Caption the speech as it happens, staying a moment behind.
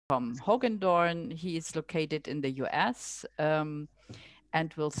from Hoogendoorn. He is located in the US and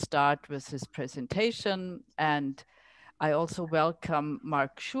will start with his presentation. And I also welcome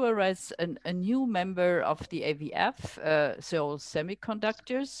Marc Juarez, a new member of the AVF, Seoul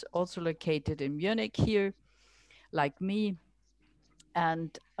Semiconductors, also located in Munich here, like me.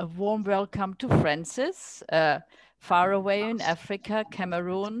 And a warm welcome to Francis, far away in Africa,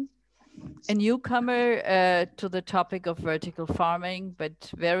 Cameroon, a newcomer to the topic of vertical farming, but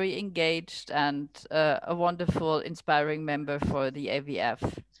very engaged and a wonderful, inspiring member for the AVF.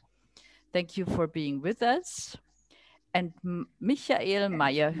 Thank you for being with us. And Michael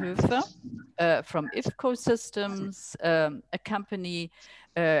Meierhöfer from IFCO Systems, a company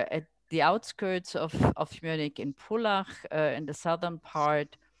at the outskirts of Munich in Pullach, in the southern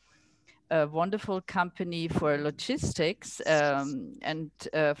part, a wonderful company for logistics and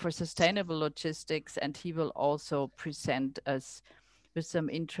for sustainable logistics. And he will also present us with some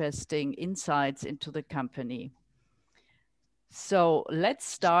interesting insights into the company. So let's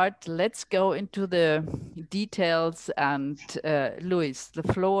start. Let's go into the details. And Luis, the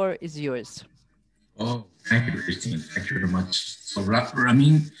floor is yours. Oh, thank you, Christine. Thank you very much. So,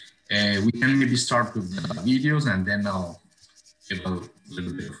 Ramin, we can maybe start with the videos and then I'll give a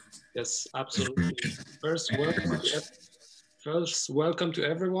little bit of yes, absolutely. First, welcome to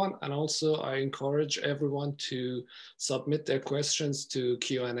everyone. And also I encourage everyone to submit their questions to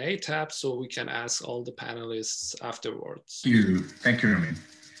Q&A tab so we can ask all the panelists afterwards. Thank you, Ramin.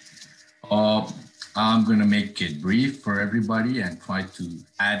 I'm going to make it brief for everybody and try to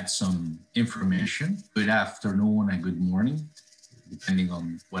add some information. Good afternoon and good morning, depending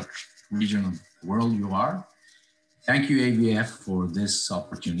on what region of the world you are. Thank you, AVF, for this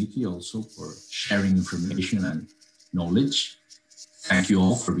opportunity, also for sharing information and knowledge. Thank you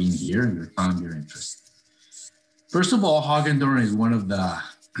all for being here, your time, your interest. First of all, Hoogendoorn is one of the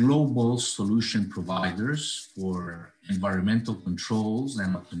global solution providers for environmental controls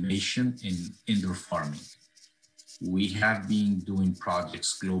and automation in indoor farming. We have been doing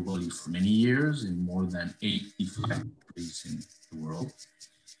projects globally for many years in more than 85 countries in the world.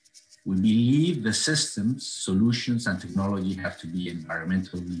 We believe the systems, solutions, and technology have to be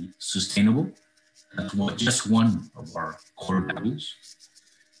environmentally sustainable. That's just one of our core values.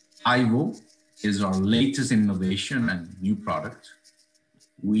 IVO is our latest innovation and new product.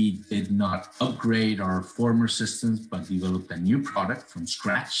 We did not upgrade our former systems, but developed a new product from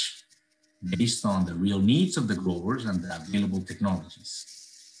scratch based on the real needs of the growers and the available technologies.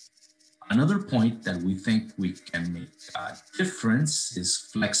 Another point that we think we can make a difference is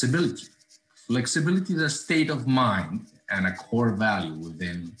flexibility. Flexibility is a state of mind and a core value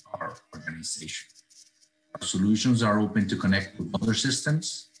within our organization. Our solutions are open to connect with other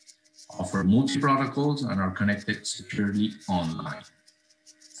systems, offer multi-protocols, and are connected securely online.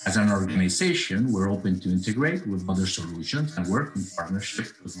 As an organization, we're open to integrate with other solutions and work in partnership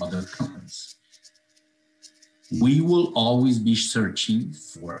with other companies. We will always be searching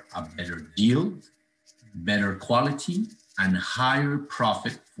for a better yield, better quality, and higher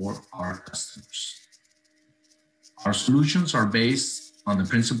profit for our customers. Our solutions are based on the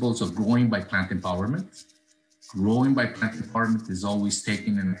principles of growing by plant empowerment. Growing by plant empowerment is always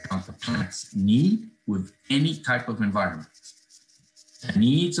taking into account the plant's need with any type of environment. The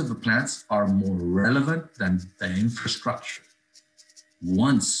needs of the plants are more relevant than the infrastructure.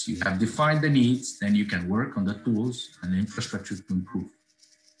 Once you have defined the needs, then you can work on the tools and infrastructure to improve.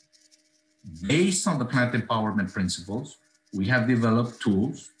 Based on the plant empowerment principles, we have developed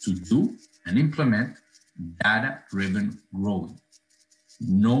tools to do and implement data-driven growing.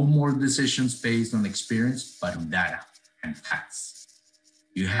 No more decisions based on experience, but on data and facts.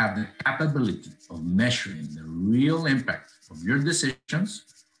 You have the capability of measuring the real impact of your decisions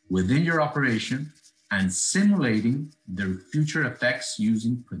within your operation and simulating their future effects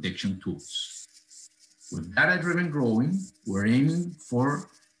using prediction tools. With data-driven growing, we're aiming for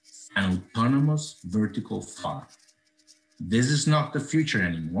an autonomous vertical farm. This is not the future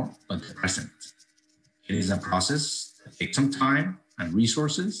anymore, but the present. It is a process that takes some time and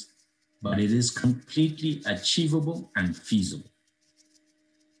resources, but it is completely achievable and feasible.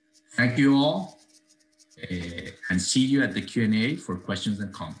 Thank you all, and see you at the Q&A for questions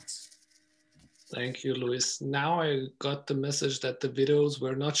and comments. Thank you, Luis. Now I got the message that the videos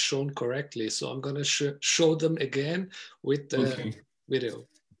were not shown correctly, so I'm going to show them again with the video.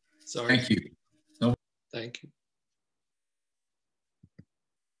 Sorry. Thank you. No. Thank you.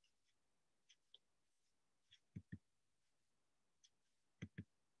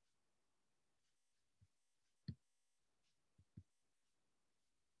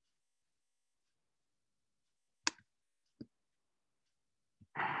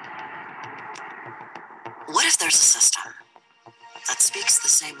 What if there's a system that speaks the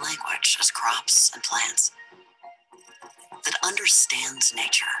same language as crops and plants, that understands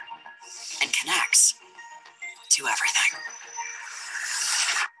nature and connects to everything?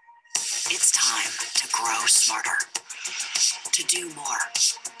 It's time to grow smarter, to do more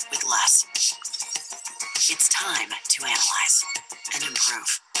with less. It's time to analyze and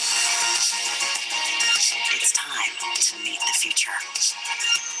improve. It's time to meet the future.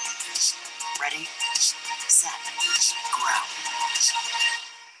 Ready, set, grow.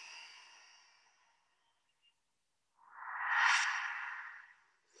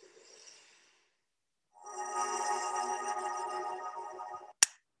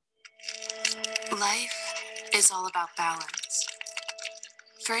 Life is all about balance.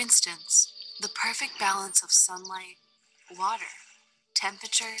 For instance, the perfect balance of sunlight, water,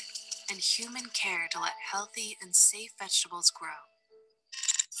 temperature, and human care to let healthy and safe vegetables grow.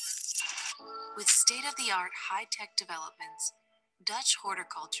 With state-of-the-art high-tech developments, Dutch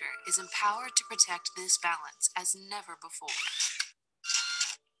horticulture is empowered to protect this balance as never before.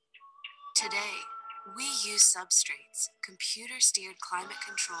 Today, we use substrates, computer-steered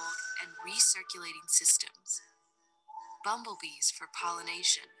climate-controlled and recirculating systems, bumblebees for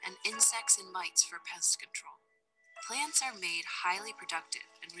pollination, and insects and mites for pest control. Plants are made highly productive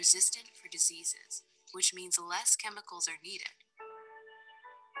and resistant for diseases, which means less chemicals are needed.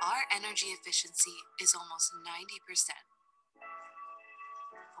 Our energy efficiency is almost 90%.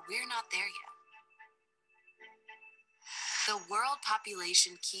 But we're not there yet. The world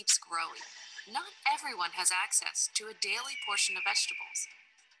population keeps growing. Not everyone has access to a daily portion of vegetables.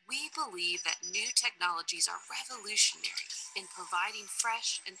 We believe that new technologies are revolutionary in providing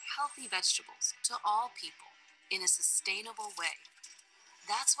fresh and healthy vegetables to all people in a sustainable way.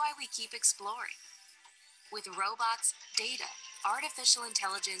 That's why we keep exploring. With robots, data, artificial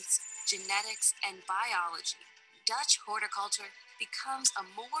intelligence, genetics, and biology, Dutch horticulture becomes a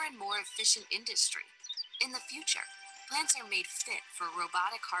more and more efficient industry. In the future, plants are made fit for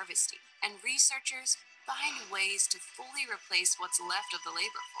robotic harvesting, and researchers find ways to fully replace what's left of the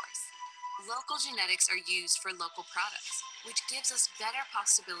labor force. Local genetics are used for local products, which gives us better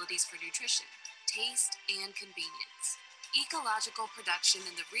possibilities for nutrition, taste, and convenience. Ecological production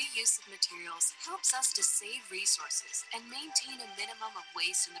and the reuse of materials helps us to save resources and maintain a minimum of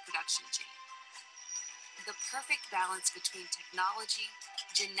waste in the production chain. The perfect balance between technology,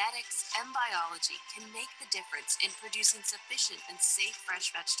 genetics, and biology can make the difference in producing sufficient and safe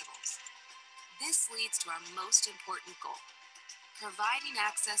fresh vegetables. This leads to our most important goal: providing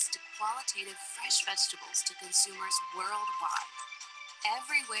access to qualitative fresh vegetables to consumers worldwide,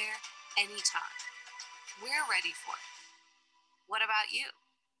 everywhere, anytime. We're ready for it. What about you?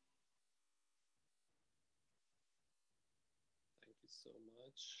 Thank you so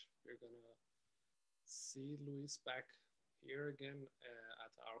much. We're gonna see Luis back here again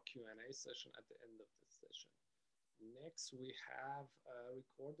at our Q&A session at the end of this session. Next, we have a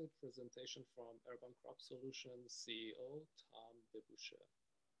recorded presentation from Urban Crop Solutions CEO, Debusschere.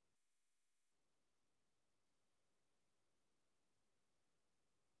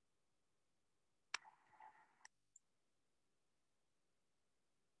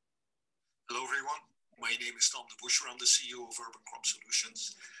 Hello everyone, my name is Debusschere. I'm the CEO of Urban Crop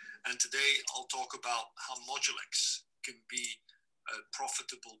Solutions, and today I'll talk about how Modulex can be a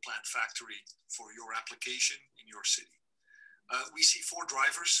profitable plant factory for your application in your city. We see 4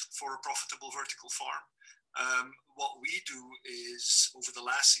 drivers for a profitable vertical farm. What we do is, over the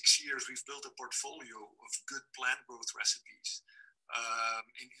last 6 years, we've built a portfolio of good plant growth recipes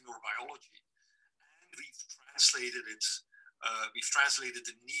in indoor biology, and we've translated it. We've translated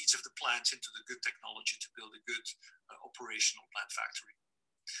the needs of the plants into the good technology to build a good operational plant factory.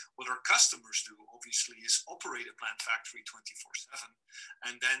 What our customers do, obviously, is operate a plant factory 24/7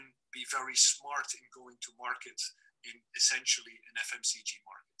 and then be very smart in going to market in essentially an FMCG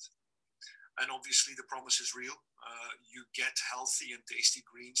market. And obviously, the promise is real. You get healthy and tasty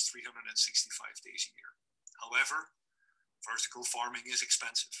greens 365 days a year. However, vertical farming is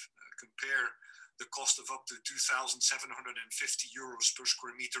expensive. Compare the cost of up to 2,750 euros per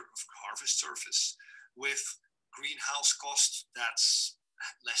square meter of harvest surface with greenhouse cost that's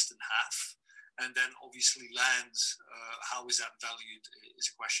less than half. And then obviously land, how is that valued is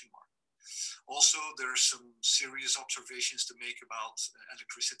a question mark. Also, there are some serious observations to make about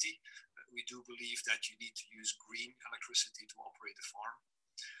electricity. We do believe that you need to use green electricity to operate a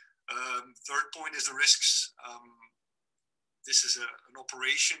farm. Third point is the risks. This is an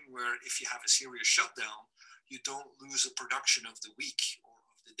operation where if you have a serious shutdown, you don't lose a production of the week or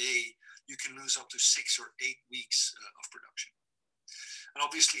of the day. You can lose up to 6 or 8 weeks of production. And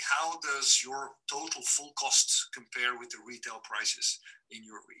obviously, how does your total full cost compare with the retail prices in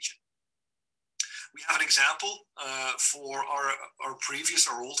your region? We have an example for our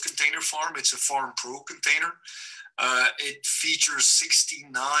old container farm. It's a Farm Pro container. It features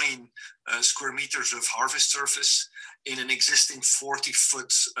 69 square meters of harvest surface in an existing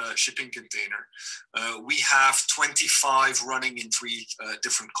 40-foot shipping container. We have 25 running in 3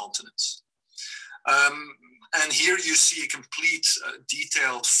 different continents. And here you see a complete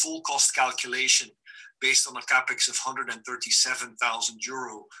detailed full cost calculation based on a capex of 137,000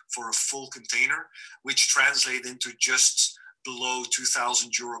 euro for a full container, which translates into just below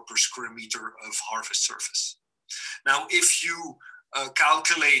 2,000 euro per square meter of harvest surface. Now, if you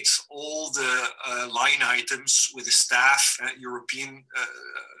calculate all the line items with the staff, European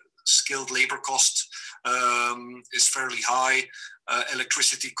skilled labor cost is fairly high,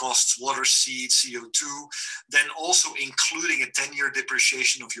 electricity costs, water, seed, CO2, then also including a 10-year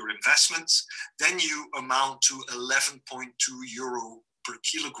depreciation of your investments, then you amount to 11.2 euro per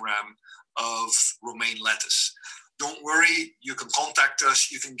kilogram of romaine lettuce. Don't worry, you can contact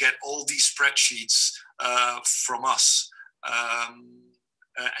us, you can get all these spreadsheets from us,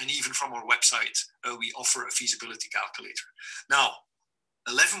 and even from our website, we offer a feasibility calculator. Now,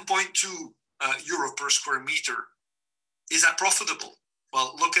 11.2 euro per square meter, is that profitable?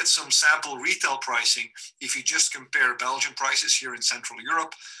 Well, look at some sample retail pricing. If you just compare Belgian prices here in Central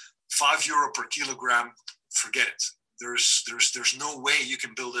Europe, 5 euro per kilogram, forget it. There's no way you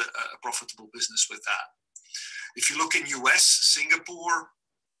can build a profitable business with that. If you look in US, Singapore,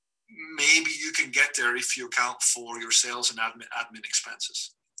 maybe you can get there if you account for your sales and admin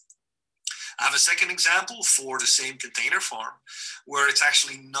expenses. I have a second example for the same container farm where it's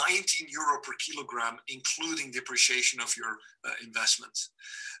actually 19 euro per kilogram, including depreciation of your investment.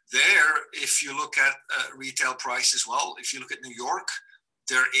 There, if you look at retail price as well, if you look at New York,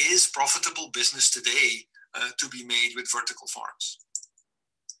 there is profitable business today to be made with vertical farms.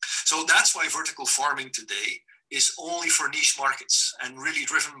 So that's why vertical farming today is only for niche markets and really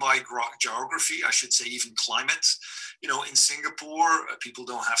driven by geography, I should say even climate. You know, in Singapore, people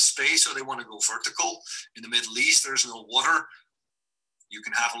don't have space, so they want to go vertical. In the Middle East, there's no water. You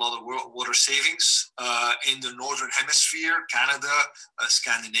can have a lot of water savings. In the Northern Hemisphere, Canada,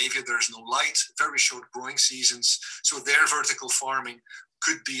 Scandinavia, there's no light, very short growing seasons. So their vertical farming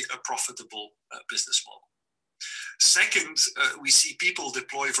could be a profitable business model. Second, we see people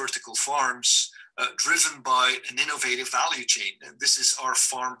deploy vertical farms driven by an innovative value chain. And this is our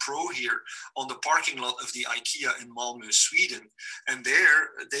Farm Pro here on the parking lot of the IKEA in Malmö, Sweden. And there,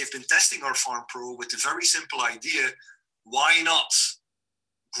 they've been testing our Farm Pro with a very simple idea: why not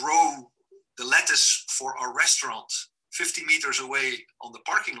grow the lettuce for our restaurant 50 meters away on the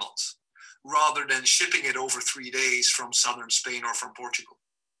parking lot, rather than shipping it over 3 days from southern Spain or from Portugal?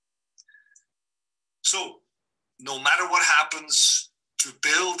 So, no matter what happens, to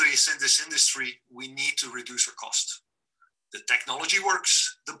build this industry, we need to reduce our cost. The technology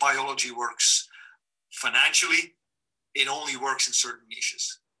works, the biology works. Financially, it only works in certain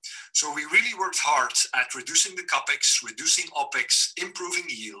niches. So we really worked hard at reducing the capex, reducing OPEX, improving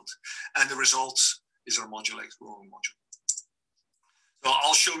yield, and the result is our modular growing module. So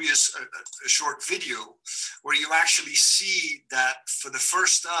I'll show you a short video where you actually see that for the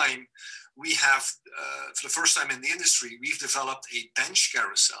first time, we have, for the first time in the industry, we've developed a bench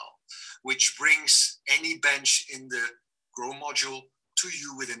carousel, which brings any bench in the grow module to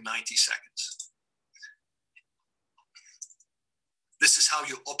you within 90 seconds. This is how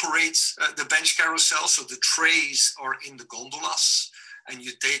you operate the bench carousel. So the trays are in the gondolas, and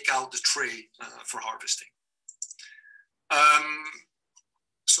you take out the tray for harvesting.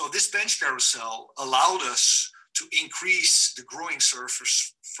 So this bench carousel allowed us to increase the growing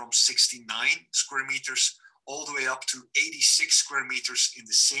surface from 69 square meters all the way up to 86 square meters in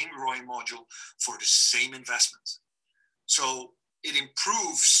the same growing module for the same investment. So it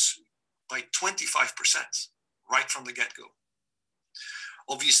improves by 25% right from the get-go.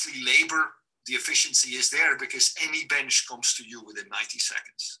 Obviously, labor, the efficiency is there because any bench comes to you within 90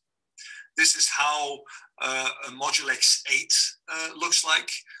 seconds. This is how a Module X8 looks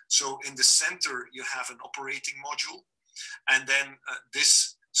like. So in the center, you have an operating module. And then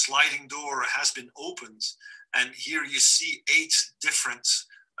this sliding door has been opened. And here you see 8 different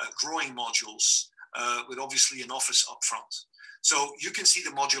growing modules with obviously an office up front. So you can see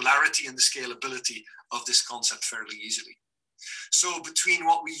the modularity and the scalability of this concept fairly easily. So between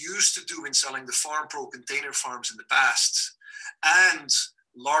what we used to do in selling the Farm Pro container farms in the past and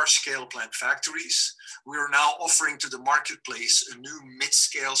large-scale plant factories, we are now offering to the marketplace a new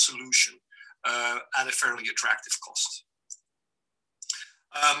mid-scale solution at a fairly attractive cost.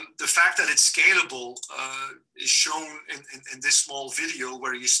 The fact that it's scalable is shown in this small video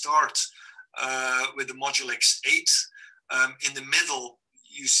where you start with the Modulex 8. In the middle,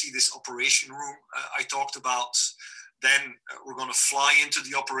 you see this operation room I talked about. Then we're going to fly into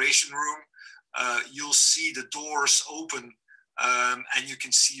the operation room. You'll see the doors open and you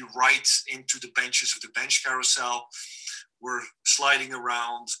can see right into the benches of the bench carousel. We're sliding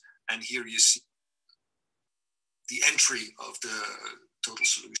around and here you see the entry of the total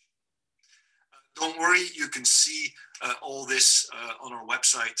solution. Don't worry, you can see all this on our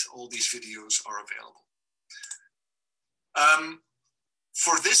website. All these videos are available.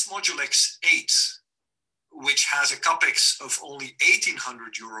 For this Modulex 8, which has a capex of only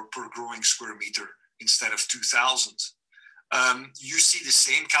 1,800 euro per growing square meter instead of 2,000, you see the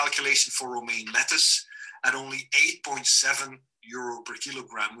same calculation for romaine lettuce at only 8.7 euro per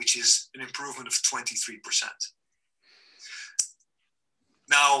kilogram, which is an improvement of 23%.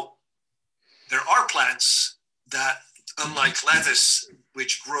 Now, there are plants that, unlike lettuce,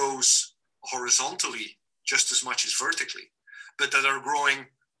 which grows horizontally just as much as vertically, but that are growing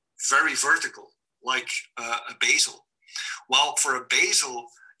very vertical, like a basil. Well, for a basil,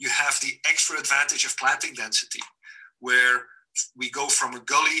 you have the extra advantage of planting density, where we go from a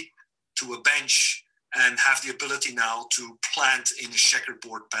gully to a bench and have the ability now to plant in a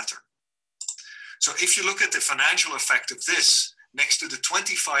checkerboard pattern. So if you look at the financial effect of this, next to the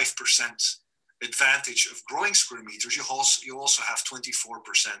 25% advantage of growing square meters, you also have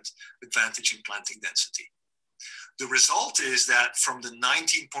 24% advantage in planting density. The result is that from the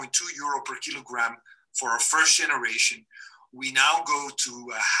 19.2 euro per kilogram for our first generation, we now go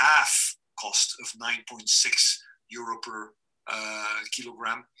to a half cost of 9.6 euro per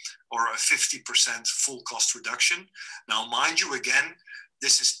kilogram, or a 50% full cost reduction. Now, mind you, again,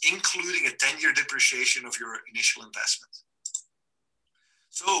 this is including a 10-year depreciation of your initial investment.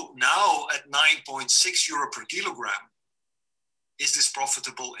 So now at 9.6 euro per kilogram, is this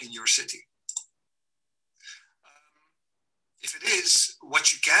profitable in your city? If it is,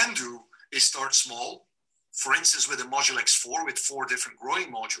 what you can do is start small, for instance, with a Modulex 4 with 4 different growing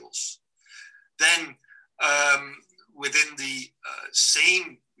modules. Then within the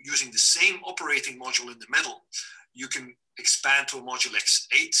using the same operating module in the middle, you can expand to a Modulex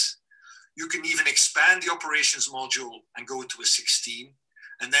 8. You can even expand the operations module and go to a 16.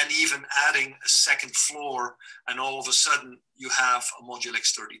 And then even adding a second floor, and all of a sudden you have a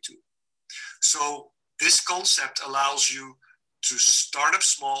Modulex 32. So this concept allows you to start up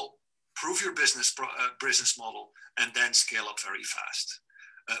small, prove your business model, and then scale up very fast.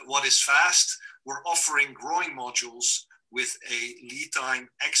 What is fast? We're offering growing modules with a lead time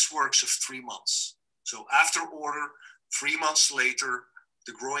ex works of 3 months. So after order, 3 months later,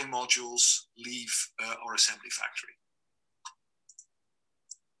 the growing modules leave our assembly factory.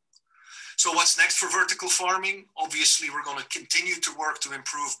 So what's next for vertical farming? Obviously, we're going to continue to work to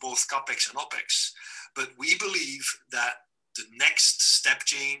improve both CAPEX and OPEX, but we believe that the next step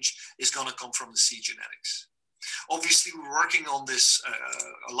change is going to come from the seed genetics. Obviously, we're working on this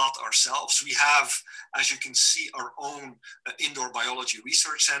a lot ourselves. We have, as you can see, our own indoor biology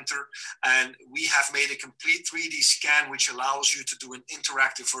research center, and we have made a complete 3D scan, which allows you to do an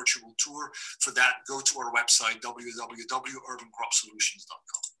interactive virtual tour. For that, go to our website,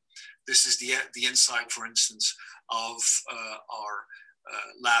 www.urbancropsolutions.com. This is the inside, for instance, of our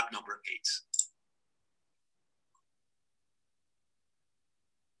lab number 8.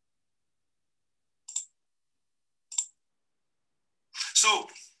 So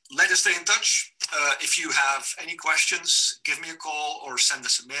let us stay in touch. If you have any questions, give me a call or send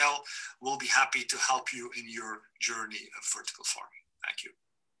us a mail. We'll be happy to help you in your journey of vertical farming. Thank you.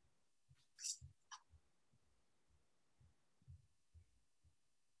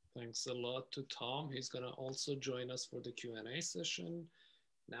 Thanks a lot to Tom. He's going to also join us for the Q&A session.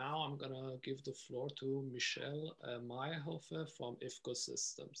 Now I'm going to give the floor to Michelle Meierhöfer from IFCO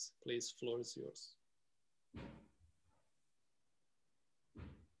Systems. Please, floor is yours.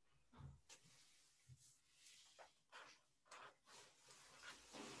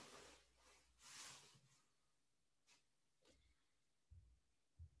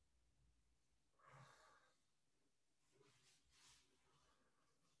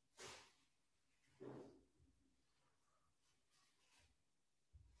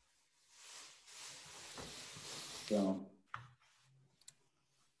 So,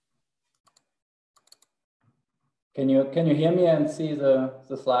 can you hear me and see the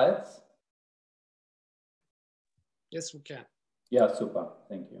slides? Yes, we can. Yeah, super.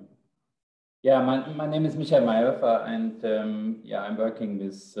 Thank you. Yeah, my name is Michael Meierhöfer, and yeah, I'm working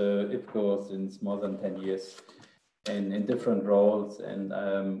with IFCO since more than 10 years. in different roles. And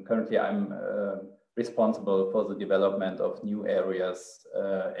currently I'm responsible for the development of new areas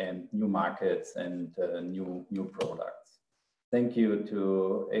and new markets and new products. Thank you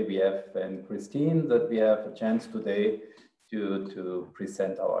to AVF and Christine that we have a chance today to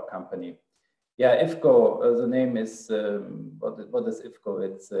present our company. Yeah, IFCO, the name is, what is IFCO?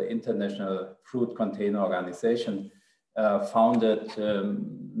 It's International Fruit Container Organization, founded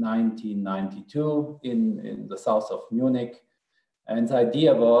 1992 in the south of Munich. And the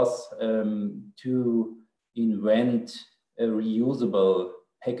idea was to invent a reusable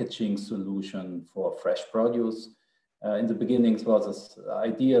packaging solution for fresh produce. In the beginnings was this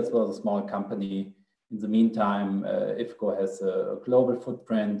idea, it was a small company. In the meantime, IFCO has a global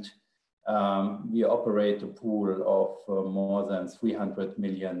footprint. We operate a pool of more than 300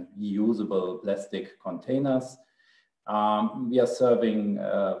 million reusable plastic containers. We are serving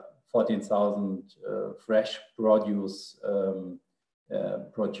 14,000 fresh produce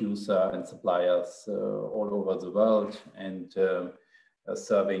producer and suppliers all over the world, and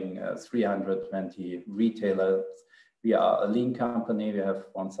serving 320 retailers. We are a lean company. We have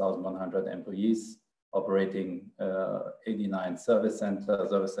 1,100 employees operating 89 service center.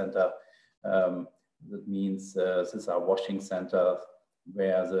 That means these are washing centers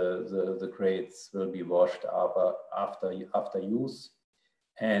where the crates will be washed after use.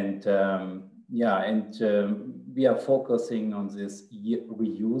 And we are focusing on this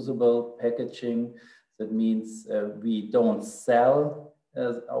reusable packaging. That means we don't sell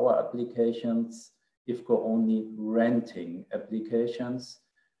our applications, IFCO only renting applications.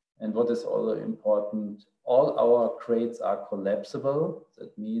 And what is also important, all our crates are collapsible.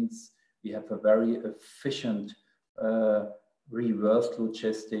 That means we have a very efficient reverse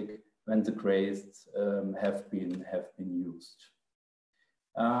logistic when the crates have been used.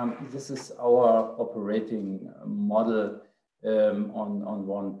 This is our operating model on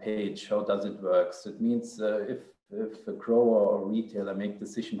one page. How does it work? So it means if a grower or retailer make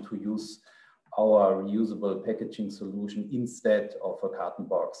decision to use our reusable packaging solution instead of a carton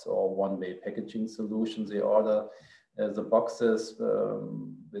box or one-way packaging solution, they order the boxes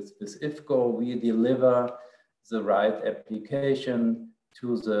with IFCO. We deliver the right application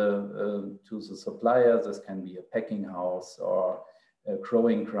to the supplier. This can be a packing house or a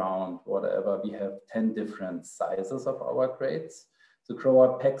growing ground, whatever. We have 10 different sizes of our crates. The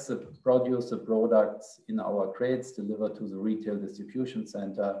grower packs the produce, the products in our crates, delivered to the retail distribution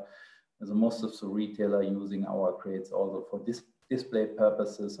center. So most of the retailer using our crates also for display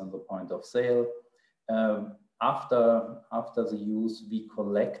purposes on the point of sale. After the use, we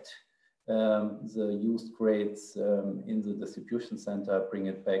collect the used crates in the distribution center, bring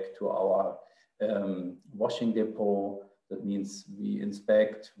it back to our washing depot. That means we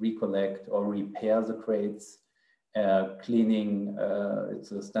inspect, recollect, or repair the crates. Cleaning,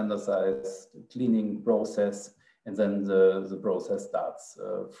 it's a standardized cleaning process, and then the process starts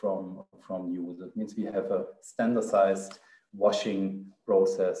from new. That means we have a standardized washing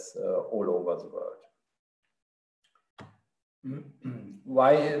process all over the world.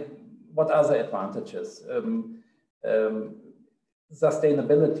 What are the advantages?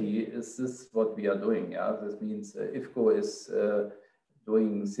 Sustainability is this what we are doing. Yeah? This means IFCO is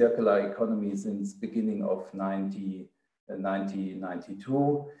doing circular economy since beginning of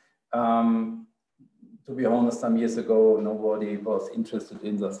 1992. To be honest, some years ago, nobody was interested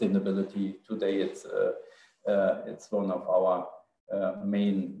in sustainability. Today, it's one of our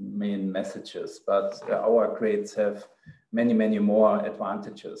main messages. But our crates have many more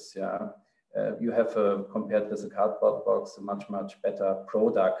advantages. Yeah, you have compared with a cardboard box, a much better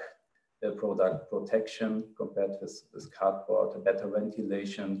product protection compared with cardboard, a better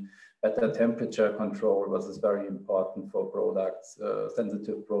ventilation, better temperature control, which is very important for products,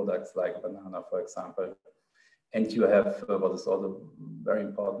 sensitive products like banana, for example. And you have what is also very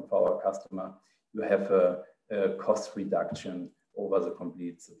important for our customer, you have a cost reduction over the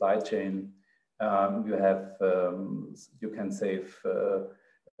complete supply chain. You can save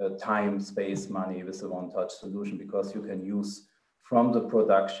time, space, money with a one-touch solution because you can use from the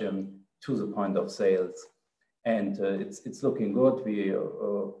production to the point of sales, and it's looking good. We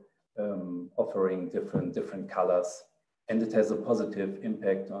are offering different colors, and it has a positive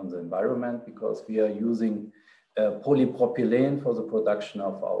impact on the environment because we are using polypropylene for the production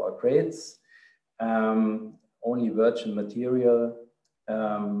of our crates, only virgin material.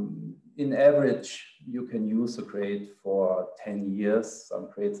 In average, you can use a crate for 10 years. Some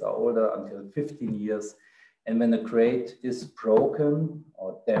crates are older, until 15 years. And when a crate is broken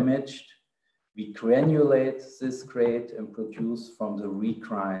or damaged, we granulate this crate and produce from the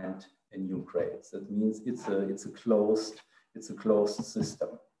regrind new crates. That means it's a closed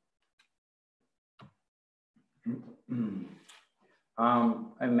system.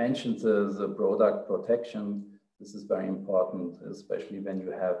 I mentioned the product protection. This is very important, especially when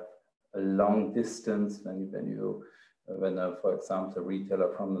you have a long distance, when for example, a retailer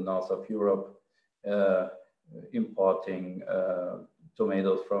from the north of Europe importing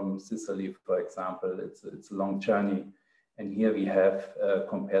tomatoes from Sicily, for example, it's a long journey. And here we have,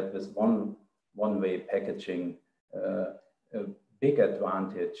 compared with one-way packaging, a big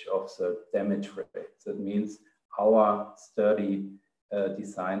advantage of the damage rate. That means our sturdy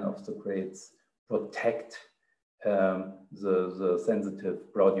design of the crates protect the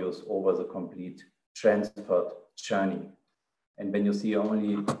sensitive produce over the complete transport journey. And when you see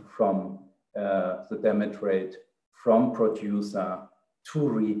only from the damage rate from producer to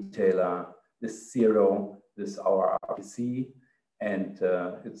retailer is 0 with our RPC, and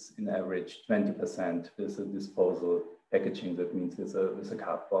it's in average 20% with a disposal packaging. That means with a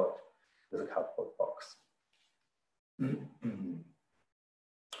cardboard box.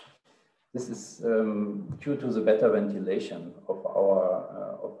 This is due to the better ventilation of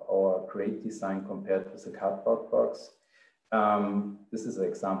our crate design compared with the cardboard box. This is an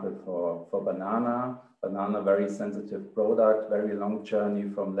example for banana. Banana, very sensitive product, very long journey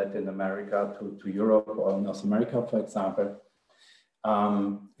from Latin America to Europe or North America, for example.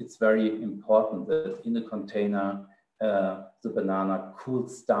 It's very important that in a container, the banana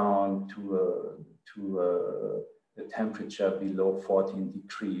cools down to a temperature below 14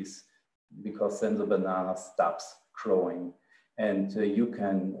 degrees, because then the banana stops growing. And you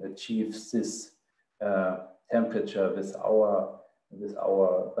can achieve this temperature with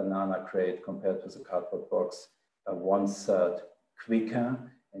our banana crate compared to the cardboard box 1/3 quicker,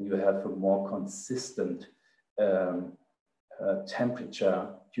 and you have a more consistent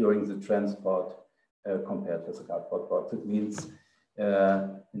temperature during the transport compared to the cardboard box. It means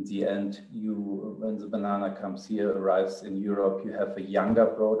in the end, when the banana comes here, arrives in Europe, you have a younger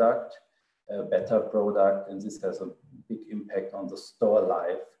product, a better product, and this has a big impact on the store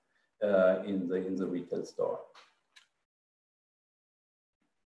life in the retail store.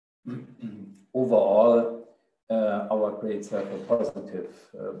 Overall, our crates have a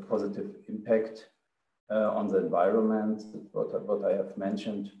positive impact on the environment, what I have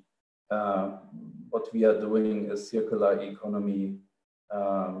mentioned. What we are doing is circular economy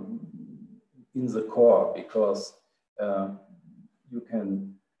in the core, because you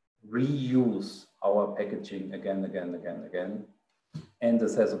can reuse our packaging again. And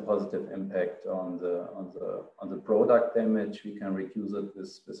this has a positive impact on the product damage. We can reduce it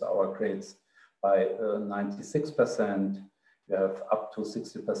with our crates by 96%. You have up to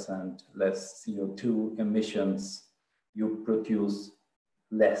 60% less CO2 emissions. You produce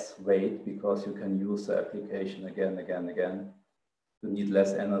less weight because you can use the application again. You need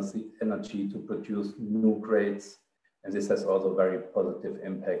less energy to produce new crates. And this has also very positive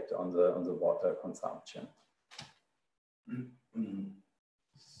impact on the water consumption.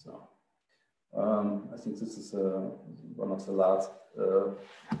 So, I think this is one of the last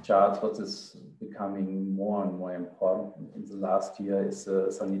charts. What is becoming more and more important in the last year is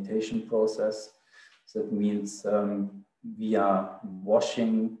the sanitation process. So that means we are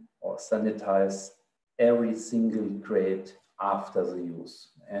washing or sanitize every single crate after the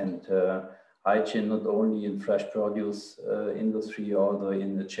use. And hygiene not only in fresh produce industry, although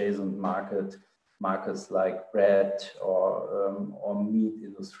in adjacent markets like bread or meat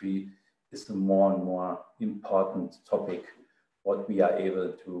industry is a more and more important topic, what we are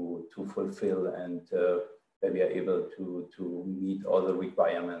able to fulfill, and where we are able to meet all the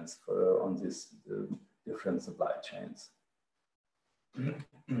requirements on these different supply chains.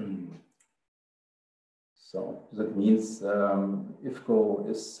 So that means IFCO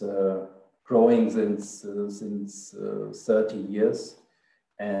is growing since 30 years,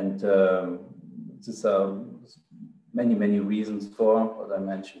 and these are many reasons for what I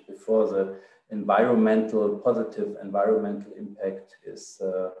mentioned before. The positive environmental impact is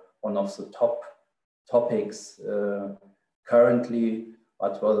one of the top topics currently,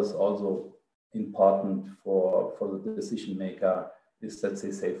 but what is also important for the decision maker is that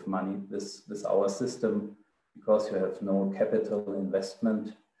they save money with our system, because you have no capital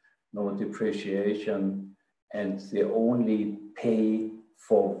investment, no depreciation, and they only pay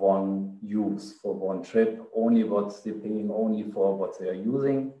for one use, for one trip, only what they're paying only for what they are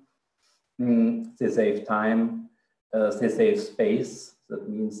using. They save time, they save space. That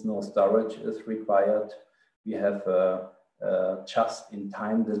means no storage is required. We have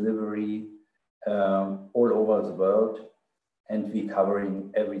just-in-time delivery all over the world. and we covering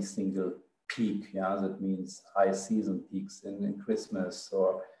every single peak. Yeah, that means high season peaks in Christmas or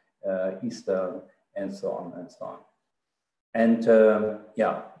Easter, and so on and so on. And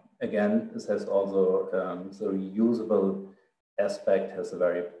yeah, again, this has also the reusable aspect has a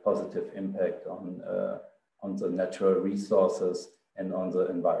very positive impact on the natural resources and on the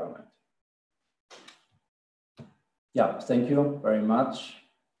environment. Yeah, thank you very much,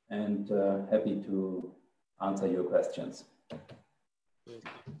 and happy to answer your questions. Thank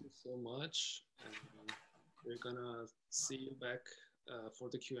you so much. And we're gonna see you back for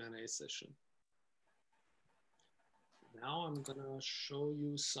the Q&A session. Now I'm gonna show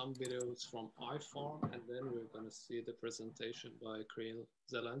you some videos from iFarm, and then we're gonna see the presentation by Kirill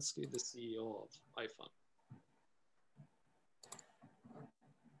Zelenski, the CEO of iFarm.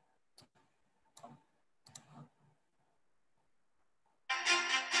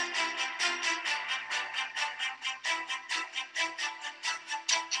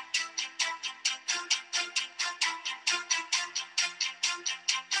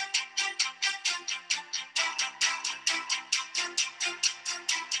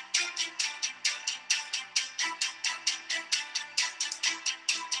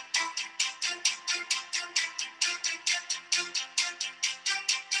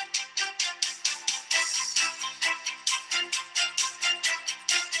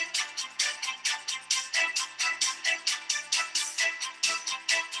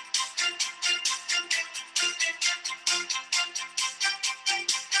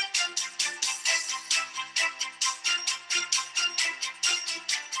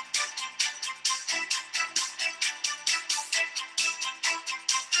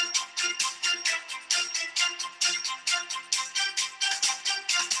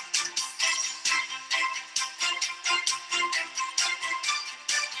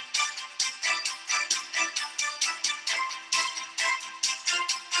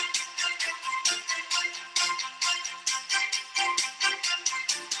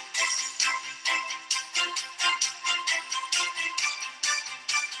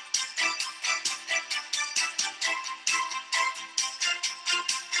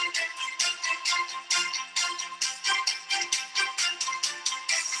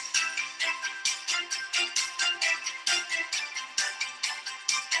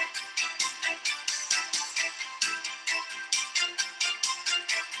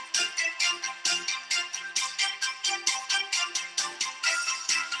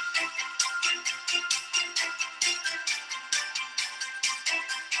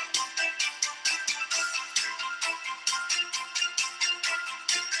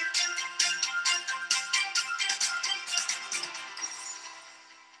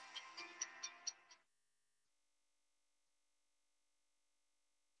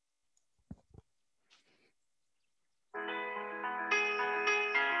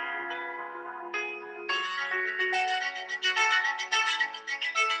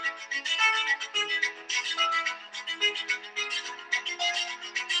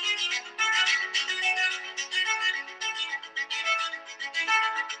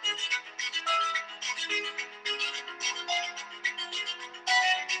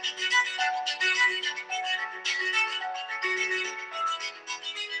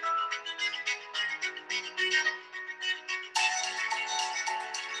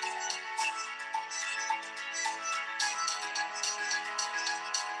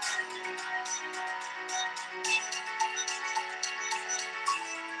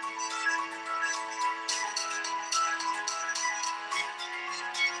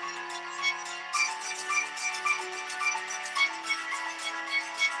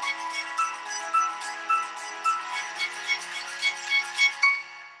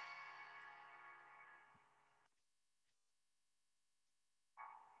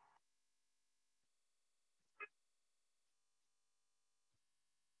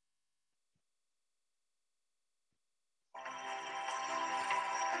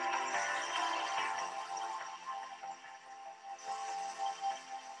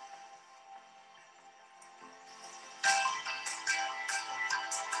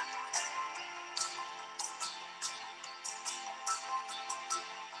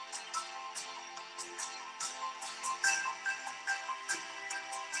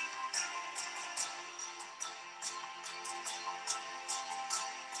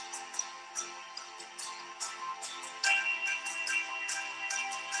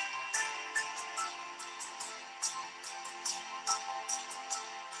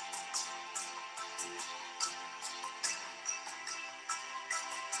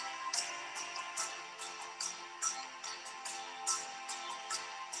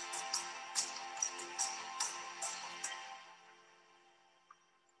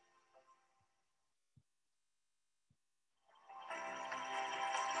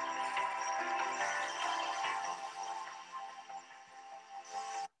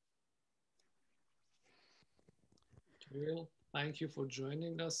 Kirill, thank you for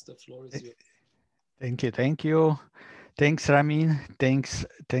joining us. The floor is yours. Thank you. Thank you. Thanks, Ramin. Thanks,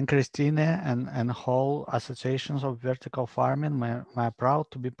 Christine and whole associations of vertical farming. I'm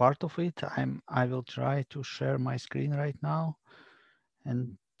proud to be part of it. I will try to share my screen right now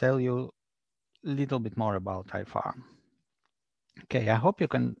and tell you a little bit more about iFarm. Okay, I hope you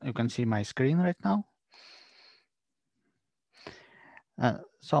can see my screen right now.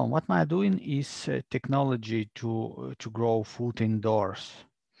 So what am I doing is technology to grow food indoors.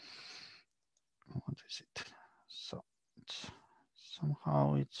 What is it? So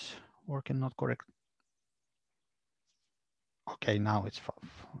somehow it's working not correct. Okay, now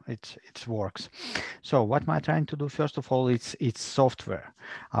it works. So what am I trying to do? First of all, it's software.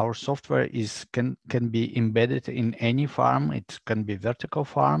 Our software can be embedded in any farm. It can be vertical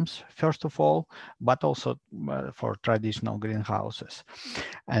farms, first of all, but also for traditional greenhouses.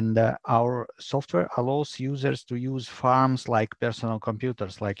 And our software allows users to use farms like personal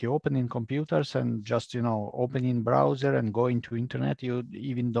computers, like you open in computers and just, open in browser and go into internet. You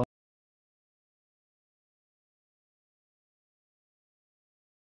even don't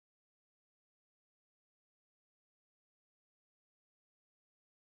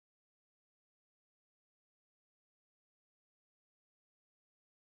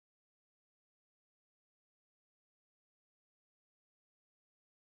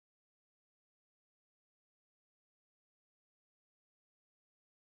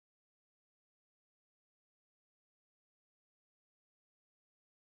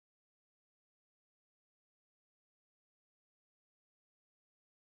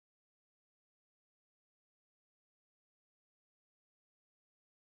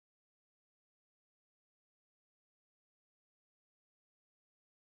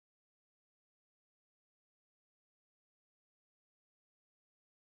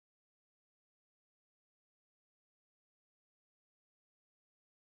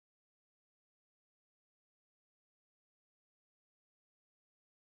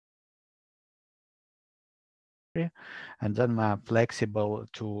and then flexible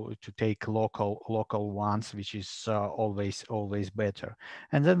to take local ones, which is always better.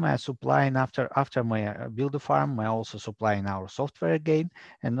 And then supplying after my build a farm, I also supplying our software again,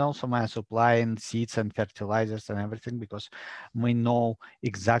 and also supplying seeds and fertilizers and everything, because we know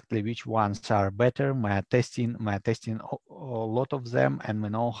exactly which ones are better. My testing a lot of them, and we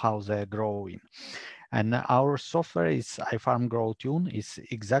know how they're growing. And our software is iFarm Grow Tune. Is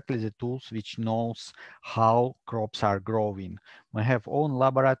exactly the tools which knows how crops are growing. We have own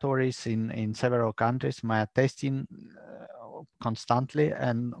laboratories in several countries. We are testing constantly,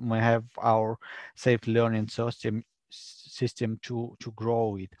 and we have our safe learning system to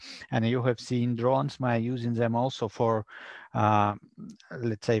grow it. And you have seen drones. We are using them also for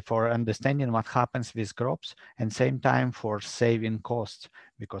let's say for understanding what happens with crops, and same time for saving costs,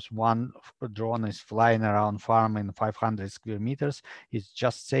 because one drone is flying around farm in 500 square meters. It's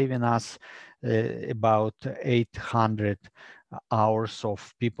just saving us about 800 hours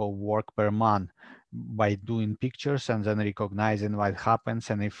of people work per month by doing pictures and then recognizing what happens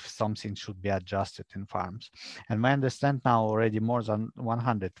and if something should be adjusted in farms. And we understand now already more than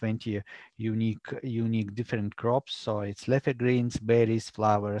 120 unique different crops. So it's leafy greens, berries,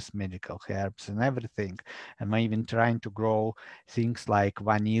 flowers, medical herbs, and everything. And we're even trying to grow things like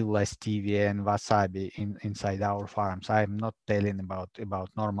vanilla, stevia, and wasabi inside our farms. I'm not telling about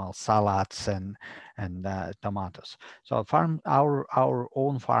normal salads and tomatoes. So our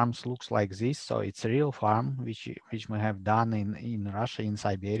own farms looks like this. So it's a real farm which we have done in Russia, in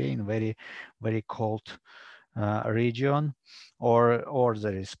Siberia, in very cold region, or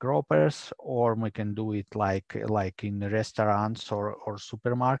there is croppers, or we can do it like in restaurants or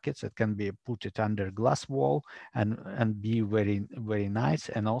supermarkets. It can be put it under glass wall and be very nice,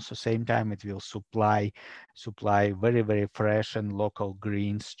 and also same time it will supply very fresh and local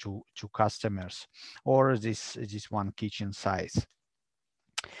greens to customers, or this one kitchen size.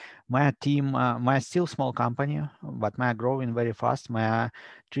 My team, my still small company, but my growing very fast. My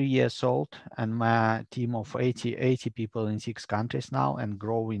 3 years old, and my team of 80 people in 6 countries now, and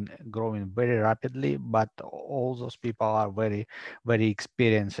growing very rapidly. But all those people are very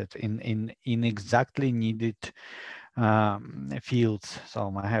experienced in exactly needed fields.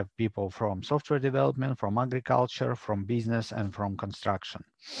 So I have people from software development, from agriculture, from business, and from construction.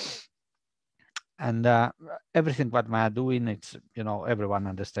 And everything what we are doing, it's, everyone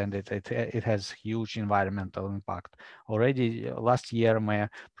understands it. It has huge environmental impact. Already last year, we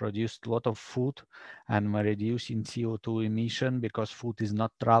produced a lot of food, and we're reducing CO2 emission because food is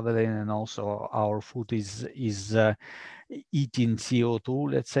not traveling, and also our food is eating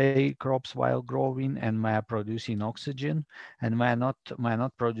CO2, let's say, crops while growing, and we are producing oxygen, and we are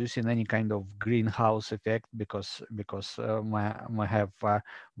not producing any kind of greenhouse effect because we have a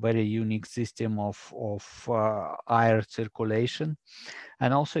very unique system of air circulation.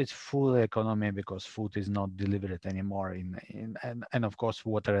 And also it's full economy because food is not delivered anymore and of course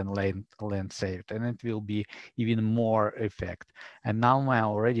water and land saved, and it will be even more effect. And now we're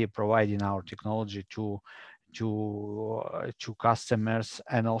already providing our technology to customers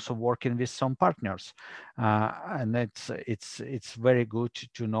and also working with some partners. And it's very good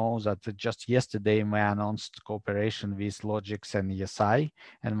to know that just yesterday we announced cooperation with Logix and ESI,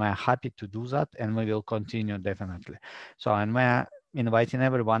 and we're happy to do that, and we will continue definitely. So, and we're inviting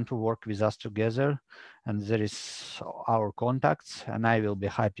everyone to work with us together, and there is our contacts, and I will be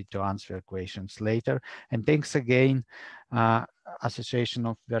happy to answer questions later. And thanks again, Association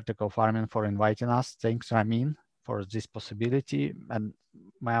of Vertical Farming, for inviting us. Thanks, Ramin, for this possibility, and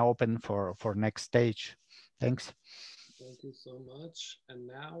we're open for next stage. Thanks. Thank you so much. And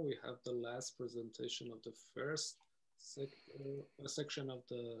now we have the last presentation of the first section of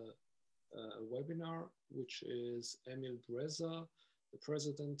the webinar, which is Emil Breza, the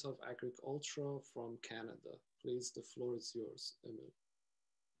president of AgricUltra from Canada. Please, the floor is yours, Emil.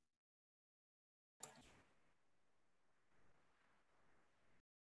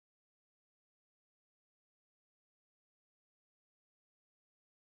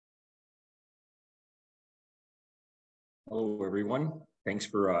 Hello, everyone. Thanks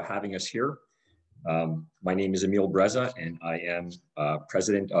for having us here. My name is Emil Breza, and I am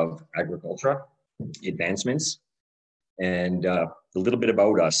president of AgricUltra Advancements. And a little bit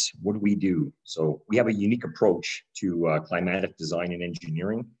about us, what do we do? So we have a unique approach to climatic design and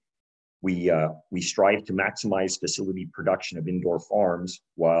engineering. We strive to maximize facility production of indoor farms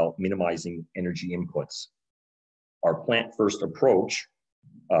while minimizing energy inputs. Our plant-first approach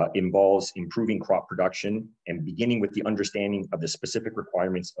involves improving crop production and beginning with the understanding of the specific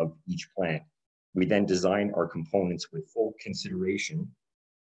requirements of each plant. We then design our components with full consideration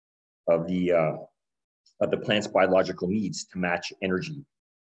of the plant's biological needs to match energy.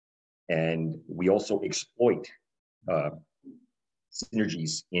 And we also exploit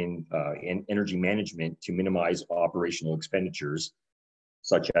synergies in energy management to minimize operational expenditures,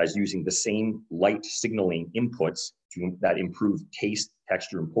 such as using the same light signaling inputs that improve taste,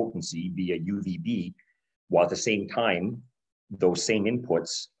 texture, and potency via UVB, while at the same time, those same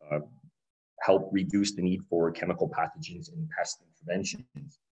inputs help reduce the need for chemical pathogens and pest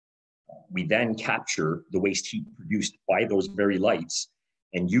interventions. We then capture the waste heat produced by those very lights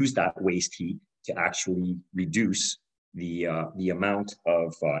and use that waste heat to actually reduce the amount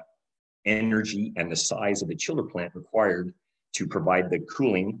of energy and the size of the chiller plant required to provide the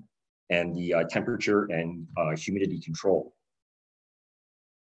cooling and the temperature and humidity control.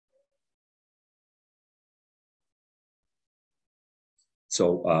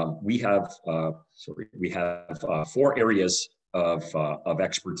 So we have 4 areas of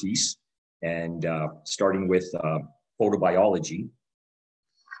expertise, and starting with photobiology.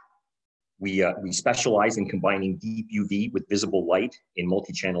 We specialize in combining deep UV with visible light in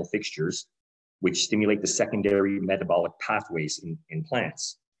multi-channel fixtures, which stimulate the secondary metabolic pathways in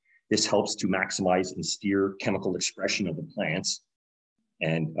plants. This helps to maximize and steer chemical expression of the plants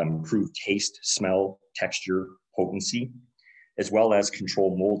and improve taste, smell, texture, potency, as well as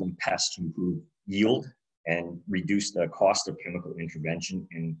control mold and pests to improve yield and reduce the cost of chemical intervention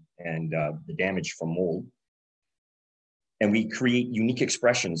and the damage from mold. And we create unique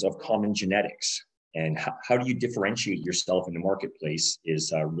expressions of common genetics. And how do you differentiate yourself in the marketplace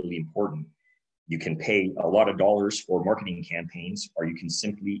is really important. You can pay a lot of dollars for marketing campaigns, or you can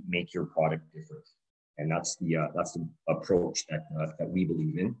simply make your product different. And that's the approach that we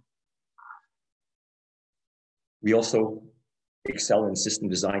believe in. We also excel in system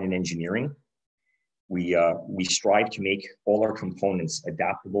design and engineering. We strive to make all our components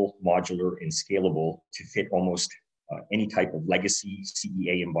adaptable, modular, and scalable to fit almost any type of legacy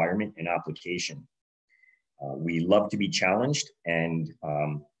CEA environment and application. We love to be challenged, and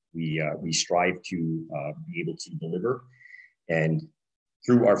we strive to be able to deliver. And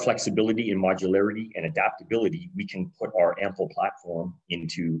through our flexibility and modularity and adaptability, we can put our ample platform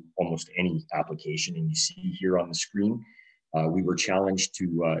into almost any application. And you see here on the screen, we were challenged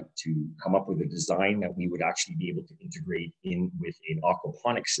to come up with a design that we would actually be able to integrate in with an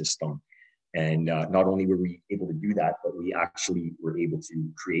aquaponics system. And not only were we able to do that, but we actually were able to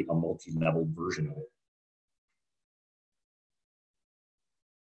create a multi-level version of it.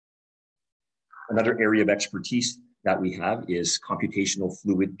 Another area of expertise that we have is computational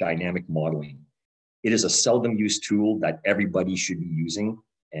fluid dynamic modeling. It is a seldom used tool that everybody should be using.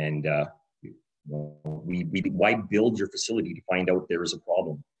 And why build your facility to find out there is a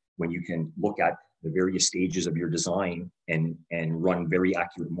problem when you can look at the various stages of your design and run very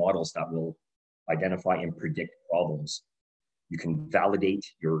accurate models that will identify and predict problems. You can validate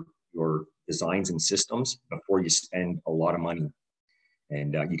your designs and systems before you spend a lot of money.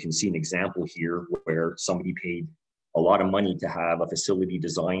 And you can see an example here where somebody paid a lot of money to have a facility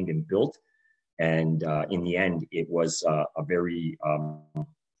designed and built. And in the end, it was a very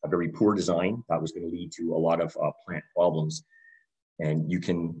poor design that was going to lead to a lot of plant problems. And you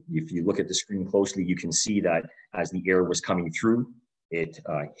can, if you look at the screen closely, you can see that as the air was coming through, it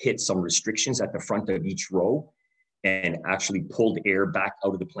hit some restrictions at the front of each row and actually pulled air back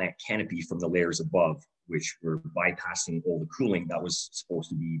out of the plant canopy from the layers above, which were bypassing all the cooling that was supposed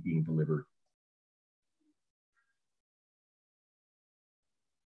to be being delivered.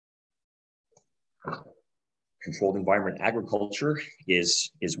 Controlled environment agriculture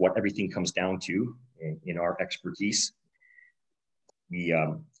is what everything comes down to in our expertise. We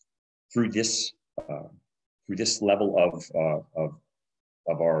through this level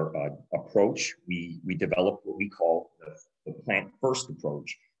of our approach, we develop what we call the plant first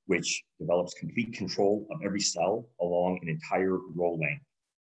approach, which develops complete control of every cell along an entire row length.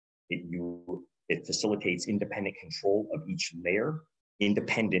 It facilitates independent control of each layer,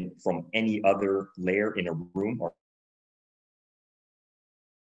 independent from any other layer in a room or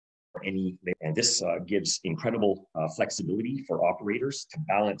any, and this gives incredible flexibility for operators to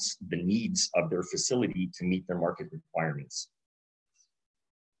balance the needs of their facility to meet their market requirements.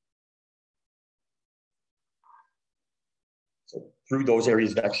 So through those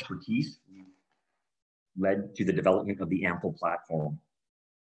areas of expertise, we led to the development of the AMPLE platform.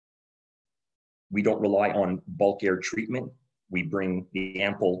 We don't rely on bulk air treatment. The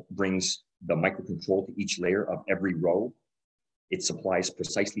AMPLE brings the microcontrol to each layer of every row. It supplies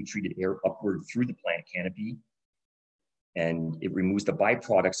precisely treated air upward through the plant canopy, and it removes the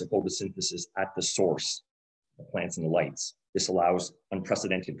byproducts of photosynthesis at the source, the plants and the lights. This allows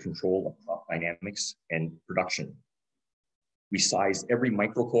unprecedented control of crop dynamics and production. We size every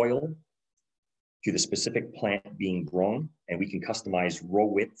microcoil to the specific plant being grown, and we can customize row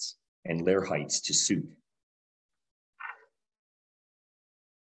widths and layer heights to suit.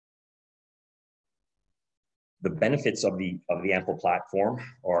 The benefits of the AMPLE platform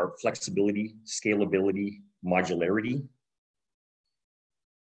are flexibility, scalability, modularity,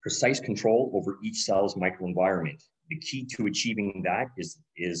 precise control over each cell's microenvironment. The key to achieving that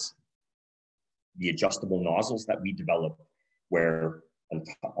is the adjustable nozzles that we develop, where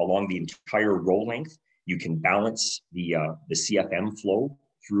along the entire row length, you can balance the CFM flow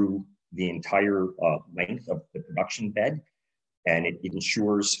through the entire length of the production bed. And it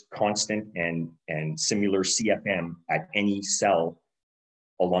ensures constant and similar CFM at any cell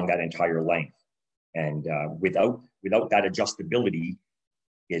along that entire length. And without that adjustability,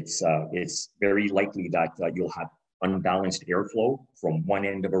 it's very likely that you'll have unbalanced airflow from one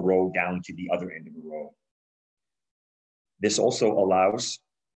end of a row down to the other end of a row. This also allows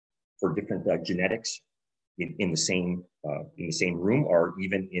for different genetics in the same room, or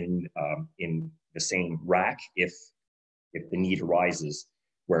even in the same rack if the need arises,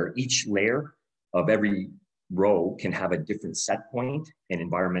 where each layer of every row can have a different set point and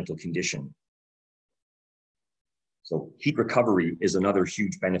environmental condition. So heat recovery is another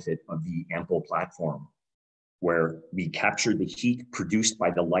huge benefit of the AMPLE platform, where we capture the heat produced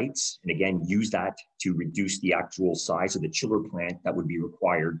by the lights, and again, use that to reduce the actual size of the chiller plant that would be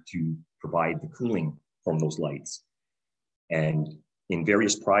required to provide the cooling from those lights. And in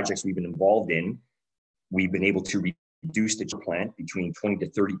various projects we've been involved in, we've been able to reduce the chiller plant between 20 to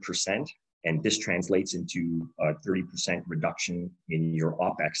 30%, and this translates into a 30% reduction in your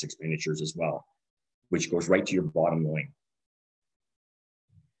OpEx expenditures as well, which goes right to your bottom line.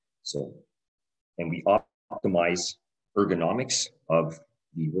 So, and we optimize ergonomics of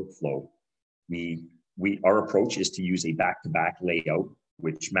the workflow. Our approach is to use a back-to-back layout,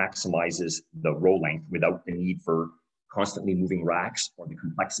 which maximizes the row length without the need for constantly moving racks or the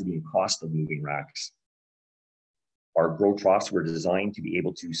complexity and cost of moving racks. Our grow troughs were designed to be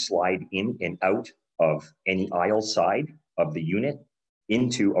able to slide in and out of any aisle side of the unit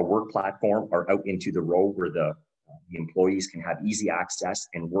into a work platform or out into the row where the employees can have easy access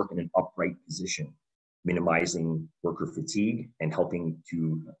and work in an upright position, minimizing worker fatigue and helping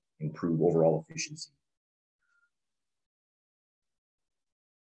to improve overall efficiency.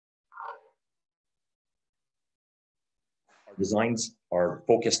 Our designs are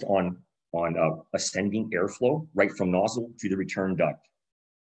focused on ascending airflow right from nozzle to the return duct.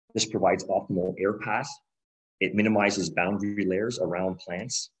 This provides optimal air pass. It minimizes boundary layers around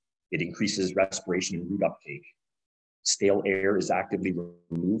plants. It increases respiration and root uptake. Stale air is actively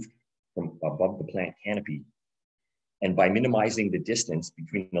removed from above the plant canopy. And by minimizing the distance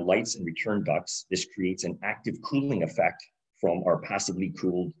between the lights and return ducts, this creates an active cooling effect from our passively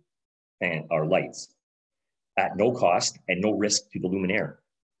cooled our lights at no cost and no risk to the luminaire.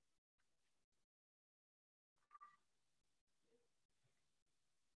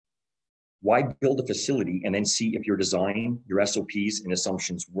 Why build a facility and then see if your design, your SOPs and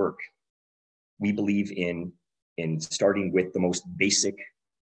assumptions work? We believe in starting with the most basic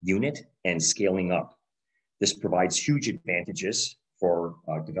unit and scaling up. This provides huge advantages for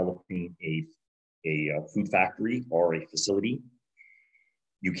developing a food factory or a facility.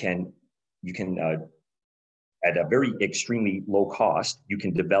 You can at a very extremely low cost, you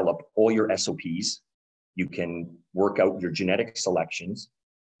can develop all your SOPs. You can work out your genetic selections.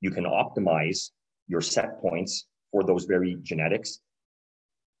 You can optimize your set points for those very genetics.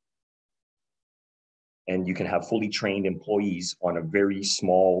 And you can have fully trained employees on a very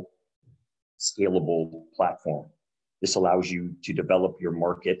small, scalable platform. This allows you to develop your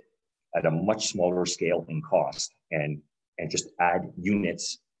market at a much smaller scale and cost and just add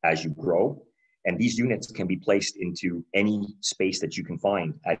units as you grow. And these units can be placed into any space that you can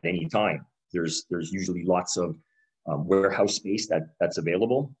find at any time. There's usually lots of warehouse space that's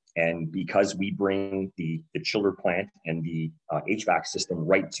available. And because we bring the chiller plant and the HVAC system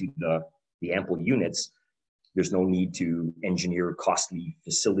right to the ample units, there's no need to engineer costly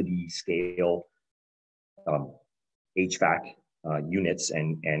facility scale HVAC units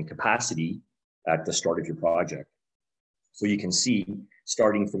and capacity at the start of your project. So you can see,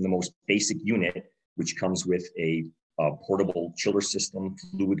 starting from the most basic unit, which comes with a portable chiller system,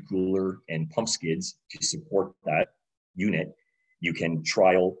 fluid cooler, and pump skids to support that unit, you can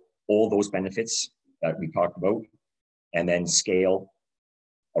trial all those benefits that we talked about, and then scale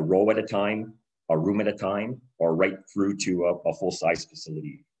a row at a time, a room at a time, or right through to a full-size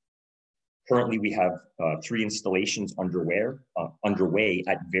facility. Currently, we have 3 installations underway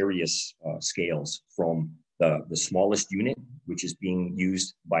at various scales, from the smallest unit, which is being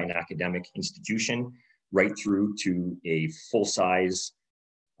used by an academic institution, right through to a full-size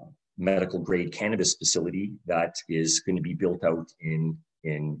medical grade cannabis facility that is going to be built out in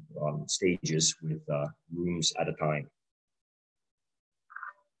stages with rooms at a time.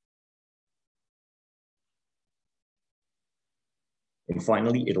 And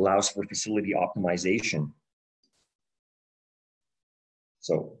finally, it allows for facility optimization.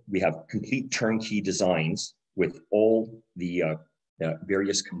 So we have complete turnkey designs with all the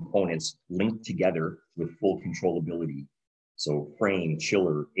various components linked together with full controllability. So frame,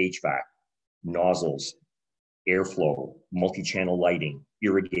 chiller, HVAC, nozzles, airflow, multi-channel lighting,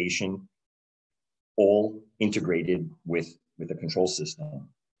 irrigation, all integrated with a control system.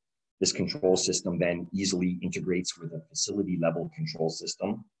 This control system then easily integrates with a facility level control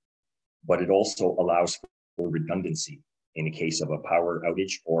system, but it also allows for redundancy in the case of a power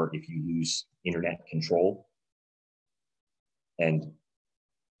outage or if you lose internet control. And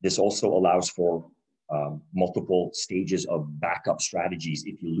this also allows for multiple stages of backup strategies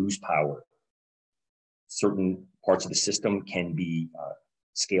if you lose power. Certain parts of the system can be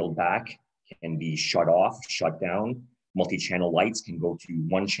scaled back, can be shut off, shut down. Multi-channel lights can go to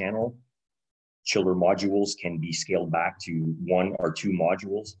 1 channel. Chiller modules can be scaled back to 1 or 2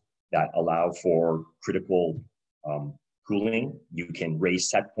 modules that allow for critical cooling. You can raise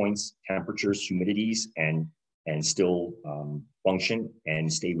set points, temperatures, humidities, and still function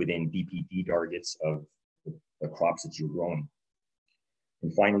and stay within BPD targets of the crops that you're growing.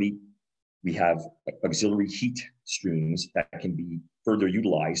 And finally, we have auxiliary heat streams that can be further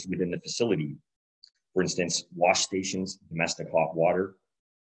utilized within the facility. For instance, wash stations, domestic hot water,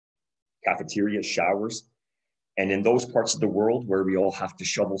 cafeteria, showers. And in those parts of the world where we all have to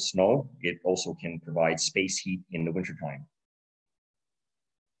shovel snow, it also can provide space heat in the wintertime.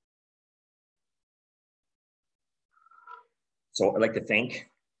 So I'd like to thank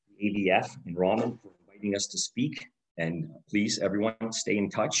AVF and Ramin for inviting us to speak. And please, everyone, stay in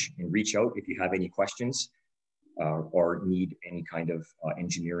touch and reach out if you have any questions or need any kind of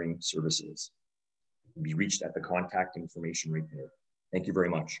engineering services. Be reached at the contact information right there. Thank you very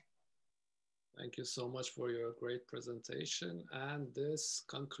much. Thank you so much for your great presentation. And this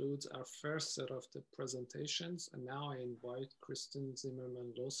concludes our first set of the presentations. And now I invite Kristen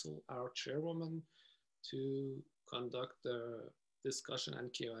Zimmermann-Loessl, our chairwoman, to conduct the discussion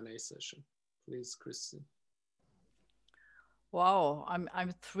and Q&A session. Please, Kristen. Wow,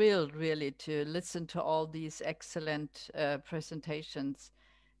 I'm thrilled really to listen to all these excellent presentations.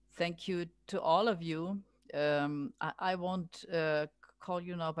 Thank you to all of you. I won't call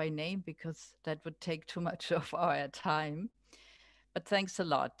you now by name because that would take too much of our time. But thanks a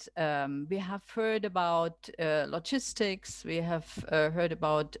lot. We have heard about logistics. We have heard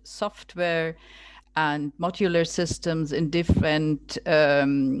about software and modular systems in different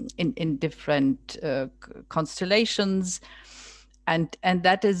constellations. And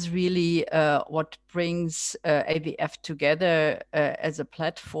that is really what brings AVF together as a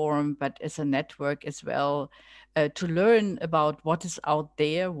platform, but as a network as well, to learn about what is out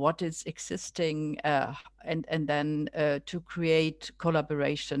there, what is existing, and then to create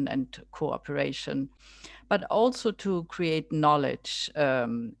collaboration and cooperation, but also to create knowledge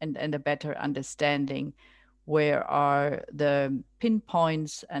and a better understanding. Where are the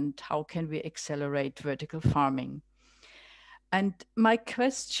pinpoints and how can we accelerate vertical farming? And my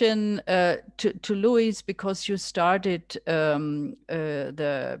question to Luis, because you started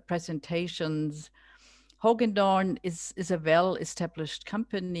the presentations, Hoogendoorn is a well-established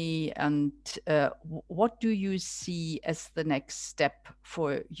company, and what do you see as the next step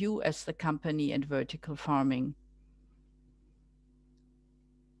for you as the company in vertical farming?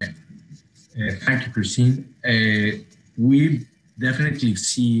 Thank you, Christine. We definitely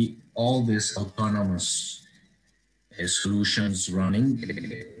see all these autonomous solutions running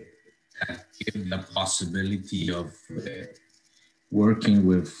that give the possibility of working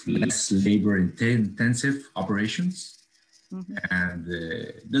with less labor intensive operations. Mm-hmm. And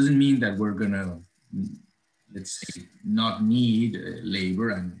it doesn't mean that we're gonna, let's say, not need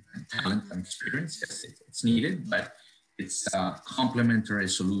labor and talent and experience. Yes, it's needed, but it's a complementary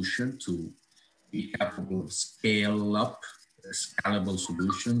solution to be capable of scale up scalable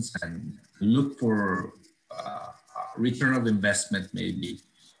solutions and look for return of investment maybe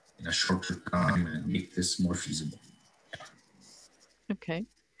in a shorter time and make this more feasible. Okay.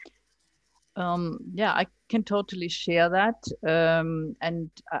 Yeah, I can totally share that. And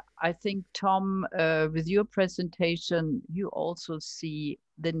I think, Tom, with your presentation, you also see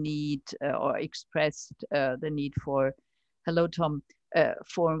the need or expressed the need for, hello, Tom,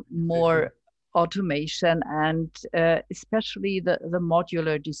 for more automation and especially the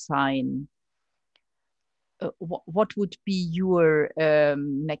modular design. What would be your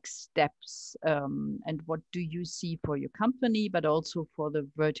next steps and what do you see for your company, but also for the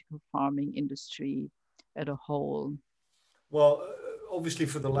vertical farming industry as a whole? Well, obviously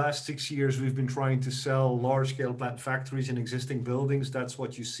for the last 6 years, we've been trying to sell large-scale plant factories in existing buildings. That's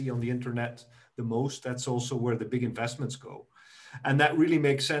what you see on the internet the most. That's also where the big investments go. And that really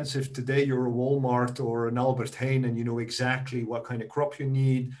makes sense if today you're a Walmart or an Albert Heijn and you know exactly what kind of crop you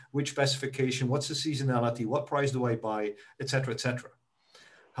need, which specification, what's the seasonality, what price do I buy, et cetera, et cetera.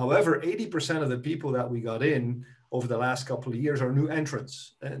 However, 80% of the people that we got in over the last couple of years are new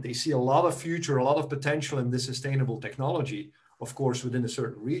entrants. And they see a lot of future, a lot of potential in this sustainable technology, of course, within a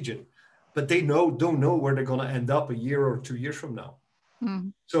certain region, but they don't know where they're going to end up a year or 2 years from now. Mm-hmm.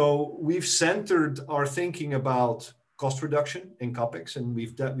 So we've centered our thinking about cost reduction in CapEx, and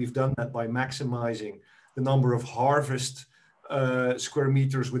we've done that by maximizing the number of harvest square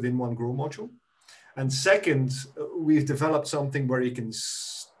meters within one grow module. And second, we've developed something where you can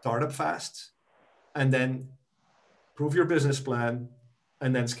start up fast and then prove your business plan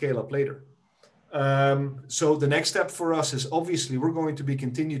and then scale up later. So the next step for us is obviously we're going to be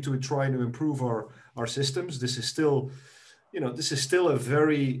continue to try to improve our systems. This is still a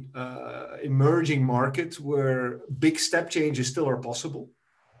very emerging market where big step changes still are possible.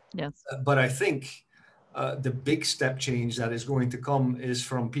 Yes. But I think the big step change that is going to come is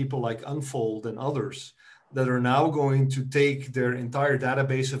from people like Unfold and others that are now going to take their entire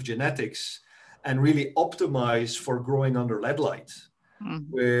database of genetics and really optimize for growing under LED light,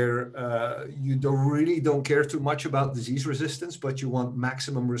 where you don't care too much about disease resistance, but you want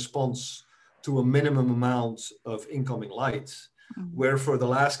maximum response to a minimum amount of incoming light, where for the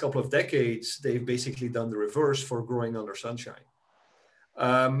last couple of decades, they've basically done the reverse for growing under sunshine.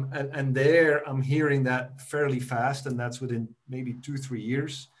 And there I'm hearing that fairly fast, and that's within maybe 2-3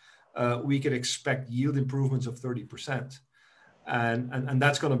 years, we could expect yield improvements of 30%. And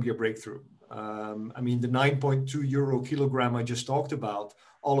that's gonna be a breakthrough. I mean, the 9.2 euro kilogram I just talked about,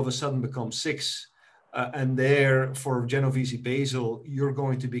 all of a sudden becomes 6. And there, for Genovese basil, you're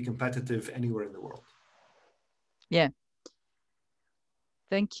going to be competitive anywhere in the world. Yeah.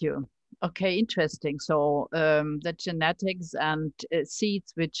 Thank you. Okay, interesting. So the genetics and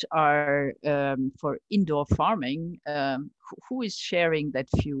seeds which are for indoor farming, who is sharing that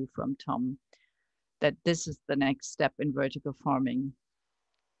view from Tom, that this is the next step in vertical farming?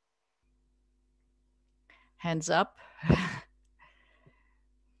 Hands up.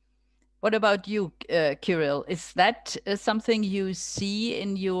 What about you, Kirill? Is that something you see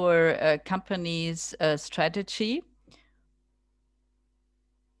in your company's strategy?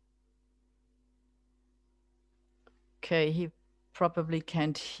 Okay, he probably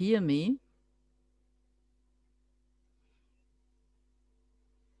can't hear me.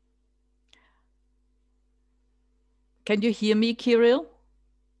 Can you hear me, Kirill?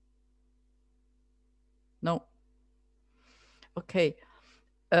 No. Okay.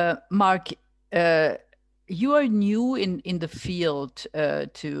 Marc, you are new in the field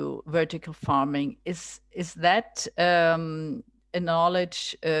to vertical farming. Is that a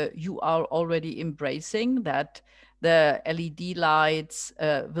knowledge you are already embracing, that the LED lights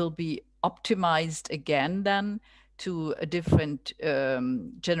will be optimized again then to a different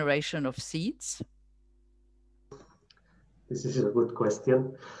generation of seeds? This is a good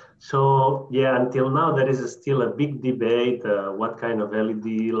question. So yeah, until now there is still a big debate what kind of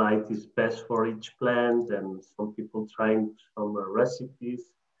LED light is best for each plant, and some people trying some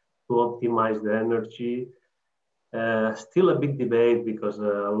recipes to optimize the energy. Still a big debate because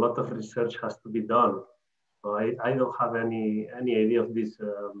a lot of research has to be done. So I don't have any idea of these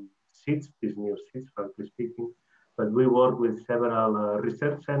seeds, these new seeds, frankly speaking. But we work with several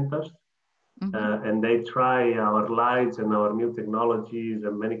research centers. And they try our lights and our new technologies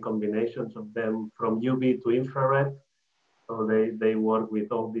and many combinations of them from UV to infrared. So they work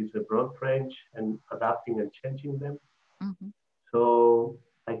with all these broad range and adapting and changing them. So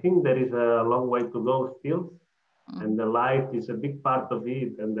I think there is a long way to go still. And the light is a big part of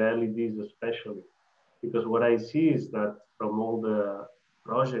it, and the LEDs especially. Because what I see is that from all the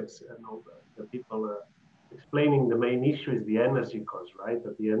projects and all the people explaining, the main issue is the energy cost, right?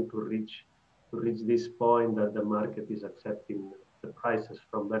 At the end, to reach this point that the market is accepting the prices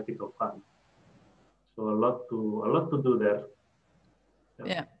from vertical farm. So a lot to do there.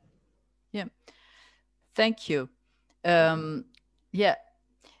 Yeah. Thank you. Yeah,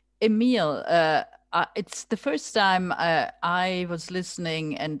 Emil, it's the first time I was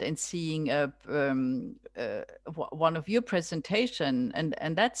listening and seeing one of your presentation,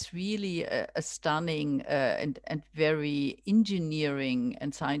 and that's really a stunning and very engineering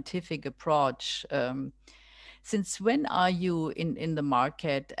and scientific approach. Since when are you in the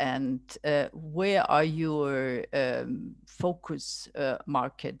market, and where are your focus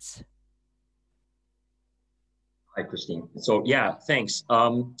markets? Hi, Christine. So yeah, thanks.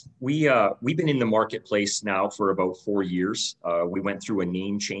 We've been in the marketplace now for about 4 years. We went through a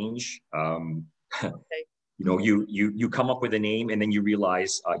name change. Okay. You know, you come up with a name and then you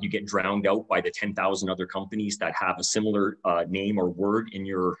realize you get drowned out by the 10,000 other companies that have a similar name or word in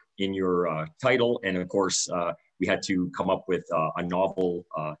your title. And of course, we had to come up with a novel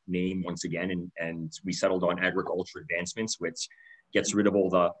name once again, and we settled on AgricUltra Advancements, which gets rid of all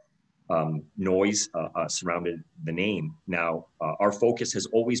the noise surrounded the name. Now, our focus has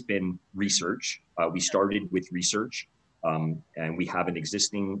always been research. We started with research, and we have an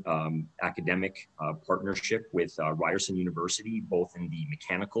existing academic partnership with Ryerson University, both in the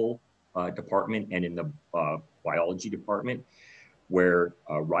mechanical department and in the biology department, where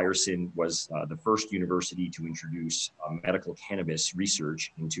Ryerson was the first university to introduce medical cannabis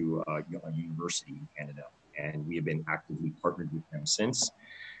research into a university in Canada. And we have been actively partnered with them since.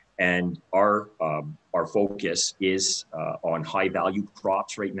 And our focus is on high value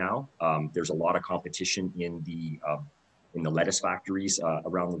crops right now. There's a lot of competition in the lettuce factories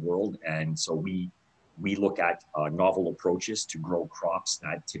around the world, and so we look at novel approaches to grow crops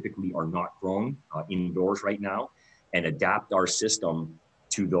that typically are not grown indoors right now, and adapt our system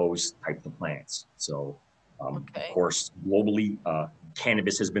to those types of plants. So, of course, globally,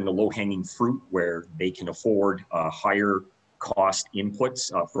 cannabis has been the low-hanging fruit where they can afford higher cost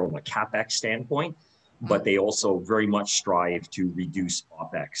inputs from a CapEx standpoint, but they also very much strive to reduce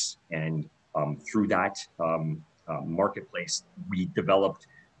OpEx. And through that marketplace, we developed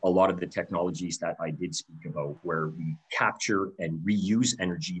a lot of the technologies that I did speak about, where we capture and reuse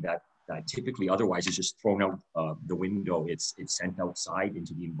energy that typically otherwise is just thrown out the window. It's sent outside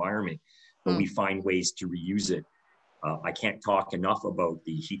into the environment, but we find ways to reuse it. I can't talk enough about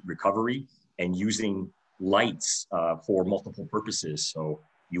the heat recovery and using lights for multiple purposes. So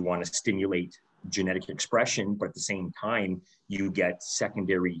you want to stimulate genetic expression, but at the same time, you get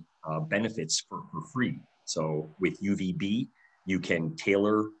secondary benefits for free. So with UVB, you can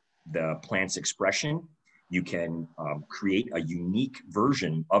tailor the plant's expression. You can create a unique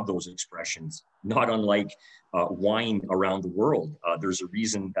version of those expressions, not unlike wine around the world. There's a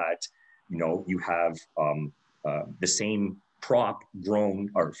reason that, you know, you have the same crop grown,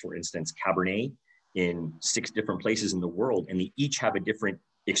 or for instance, Cabernet, in 6 different places in the world, and they each have a different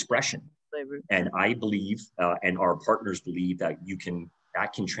expression. And I believe, and our partners believe, that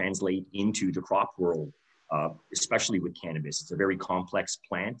that can translate into the crop world, especially with cannabis. It's a very complex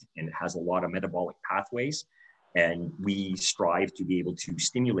plant and it has a lot of metabolic pathways, and we strive to be able to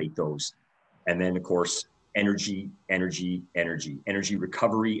stimulate those. And then of course, energy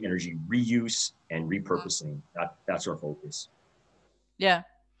recovery, energy reuse, and repurposing. That's our focus. Yeah.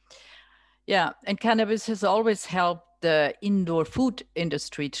 Yeah, and cannabis has always helped the indoor food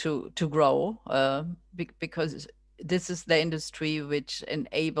industry to grow because this is the industry which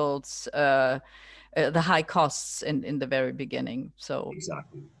enables the high costs in the very beginning. So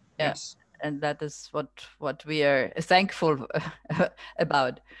exactly, yeah, yes, and that is what we are thankful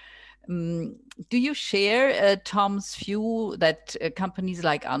about. Do you share Tom's view that companies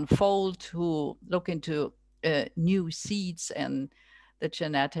like Unfold, who look into new seeds and the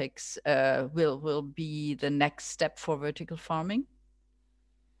genetics, will be the next step for vertical farming?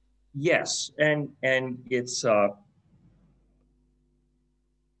 Yes, and it's a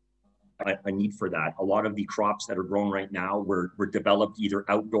need for that. A lot of the crops that are grown right now were developed either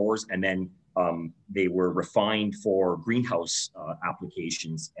outdoors, and then they were refined for greenhouse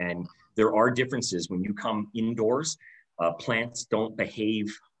applications. And there are differences when you come indoors. Plants don't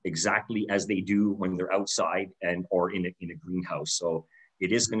behave exactly as they do when they're outside or in a greenhouse. So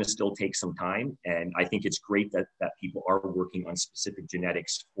it is going to still take some time. And I think it's great that people are working on specific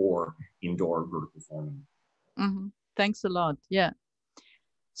genetics for indoor vertical farming. Mm-hmm. Thanks a lot. Yeah.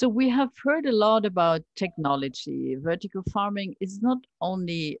 So we have heard a lot about technology. Vertical farming is not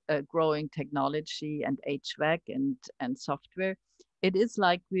only growing technology and HVAC and software. It is,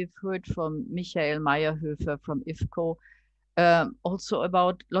 like we've heard from Michael Meierhöfer from IFCO, also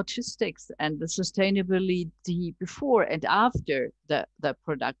about logistics and the sustainability before and after the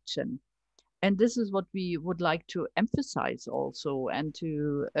production. And this is what we would like to emphasize also, and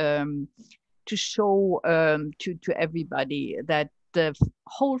to show to everybody that the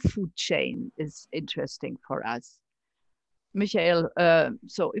whole food chain is interesting for us. Michael,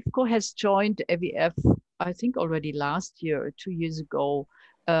 so IFCO has joined AVF, I think already last year or 2 years ago.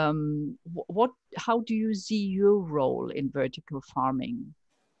 How do you see your role in vertical farming?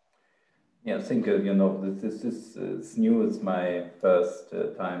 Yeah, I think, this is new. It's my first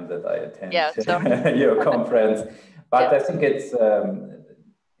time that I attend your conference. But I think it's,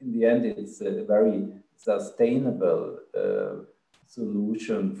 in the end, it's a very sustainable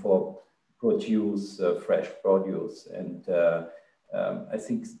solution for produce fresh produce. And I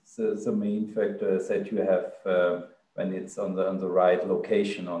think the main factor is that you have, when it's on the right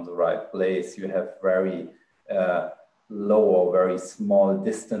location, on the right place, you have very low or very small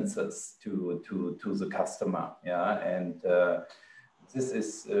distances to the customer. Yeah, and this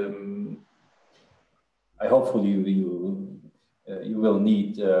is, hopefully you will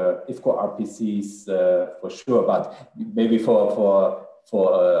need IFCO RPCs for sure, but maybe for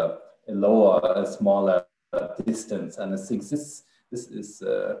a smaller distance. And I think this is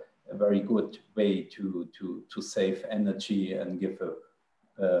a very good way to save energy and give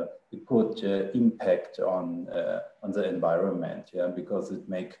a good impact on the environment. Yeah, because it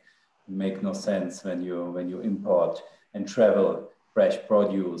make no sense when you import and travel fresh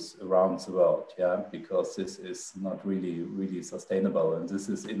produce around the world. Yeah, because this is not really sustainable, and this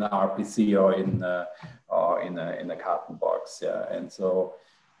is in RPC or in a carton box. Yeah, and so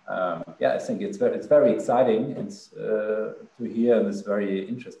I think it's very exciting. It's to hear, and it's very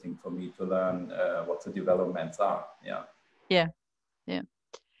interesting for me to learn what the developments are. Yeah.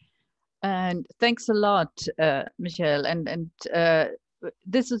 And thanks a lot, Michael. And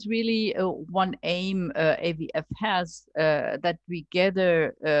this is really one aim AVF has, that we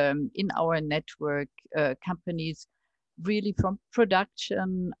gather in our network companies really from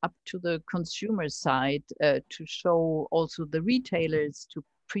production up to the consumer side, to show also the retailers, to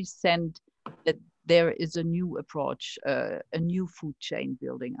present that there is a new approach, a new food chain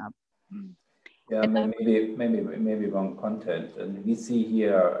building up. Yeah, maybe one content, and we see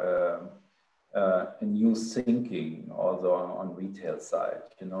here a new thinking also on retail side.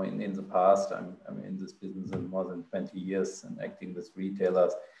 In the past, I'm in this business for more than 20 years and acting with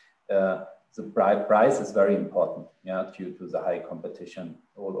retailers. The price is very important, due to the high competition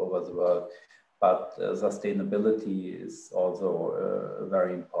all over the world. But sustainability is also a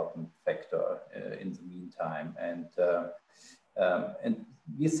very important factor in the meantime. And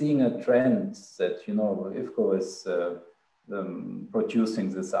we're seeing a trend that, IFCO is producing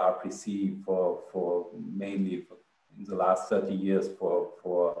this RPC for mainly in the last 30 years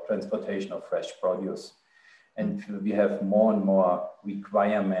for transportation of fresh produce. And we have more and more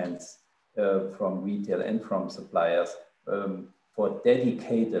requirements from retail and from suppliers for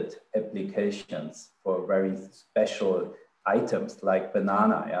dedicated applications for very special items like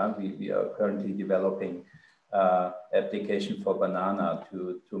banana. Yeah, we are currently developing application for banana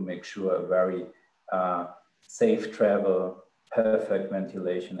to make sure a very safe travel, perfect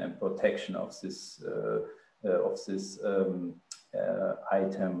ventilation and protection of this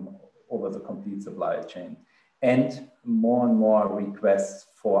item over the complete supply chain. And more requests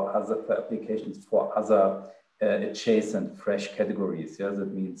for other applications for other adjacent fresh categories. Yeah,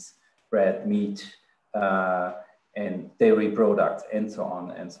 that means bread, meat, and dairy products, and so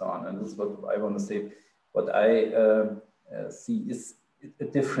on and so on. And this is what I want to say. What I see is a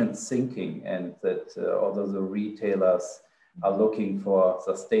different thinking, and that although the retailers are looking for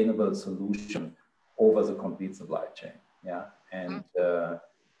sustainable solution over the complete supply chain, yeah, and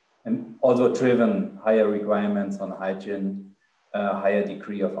also driven higher requirements on hygiene, higher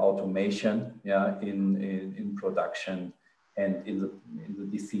degree of automation, yeah, in production and in the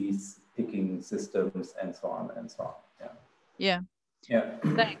disease picking systems and so on and so on. Yeah.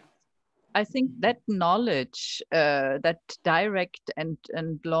 Thanks. I think that knowledge, that direct and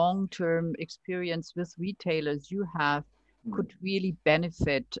long-term experience with retailers you have could really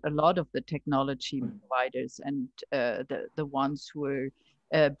benefit a lot of the technology providers and the ones who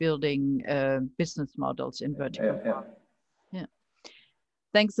are building business models in vertical farming. Yeah.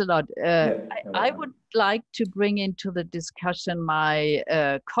 Thanks a lot. I would like to bring into the discussion my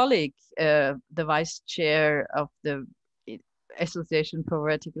colleague, the vice chair of the Association for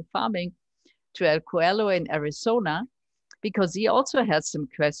Vertical Farming, Cuello in Arizona, because he also has some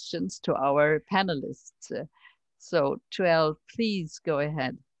questions to our panelists. So Cuello, please go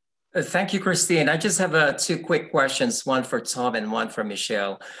ahead. Thank you, Christine. I just have two quick questions, one for Tom and one for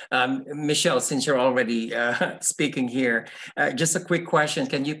Michelle. Michelle, since you're already speaking here, just a quick question.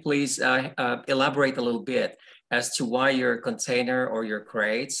 Can you please elaborate a little bit as to why your container or your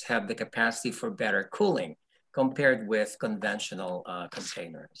crates have the capacity for better cooling compared with conventional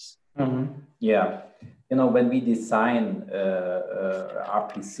containers? Yeah, you know, when we design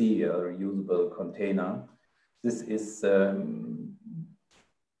RPC, a reusable container, this is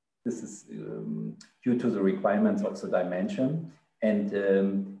due to the requirements of the dimension, and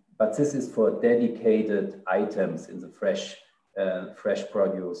but this is for dedicated items in the fresh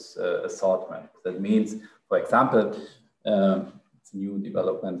produce assortment. That means, for example, it's a new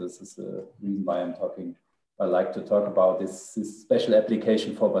development. This is the reason why I like to talk about this special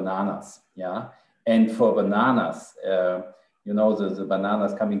application for bananas. Yeah, and for bananas, you know, the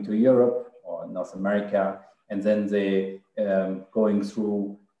bananas coming to Europe or North America, and then they going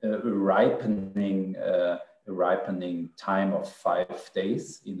through a ripening time of 5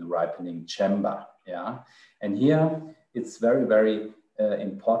 days in the ripening chamber. Yeah, and here it's very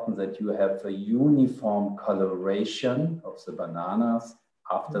important that you have a uniform coloration of the bananas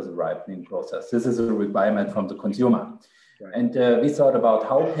after the ripening process. This is a requirement from the consumer. Right. And we thought about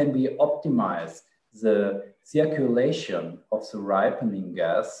how can we optimize the circulation of the ripening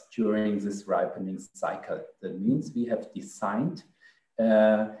gas during this ripening cycle. That means we have designed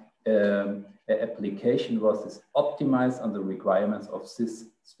an application was is optimized on the requirements of this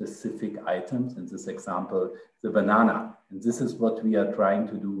specific items, in this example, the banana. And this is what we are trying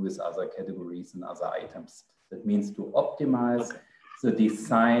to do with other categories and other items. That means to optimize the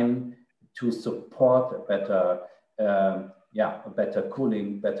design to support a better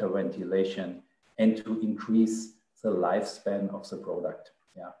cooling, better ventilation, and to increase the lifespan of the product.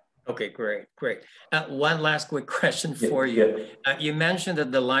 Yeah. Okay, great. One last quick question for you. You mentioned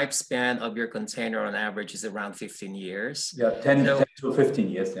that the lifespan of your container on average is around 15 years. Yeah, 10 to 15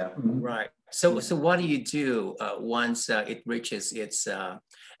 years, yeah. Right. So what do you do once it reaches its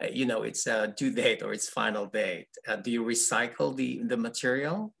its due date or its final date? Do you recycle the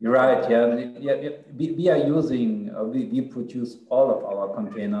material? You're right. Yeah. We are using. We produce all of our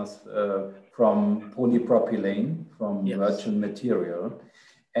containers from polypropylene, from virgin material,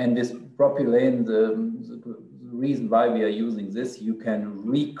 and this propylene. The reason why we are using this, you can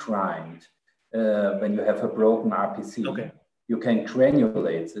regrind when you have a broken RPC. Okay. You can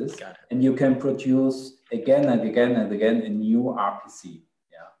granulate this, and you can produce again and again and again a new RPC.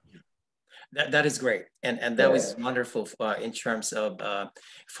 That is great, and that was wonderful in terms of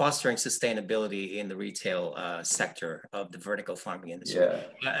fostering sustainability in the retail sector of the vertical farming industry.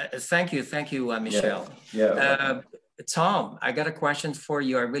 Thank you, Michelle. Tom, I got a question for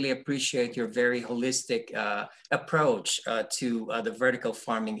you. I really appreciate your very holistic approach to the vertical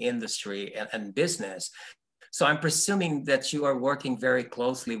farming industry and business. So I'm presuming that you are working very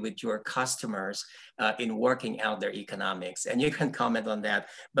closely with your customers in working out their economics, and you can comment on that.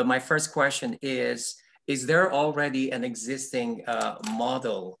 But my first question is, is there already an existing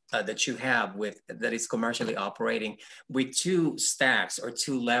model that you have that is commercially operating with 2 stacks or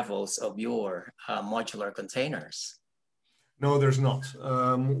 2 levels of your modular containers? No, there's not.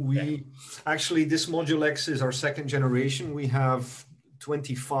 Actually, this Modulex is our 2nd generation. We have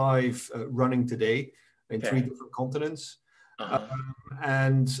 25 running today in 3 different continents.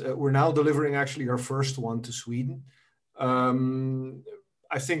 And we're now delivering actually our first one to Sweden.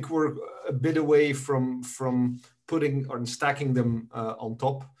 I think we're a bit away from putting or stacking them on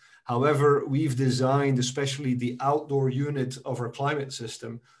top. However, we've designed especially the outdoor unit of our climate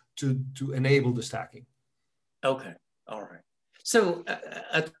system to enable the stacking. Okay, all right. So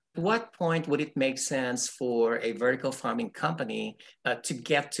at what point would it make sense for a vertical farming company to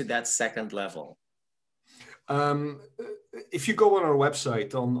get to that 2nd level? If you go on our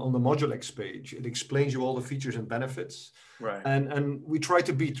website on the Modulex page, it explains you all the features and benefits. Right. And we try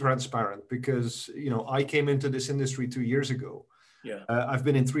to be transparent because, you know, I came into this industry 2 years ago. Yeah. I've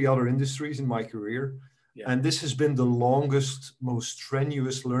been in 3 other industries in my career. Yeah. And this has been the longest, most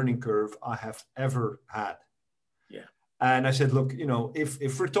strenuous learning curve I have ever had. Yeah. And I said, look, you know,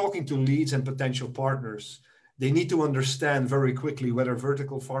 if we're talking to leads and potential partners, they need to understand very quickly whether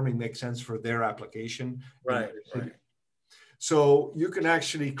vertical farming makes sense for their application. Right, right. So you can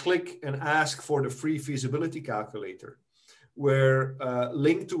actually click and ask for the free feasibility calculator, where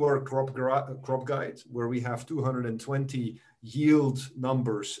linked to our crop guide, where we have 220 yield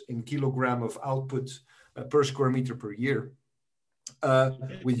numbers in kilogram of output per square meter per year,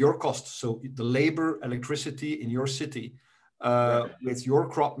 with your costs. So the labor, electricity in your city, with your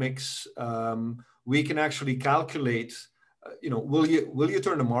crop mix, we can actually calculate, you know, will you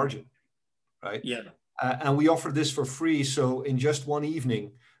turn a margin, right? Yeah. And we offer this for free. So in just one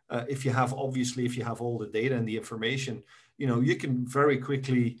evening, if you have all the data and the information, you know, you can very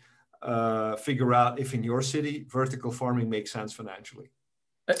quickly figure out if in your city vertical farming makes sense financially.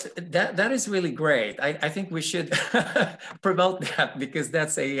 That is really great. I think we should promote that because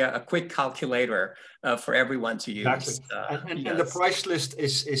that's a quick calculator for everyone to use. Exactly. And the price list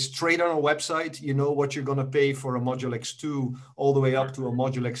is straight on our website. You know what you're going to pay for a Modulex 2 all the way up to a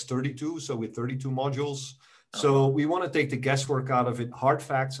Modulex 32, so with 32 modules. So we want to take the guesswork out of it. Hard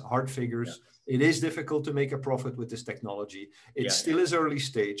facts, hard figures. Yeah. It is difficult to make a profit with this technology. It still is early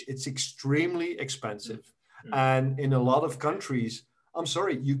stage. It's extremely expensive. And in a lot of countries, I'm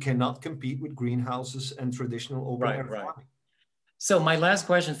sorry, you cannot compete with greenhouses and traditional open air farming. So my last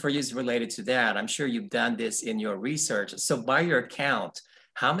question for you is related to that. I'm sure you've done this in your research. So by your count,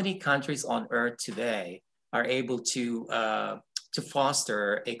 how many countries on earth today are able to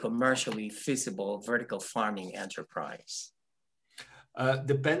foster a commercially feasible vertical farming enterprise?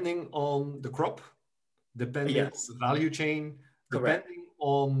 Depending on the crop, depending on the value chain, depending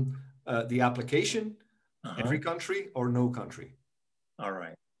on the application, every country or no country. All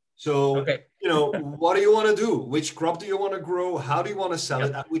right. So, you know, what do you want to do? Which crop do you want to grow? How do you want to sell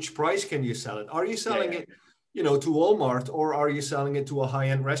it? At which price can you sell it? Are you selling it, you know, to Walmart, or are you selling it to a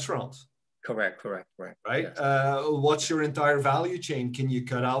high-end restaurant? Correct. Right. Yes. What's your entire value chain? Can you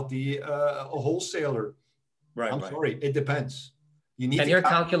cut out a wholesaler? Right. I'm sorry, it depends. You need. And your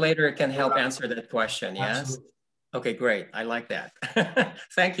calculator can help answer that question. Yes. Absolutely. Okay, great. I like that.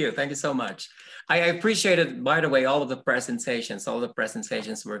 Thank you. Thank you so much. I appreciated, by the way, all of the presentations. All the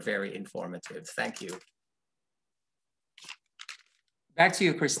presentations were very informative. Thank you. Back to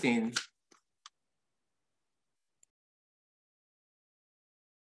you, Christine.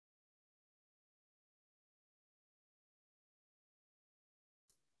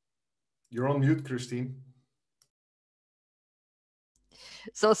 You're on mute, Christine.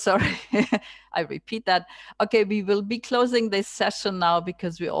 So sorry, I repeat that. Okay, we will be closing this session now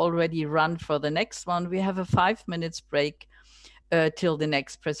because we already run for the next one. We have a 5 minutes break till the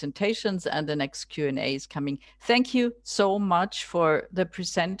next presentations and the next Q&A is coming. Thank you so much for the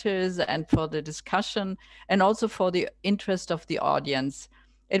presenters and for the discussion and also for the interest of the audience.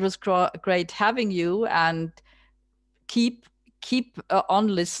 It was great having you, and keep on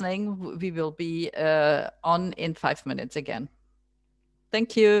listening. We will be on in 5 minutes again.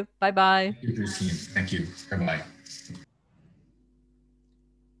 Thank you. Bye-bye. Thank you, Christine. Thank you. Bye-bye.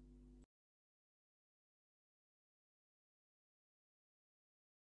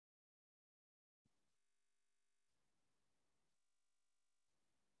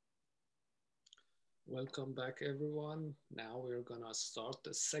 Welcome back, everyone. Now we're gonna start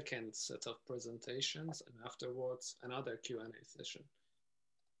the second set of presentations, and afterwards another Q&A session.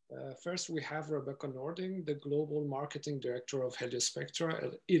 First, we have Rebecca Nordin, the Global Marketing Director of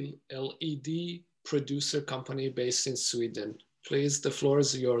Heliospectra, LED producer company based in Sweden. Please, the floor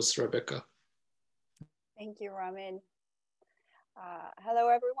is yours, Rebecca. Thank you, Ramin. Hello,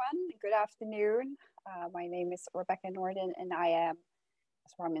 everyone. Good afternoon. My name is Rebecca Nordin, and I am,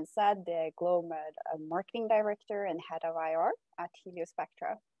 as Ramin said, the Global Marketing Director and Head of IR at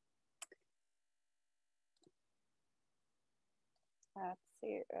Heliospectra. Let's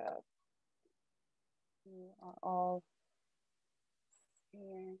see. We are all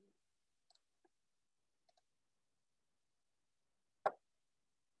here.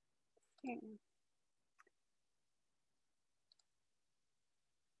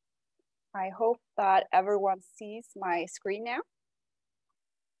 I hope that everyone sees my screen now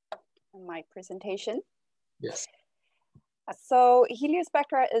and my presentation. Yes. So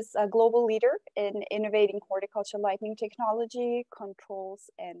Heliospectra is a global leader in innovating horticulture lighting technology, controls,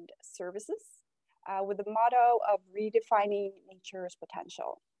 and services with the motto of redefining nature's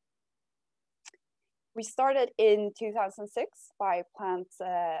potential. We started in 2006 by plant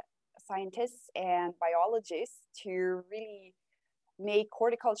scientists and biologists to really make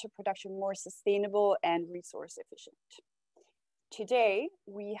horticulture production more sustainable and resource efficient. Today,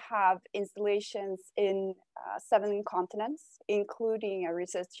 we have installations in 7 continents, including a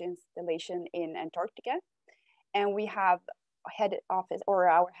research installation in Antarctica. And we have head office, or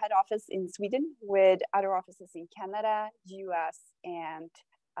our head office in Sweden, with other offices in Canada, US, and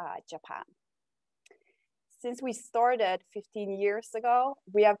Japan. Since we started 15 years ago,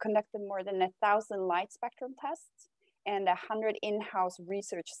 we have conducted more than 1,000 light spectrum tests and 100 in-house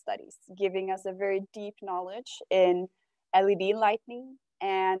research studies, giving us a very deep knowledge in LED lighting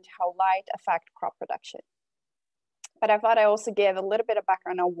and how light affect crop production. But I thought I also give a little bit of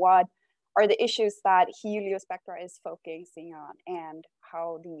background on what are the issues that Heliospectra is focusing on and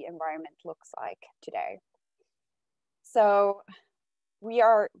how the environment looks like today. So we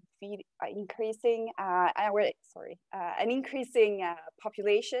are increasing an increasing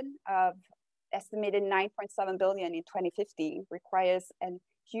population of estimated 9.7 billion in 2050 requires a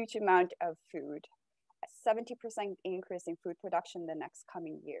huge amount of food, a 70% increase in food production in the next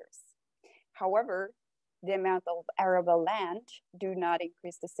coming years. However, the amount of arable land do not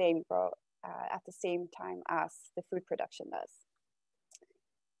increase the same growth at the same time as the food production does.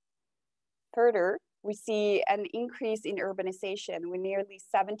 Further, we see an increase in urbanization with nearly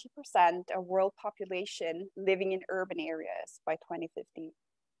 70% of world population living in urban areas by 2050.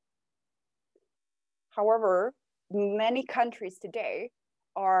 However, many countries today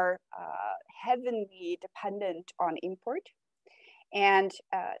are heavily dependent on import, and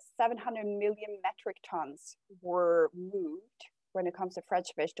 700 million metric tons were moved when it comes to fresh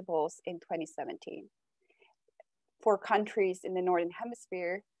vegetables in 2017. For countries in the Northern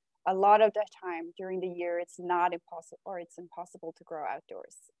Hemisphere, a lot of the time during the year, it's not impossible, or it's impossible to grow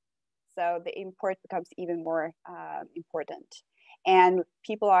outdoors. So the import becomes even more important. And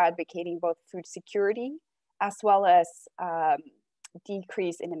people are advocating both food security as well as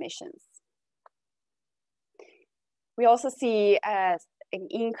decrease in emissions. We also see an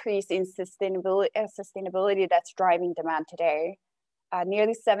increase in sustainability that's driving demand today.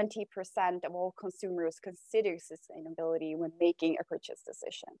 Nearly 70% of all consumers consider sustainability when making a purchase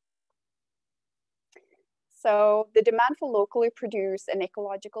decision. So the demand for locally produced and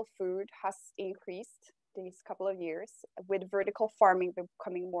ecological food has increased these couple of years, with vertical farming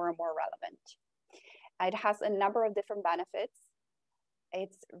becoming more and more relevant. It has a number of different benefits.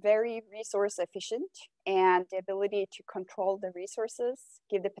 It's very resource efficient, and the ability to control the resources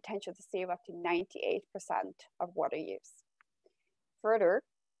give the potential to save up to 98% of water use. Further,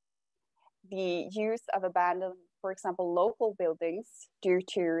 the use of abandoned, for example, local buildings, due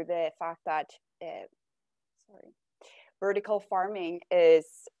to the fact that vertical farming is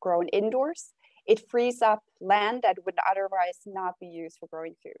grown indoors, it frees up land that would otherwise not be used for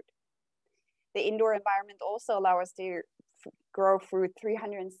growing food. The indoor environment also allows us to grow food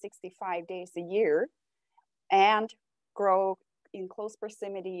 365 days a year and grow in close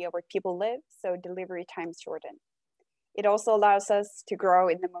proximity of where people live, so delivery times shorten. It also allows us to grow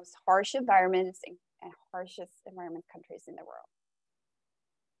in the most harsh environments and harshest environment countries in the world.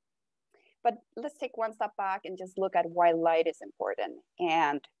 But let's take one step back and just look at why light is important.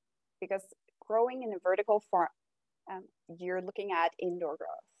 And because growing in a vertical farm, you're looking at indoor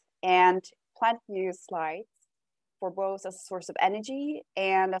growth, and plant use light for both as a source of energy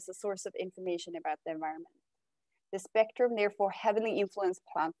and as a source of information about the environment. The spectrum therefore heavily influences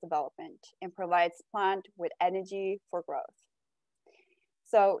plant development and provides plant with energy for growth.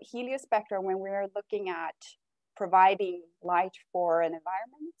 So Heliospectra, when we're looking at providing light for an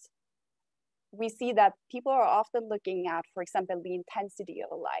environment, we see that people are often looking at, for example, the intensity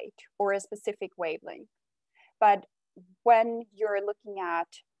of a light or a specific wavelength. But when you're looking at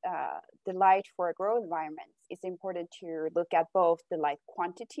the light for a grow environment, it's important to look at both the light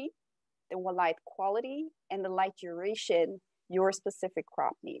quantity, the light quality, and the light duration your specific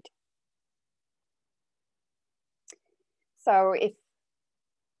crop need. So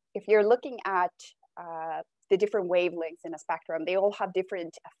if you're looking at the different wavelengths in a spectrum, they all have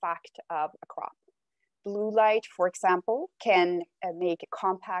different effect of a crop. Blue light, for example, can make a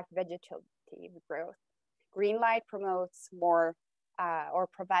compact vegetative growth. Green light promotes more or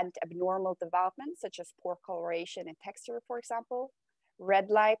prevent abnormal development, such as poor coloration and texture, for example. Red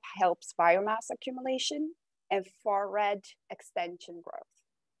light helps biomass accumulation, and far red extension growth.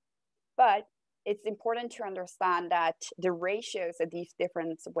 But it's important to understand that the ratios of these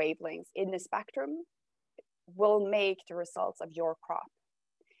different wavelengths in the spectrum will make the results of your crop.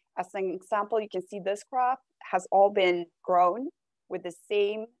 As an example, you can see this crop has all been grown with the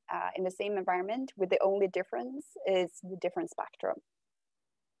same, in the same environment, with the only difference is the different spectrum.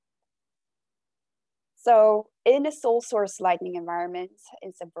 So in a sole source lighting environment,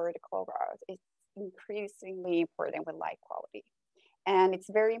 it's a vertical growth. It's increasingly important with light quality. And it's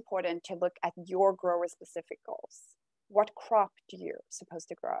very important to look at your grower specific goals. What crop do you supposed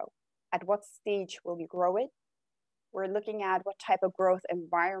to grow? At what stage will you grow it? We're looking at what type of growth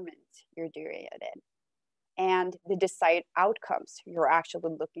environment you're doing it in and the desired outcomes you're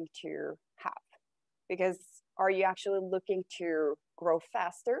actually looking to have. Because are you actually looking to grow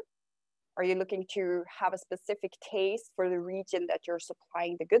faster? Are you looking to have a specific taste for the region that you're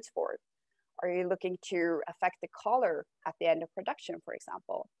supplying the goods for? Are you looking to affect the color at the end of production, for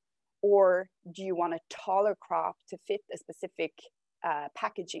example? Or do you want a taller crop to fit a specific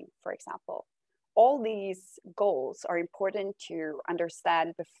packaging, for example? All these goals are important to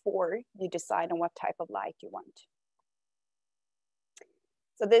understand before you decide on what type of light you want.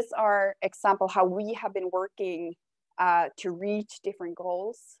 So these are examples how we have been working to reach different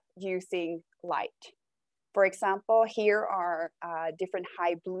goals using light. For example, here are different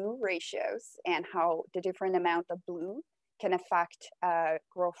high blue ratios and how the different amount of blue can affect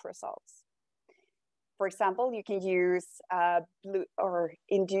growth results. For example, you can use blue or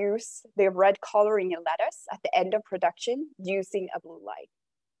induce the red coloring in lettuce at the end of production using a blue light,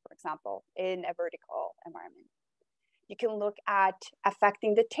 for example, in a vertical environment. You can look at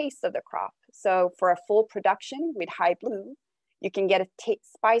affecting the taste of the crop. So for a full production with high blue, you can get a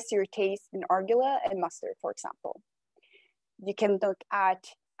spicier taste in arugula and mustard, for example. You can look at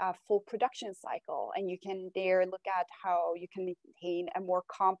a full production cycle, and you can there look at how you can maintain a more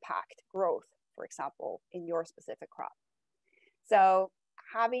compact growth, for example, in your specific crop. So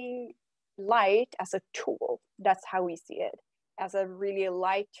having light as a tool, that's how we see it, as a really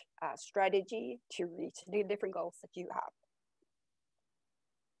light strategy to reach the different goals that you have.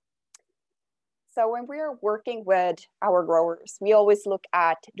 So when we are working with our growers, we always look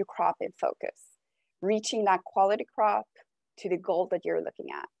at the crop in focus, reaching that quality crop to the goal that you're looking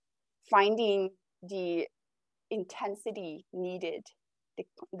at, finding the intensity needed,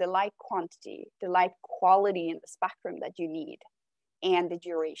 the light quantity, the light quality in the spectrum that you need, and the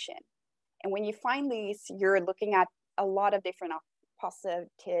duration. And when you find these, you're looking at a lot of different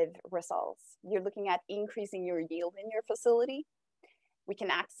positive results. You're looking at increasing your yield in your facility. We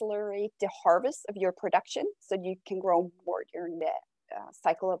can accelerate the harvest of your production so you can grow more during the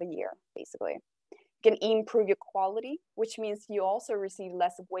cycle of a year, basically. You can improve your quality, which means you also receive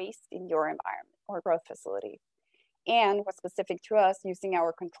less waste in your environment or growth facility. And what's specific to us, using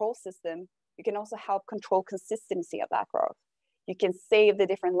our control system, you can also help control consistency of that growth. You can save the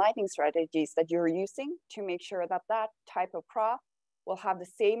different lighting strategies that you're using to make sure that that type of crop will have the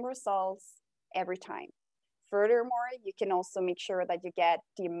same results every time. Furthermore, you can also make sure that you get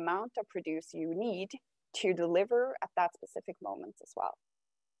the amount of produce you need to deliver at that specific moment as well.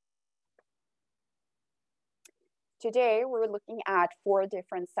 Today, we're looking at 4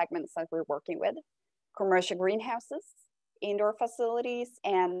 different segments that we're working with: commercial greenhouses, indoor facilities,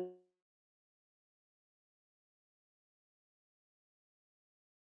 and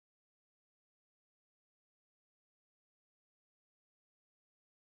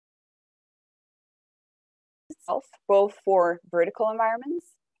both for vertical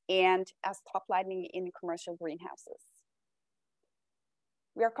environments and as top lighting in commercial greenhouses.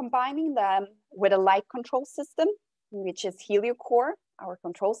 We are combining them with a light control system, which is Heliospectra, our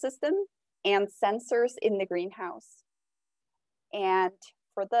control system, and sensors in the greenhouse. And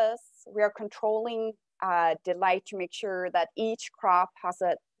for this, we are controlling the light to make sure that each crop has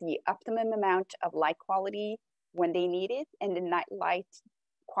the optimum amount of light quality when they need it and the light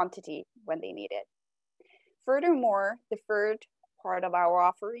quantity when they need it. Furthermore, the third part of our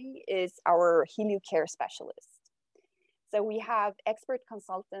offering is our Heliocare specialist. So we have expert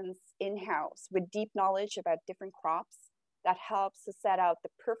consultants in-house with deep knowledge about different crops that helps to set out the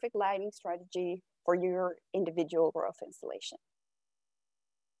perfect lighting strategy for your individual growth installation.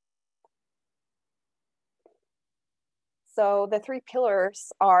 So the three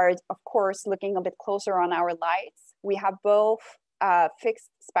pillars are, of course, looking a bit closer on our lights. We have both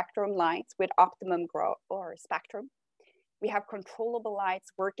fixed spectrum lights with optimum growth or spectrum. We have controllable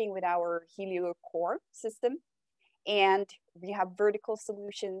lights working with our Helio core system. And we have vertical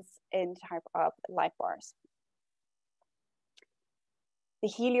solutions in type of light bars. The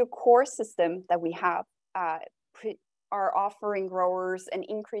Helio core system that we have are offering growers an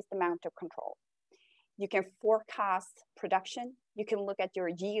increased amount of control. You can forecast production. You can look at your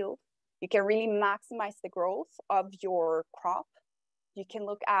yield. You can really maximize the growth of your crop. You can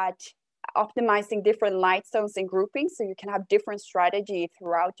look at optimizing different light zones and groupings so you can have different strategy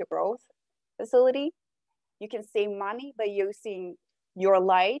throughout your growth facility. You can save money by using your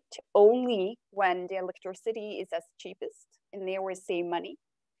light only when the electricity is as cheapest, and there we save money.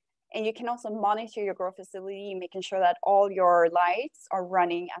 And you can also monitor your grow facility, making sure that all your lights are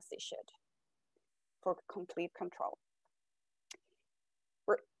running as they should for complete control.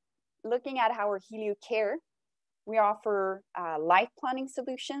 We're looking at our Helio Care. We offer light planning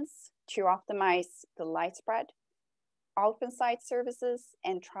solutions to optimize the light spread, open site services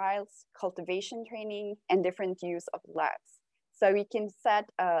and trials, cultivation training, and different use of labs. So we can set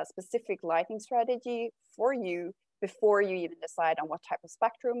a specific lighting strategy for you before you even decide on what type of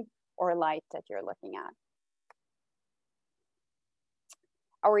spectrum or light that you're looking at.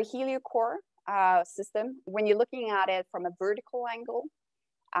 Our Helio Core system, when you're looking at it from a vertical angle,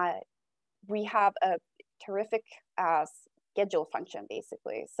 we have a terrific schedule function,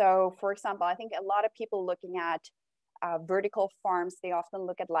 basically. So for example, I think a lot of people looking at vertical farms, they often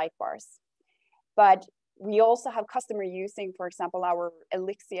look at light bars. But we also have customer using, for example, our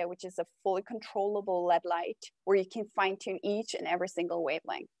Elixia, which is a fully controllable LED light where you can fine tune each and every single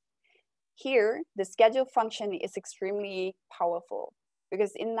wavelength. Here, the schedule function is extremely powerful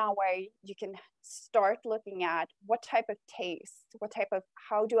because in that way, you can start looking at what type of taste,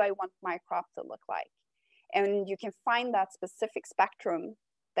 how do I want my crop to look like? And you can find that specific spectrum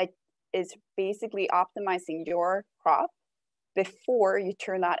that is basically optimizing your crop before you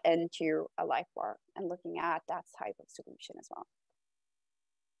turn that into a light bar and looking at that type of solution as well.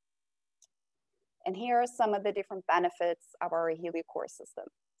 And here are some of the different benefits of our Helio Core system.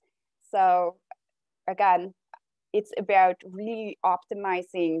 So again, it's about really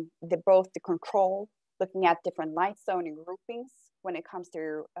optimizing both the control, looking at different light zone and groupings when it comes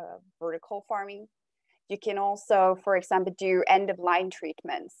to vertical farming. You can also, for example, do end of line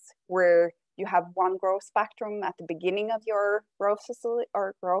treatments where you have one growth spectrum at the beginning of your growth facility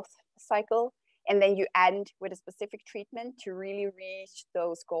or growth cycle, and then you end with a specific treatment to really reach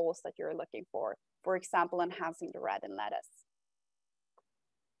those goals that you're looking for example, enhancing the red in lettuce.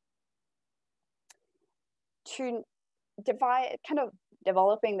 To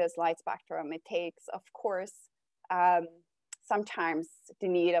developing this light spectrum, it takes, of course, sometimes the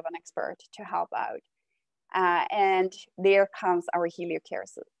need of an expert to help out. And there comes our Helio Care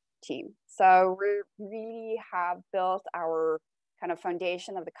team. So we really have built our kind of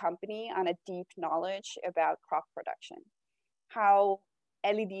foundation of the company on a deep knowledge about crop production, how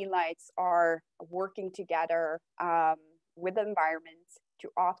LED lights are working together with the environment to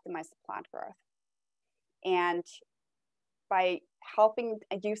optimize the plant growth. And by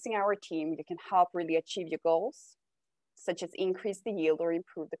using our team, you can help really achieve your goals, such as increase the yield or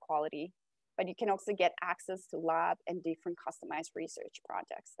improve the quality. But you can also get access to lab and different customized research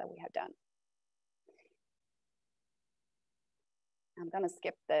projects that we have done. I'm gonna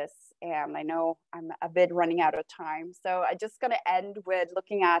skip this, and I know I'm a bit running out of time. So I'm just gonna end with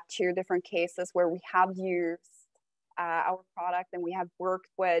looking at 2 different cases where we have used our product and we have worked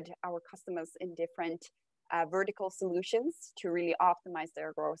with our customers in different vertical solutions to really optimize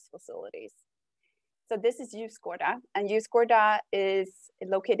their growth facilities. So this is Juarez, and Juarez is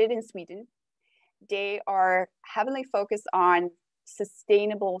located in Sweden. They are heavily focused on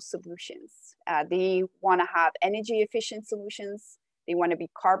sustainable solutions. They want to have energy efficient solutions. They want to be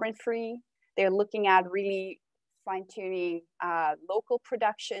carbon free. They're looking at really fine tuning local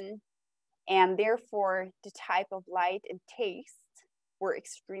production, and therefore the type of light and taste were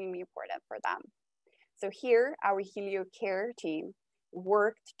extremely important for them. So here, our Helio Care team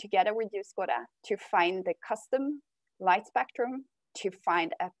worked together with Juarez to find the custom light spectrum, to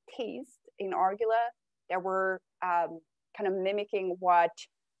find a taste in Argila that were kind of mimicking what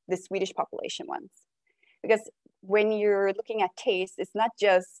the Swedish population wants. Because when you're looking at taste, it's not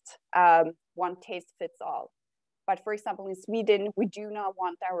just one taste fits all. But for example, in Sweden, we do not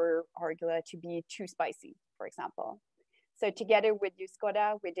want our arugula to be too spicy, for example. So together with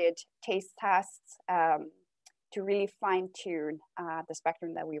Skoda, we did taste tests to really fine tune the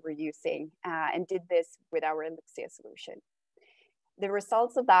spectrum that we were using and did this with our Elixir solution. The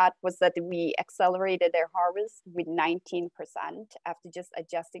results of that was that we accelerated their harvest with 19% after just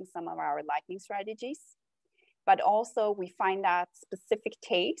adjusting some of our lighting strategies. But also we find that specific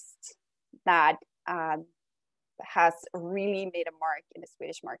taste that has really made a mark in the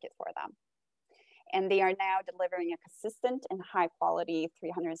Swedish market for them. And they are now delivering a consistent and high quality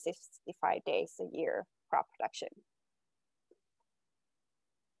 365 days a year crop production.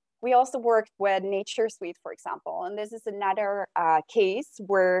 We also worked with NatureSweet, for example, and this is another case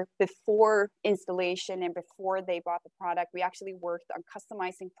where before installation and before they bought the product, we actually worked on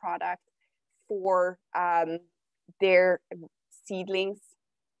customizing product for their seedlings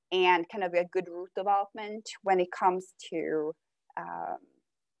and kind of a good root development when it comes to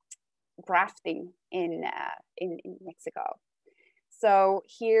grafting in Mexico. So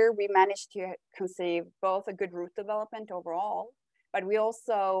here we managed to conceive both a good root development overall, but we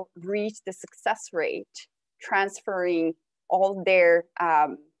also reached the success rate, transferring all their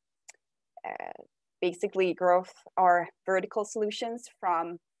basically growth or vertical solutions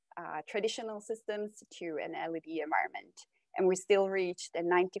from traditional systems to an LED environment. And we still reached a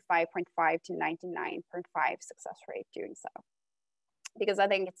 95.5 to 99.5 success rate doing so. Because I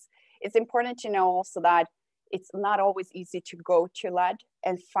think it's important to know also that it's not always easy to go to LED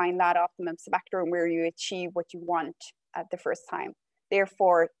and find that optimum spectrum where you achieve what you want at the first time.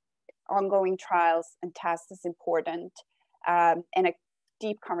 Therefore, ongoing trials and tests is important, and a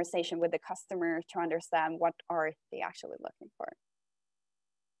deep conversation with the customer to understand what are they actually looking for.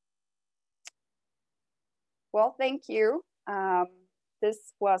 Well, thank you.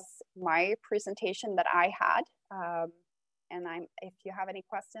 This was my presentation that I had. And if you have any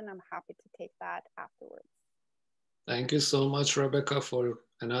question, I'm happy to take that afterwards. Thank you so much, Rebecca, for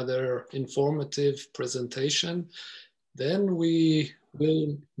another informative presentation. Then we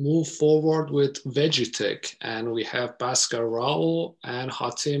will move forward with VeggiTech, and we have Bhaskar and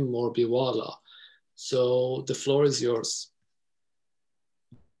Hatim Morbiwala. So the floor is yours.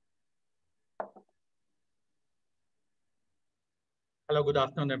 Hello, good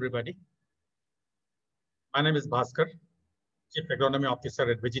afternoon, everybody. My name is Bhaskar, Chief Agronomy Officer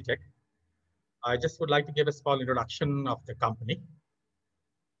at VeggiTech. I just would like to give a small introduction of the company.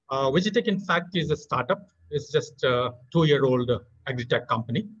 VeggiTech, in fact, is a startup. It's just a 2-year-old agri-tech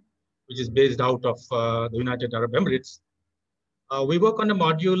company, which is based out of the United Arab Emirates. We work on a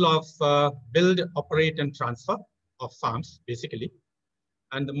module of build, operate, and transfer of farms, basically.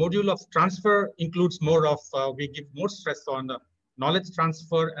 And the module of transfer includes more of, we give more stress on knowledge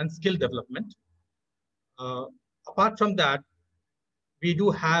transfer and skill development. Apart from that, we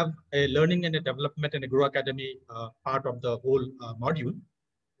do have a learning and a development and a Grow Academy part of the whole module,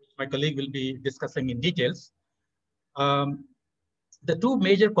 which my colleague will be discussing in details. The two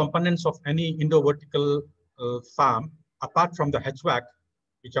major components of any indoor vertical farm, apart from the HVAC,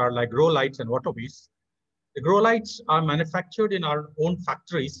 which are like grow lights and water wheels, the grow lights are manufactured in our own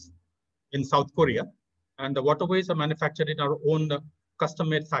factories in South Korea, and the waterways are manufactured in our own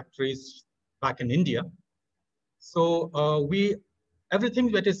custom-made factories back in India. So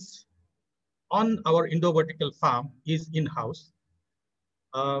everything that is on our indoor vertical farm is in-house.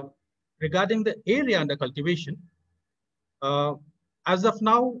 Regarding the area under cultivation, as of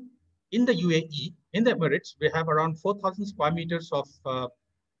now, in the UAE, in the Emirates, we have around 4,000 square meters of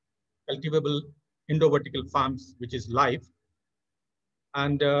cultivable indoor vertical farms, which is live.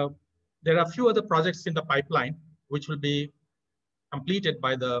 And there are a few other projects in the pipeline, which will be completed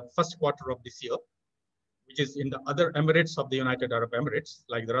by the first quarter of this year, which is in the other Emirates of the United Arab Emirates,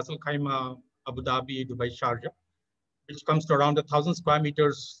 like the Ras Al Khaimah, Abu Dhabi, Dubai, Sharjah, which comes to around 1,000 square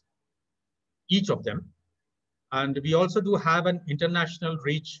meters, each of them. And we also do have an international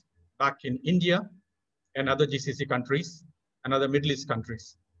reach back in India and other GCC countries and other Middle East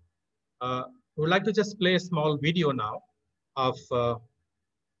countries. We would like to just play a small video now of the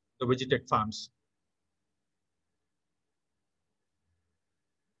VeggiTech farms.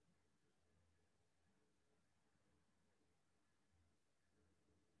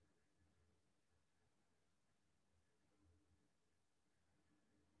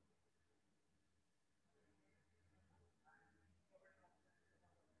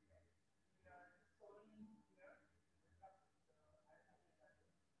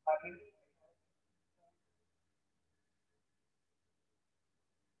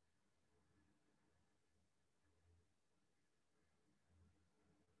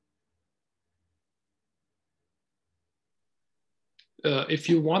 If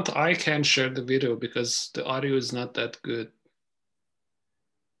you want, I can share the video because the audio is not that good.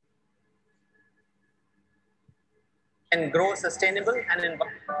 And grow sustainable and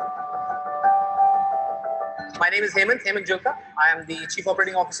My name is Hemant Joka. I am the Chief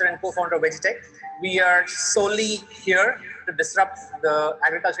Operating Officer and co-founder of VeggiTech. We are solely here to disrupt the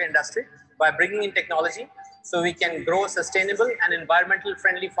agriculture industry by bringing in technology so we can grow sustainable and environmental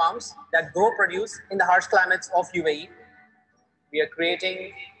friendly farms that grow produce in the harsh climates of UAE. We are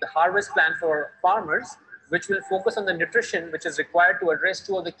creating the harvest plan for farmers, which will focus on the nutrition which is required to address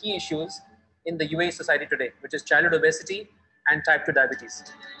two of the key issues in the UAE society today, which is childhood obesity and type 2 diabetes.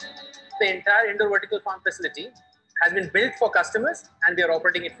 The entire indoor vertical farm facility has been built for customers and they are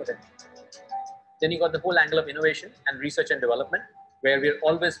operating it for them. Then you got the whole angle of innovation and research and development, where we're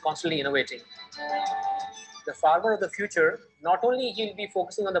always constantly innovating. The farmer of the future, not only he'll be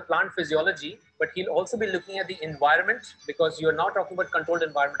focusing on the plant physiology, but he'll also be looking at the environment, because you're now talking about controlled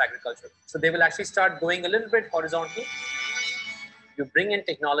environment agriculture. So they will actually start going a little bit horizontal. You bring in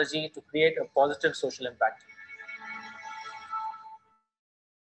technology to create a positive social impact.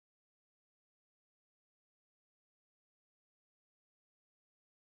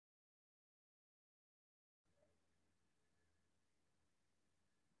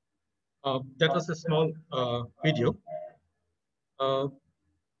 That was a small video. Now,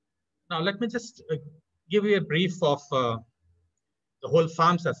 let me just give you a brief of the whole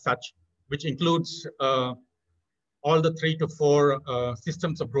farms as such, which includes all the 3 to 4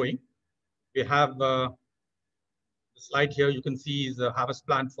 systems of growing. We have the slide here, you can see is a harvest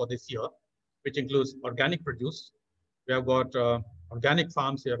plan for this year, which includes organic produce. We have got organic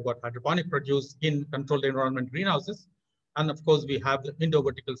farms, we have got hydroponic produce in controlled environment greenhouses. And of course, we have the indoor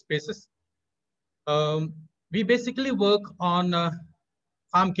vertical spaces. We basically work on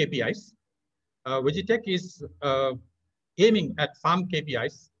farm KPIs. VeggiTech is aiming at farm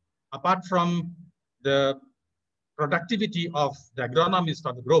KPIs. Apart from the productivity of the agronomist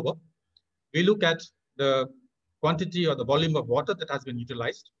or the grower, we look at the quantity or the volume of water that has been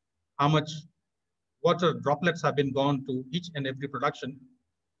utilized, how much water droplets have been gone to each and every production,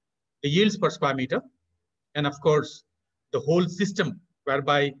 the yields per square meter, and of course, the whole system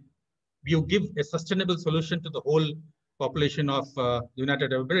whereby you give a sustainable solution to the whole population of the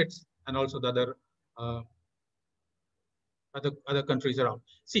United Arab Emirates and also the other countries around.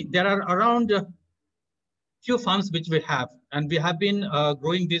 See, there are around few farms which we have, and we have been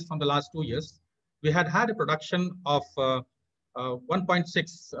growing this from the last 2 years. We had a production of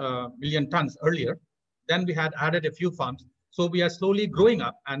 1.6 million tons earlier. Then we had added a few farms. So we are slowly growing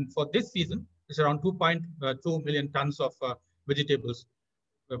up. And for this season, it's around 2.2 million tons of vegetables,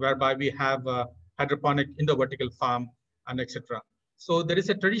 whereby we have hydroponic indoor vertical farm and etc. So there is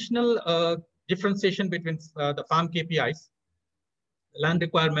a traditional differentiation between the farm KPIs, land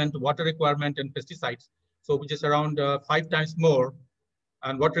requirement, water requirement, and pesticides. So which is around 5 times more,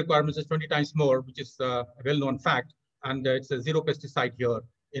 and water requirements is 20 times more, which is a well-known fact. And it's a zero pesticide here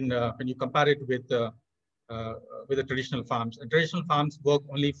in when you compare it with the traditional farms. And traditional farms work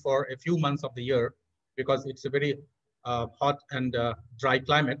only for a few months of the year because it's a very hot and dry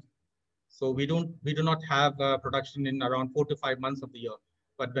climate. So we do not have production in around 4 to 5 months of the year.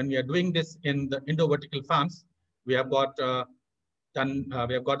 But when we are doing this in the indoor vertical farms, we have got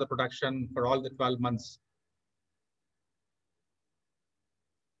we have got the production for all the 12 months.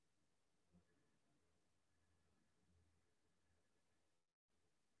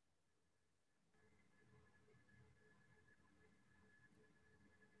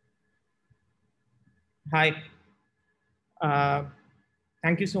 Hi.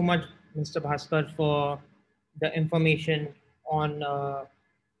 Thank you so much, Mr. Bhaskar, for the information on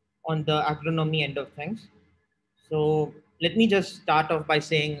the agronomy end of things. So let me just start off by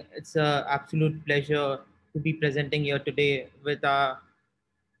saying it's an absolute pleasure to be presenting here today with our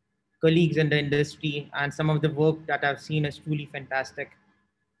colleagues in the industry, and some of the work that I've seen is truly fantastic.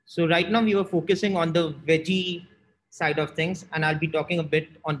 So right now we were focusing on the veggie side of things, and I'll be talking a bit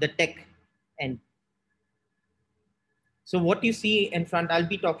on the tech end. So what you see in front, I'll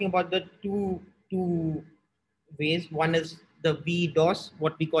be talking about the two ways. One is the VDOS,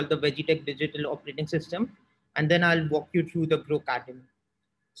 what we call the VeggiTech Digital Operating System. And then I'll walk you through the Grow Academy.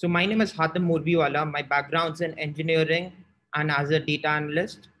 So my name is Hatim Morbiwala. My background's in engineering and as a data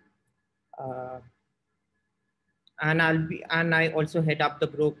analyst. And I also head up the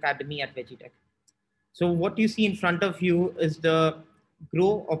Grow Academy at VeggiTech. So what you see in front of you is the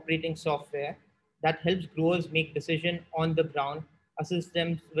Grow operating software that helps growers make decisions on the ground, assist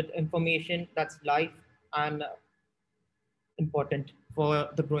them with information that's live and important for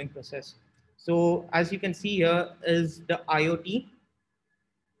the growing process. So as you can see here is the IoT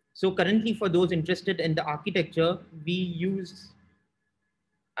So currently, for those interested in the architecture, we use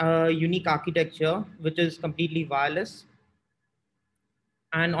a unique architecture, which is completely wireless.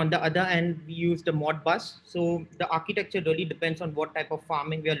 And on the other end, we use the Modbus. So the architecture really depends on what type of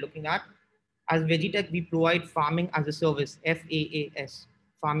farming we are looking at. As VeggiTech, we provide farming as a service, FaaS,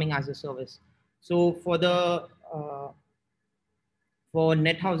 farming as a service. So for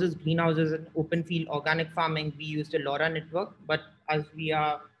net houses, greenhouses, and open field organic farming, we use the LoRa network. But as we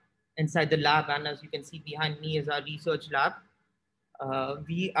are inside the lab, and as you can see behind me is our research lab,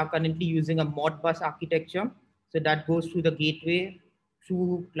 we are currently using a Modbus architecture. So that goes through the gateway,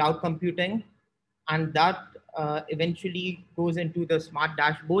 through cloud computing, and that eventually goes into the smart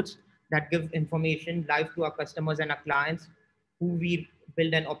dashboards that give information live to our customers and our clients who we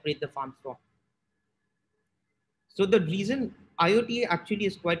build and operate the farms for. So the reason IoT actually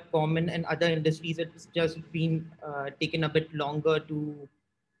is quite common in other industries, it's just been taken a bit longer to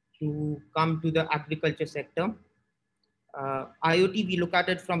come to the agriculture sector. IoT, we look at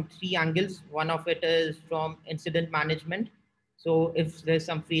it from 3 angles. One of it is from incident management. So if there's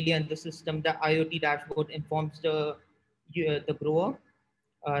some failure in the system, the IoT dashboard informs the grower.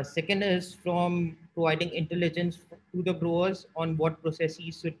 Second is from providing intelligence to the growers on what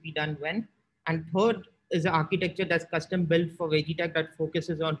processes should be done when. And third is an architecture that's custom built for VeggiTech that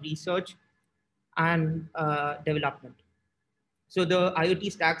focuses on research and development. So the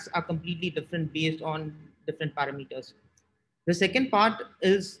IoT stacks are completely different based on different parameters. The second part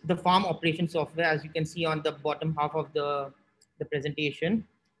is the farm operation software, as you can see on the bottom half of the presentation.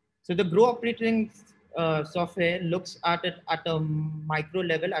 So the grow operating software looks at it at a micro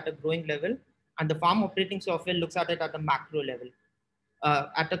level, at a growing level, and the farm operating software looks at it at a macro level,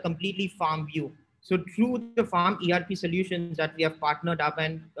 at a completely farm view. So through the farm ERP solutions that we have partnered up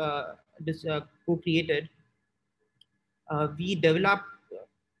and co-created, we develop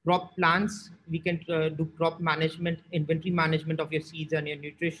crop plans. We can do crop management, inventory management of your seeds and your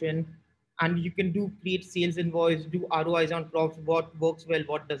nutrition, and you can create sales invoice, do ROIs on crops, what works well,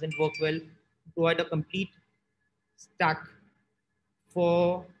 what doesn't work well, provide a complete stack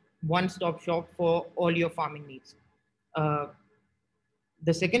for one-stop shop for all your farming needs.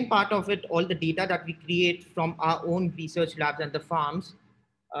 The second part of it, all the data that we create from our own research labs and the farms,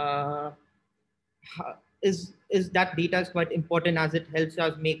 is that data is quite important as it helps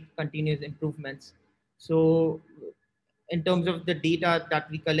us make continuous improvements. So in terms of the data that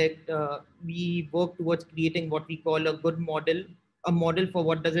we collect, we work towards creating what we call a good model, a model for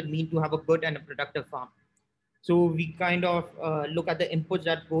what does it mean to have a good and a productive farm. So we kind of look at the inputs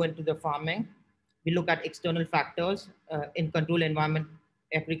that go into the farming. We look at external factors in control environment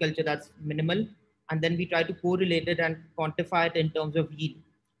agriculture that's minimal, and then we try to correlate it and quantify it in terms of yield.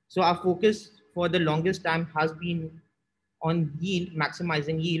 So our focus for the longest time has been on yield,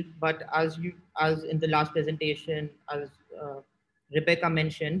 maximizing yield. But as in the last presentation, as Rebecca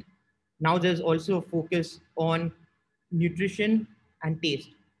mentioned, now there's also a focus on nutrition and taste.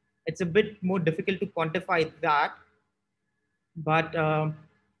 It's a bit more difficult to quantify that, but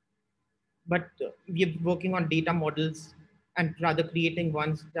we're working on data models and rather creating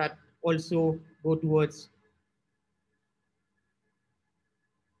ones that also go towards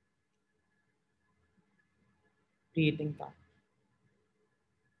creating that.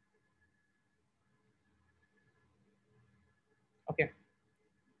 Okay.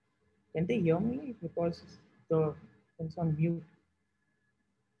 Can they hear me? Because the thing's on mute.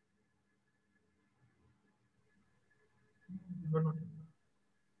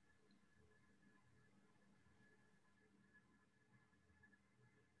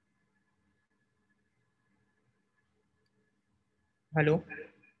 Hello?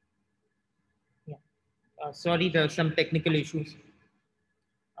 Yeah. Sorry, there's some technical issues.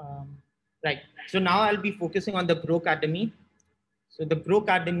 Right. So now I'll be focusing on the Grow Academy. So the Grow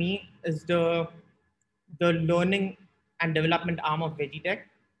Academy is the learning and development arm of VeggiTech.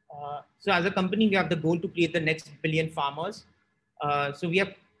 So as a company, we have the goal to create the next billion farmers. So we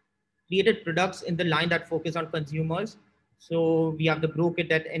have created products in the line that focus on consumers. So we have the Grow Kit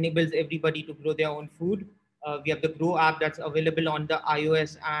that enables everybody to grow their own food. We have the Grow app that's available on the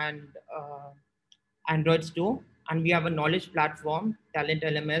iOS and Android store. And we have a knowledge platform, Talent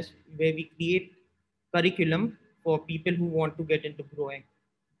LMS, where we create curriculum for people who want to get into growing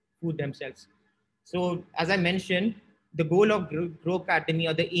food themselves. So as I mentioned, the goal of Grow Academy,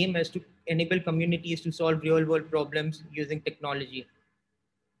 or the aim, is to enable communities to solve real world problems using technology.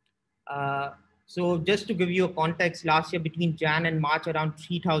 So just to give you a context, last year between Jan and March, around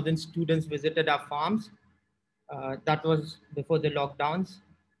 3,000 students visited our farms. That was before the lockdowns.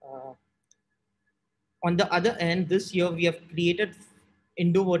 On the other end, this year we have created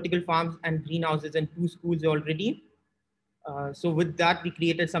indoor vertical farms and greenhouses in 2 schools already. So with that, we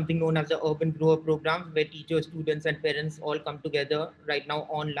created something known as the Urban Grower Program, where teachers, students, and parents all come together right now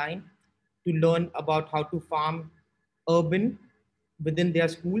online to learn about how to farm urban within their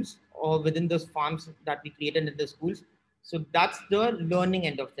schools or within those farms that we created in the schools. So that's the learning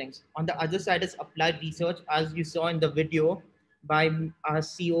end of things. On the other side is applied research, as you saw in the video by our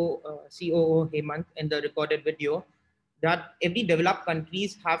COO Hemant in the recorded video, that every developed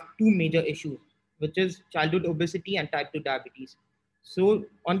countries have 2 major issues, which is childhood obesity and type 2 diabetes. So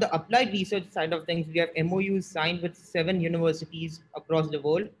on the applied research side of things, we have MOUs signed with 7 universities across the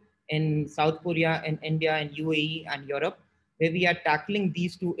world in South Korea, in India, and UAE and Europe, where we are tackling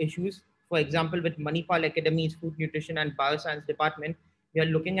these 2 issues. For example, with Manipal Academy's Food Nutrition and Bioscience Department, we are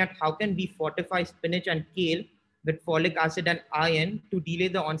looking at how can we fortify spinach and kale with folic acid and iron to delay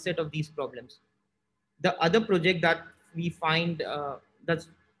the onset of these problems. The other project that we find that's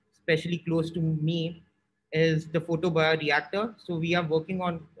especially close to me is the photobioreactor. So we are working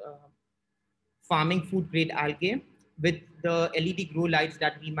on farming food grade algae with the LED grow lights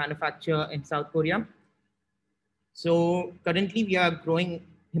that we manufacture in South Korea. So currently we are growing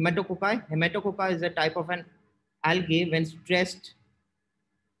hematococci. Hematococci is a type of an algae when stressed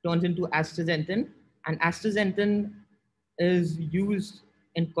turns into astaxanthin, and astaxanthin is used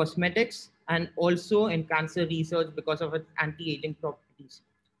in cosmetics and also in cancer research because of its anti-aging properties.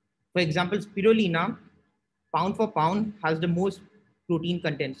 For example, spirulina, pound for pound, has the most protein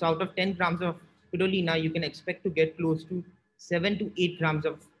content. So out of 10 grams of spirulina, you can expect to get close to 7 to 8 grams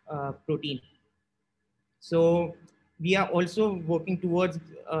of protein. So we are also working towards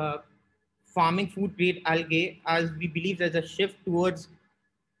farming food grade algae, as we believe there's a shift towards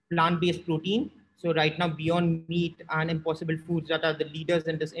plant-based protein. So right now, Beyond Meat and Impossible Foods, that are the leaders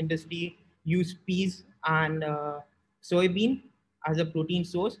in this industry, use peas and soybean as a protein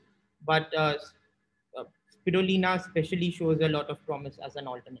source, but spirulina especially shows a lot of promise as an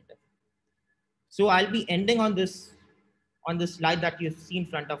alternative. So I'll be ending on this slide that you see in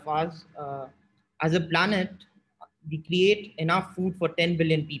front of us. As a planet, we create enough food for 10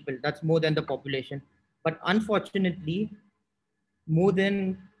 billion people. That's more than the population. But unfortunately, more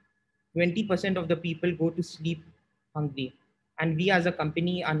than 20% of the people go to sleep hungry. And we as a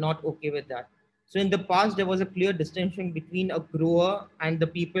company are not okay with that. So in the past, there was a clear distinction between a grower and the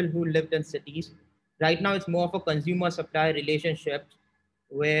people who lived in cities. Right now, it's more of a consumer-supply relationship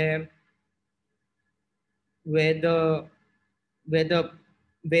where we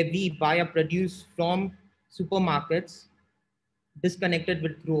buy a produce from supermarkets disconnected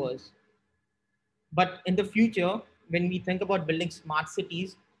with growers. But in the future, when we think about building smart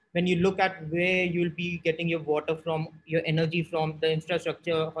cities, when you look at where you'll be getting your water from, your energy from, the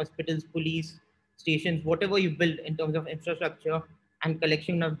infrastructure, hospitals, police stations, whatever you build in terms of infrastructure and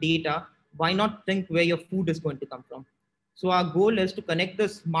collection of data, why not think where your food is going to come from? So our goal is to connect the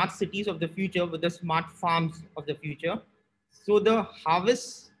smart cities of the future with the smart farms of the future. So the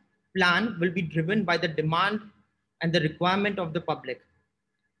harvest plan will be driven by the demand and the requirement of the public.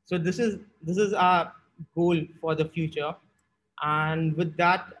 So this is our goal for the future. And with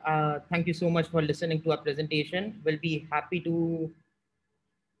that, thank you so much for listening to our presentation. We'll be happy to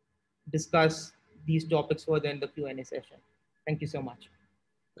discuss these topics further in the Q&A session. Thank you so much.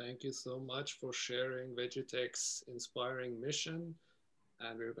 Thank you so much for sharing VeggiTech's inspiring mission.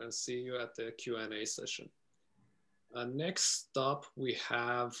 And we're going to see you at the Q&A session. Next up, we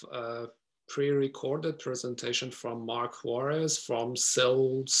have a pre-recorded presentation from Marc Juarez from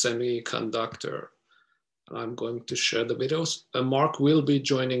Seoul Semiconductor. And I'm going to share the videos. Marc will be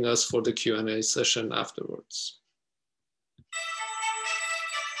joining us for the Q&A session afterwards.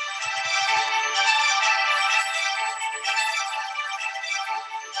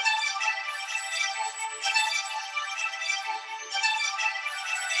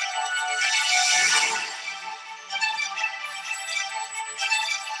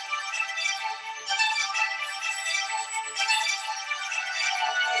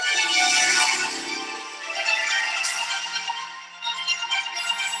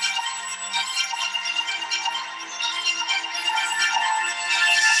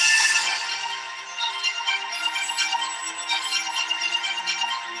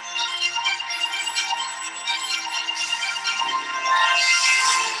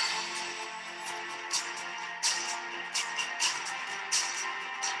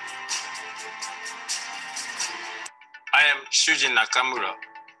 Nakamura.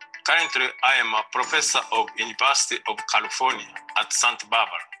 Currently, I am a professor of University of California at Santa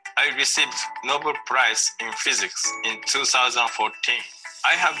Barbara. I received Nobel Prize in Physics in 2014.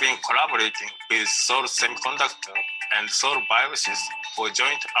 I have been collaborating with Seoul Semiconductor and Seoul Biosys for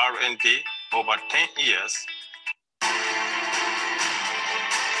joint R&D over 10 years.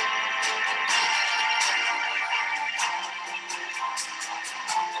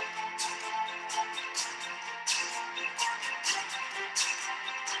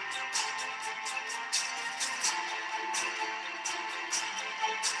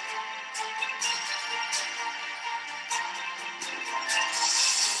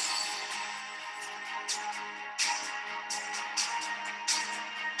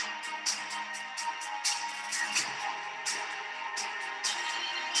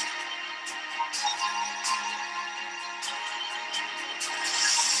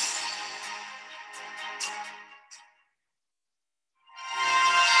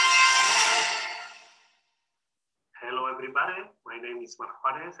 My name is Marc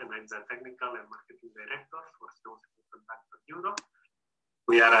Juarez, and I'm the Technical and Marketing Director for Seoul Semiconductor Europe.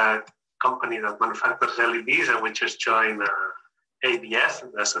 We are a company that manufactures LEDs, and we just joined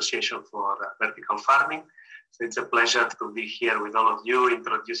AVF, the Association for Vertical Farming. So it's a pleasure to be here with all of you,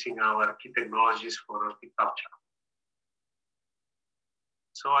 introducing our key technologies for horticulture.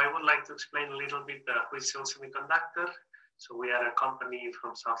 So I would like to explain a little bit who is Seoul Semiconductor. So we are a company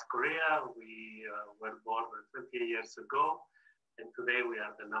from South Korea. We were born 20 years ago, and today we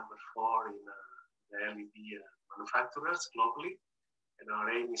are the number 4 in the LED manufacturers globally. And our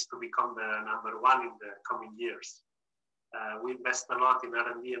aim is to become the number 1 in the coming years. We invest a lot in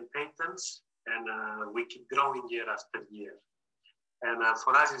R&D and patents, and we keep growing year after year. And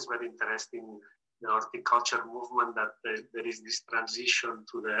for us, it's very interesting, the horticulture movement, that there is this transition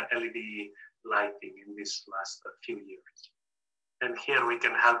to the LED lighting in these last few years. And here we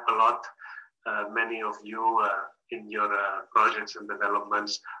can help a lot, many of you in your projects and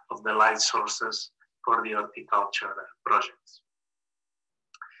developments of the light sources for the horticulture projects.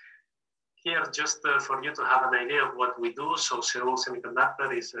 Here, just for you to have an idea of what we do, so Seoul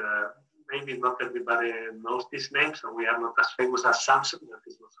Semiconductor is, maybe not everybody knows this name, so we are not as famous as Samsung, that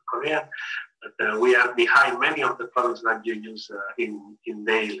is also Korean, but we are behind many of the products that you use in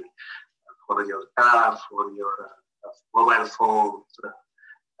daily, for your car, for your mobile phones,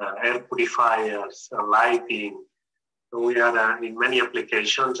 air purifiers, lighting. So we are in many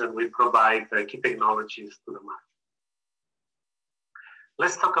applications, and we provide key technologies to the market.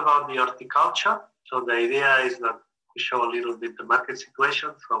 Let's talk about the horticulture. So the idea is that we show a little bit the market situation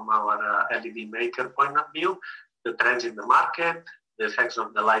from our LED maker point of view, the trends in the market, the effects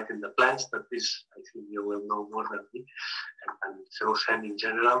of the light in the plants. That is, I think you will know more than me, and Seoul Sem in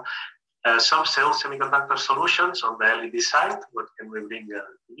general. Some Seoul Semiconductor solutions on the LED side, what can we bring to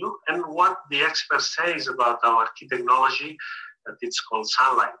you, and what the expert says about our key technology that it's called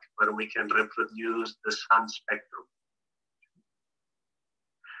sunlight, where we can reproduce the sun spectrum.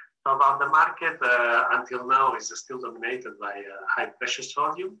 So about the market, until now is still dominated by high pressure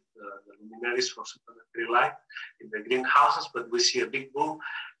sodium, the luminaries for supplementary light in the greenhouses, but we see a big boom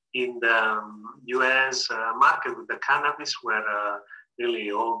in the US market with the cannabis, where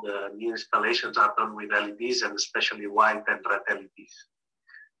really all the new installations are done with LEDs, and especially white and red LEDs.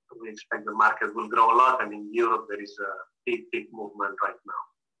 So we expect the market will grow a lot, and in Europe there is a big movement right now.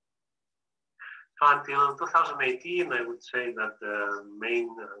 So until 2018, I would say that the main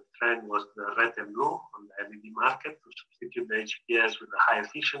trend was the red and blue on the LED market, to substitute the HPS with a high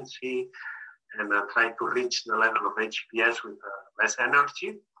efficiency and try to reach the level of HPS with less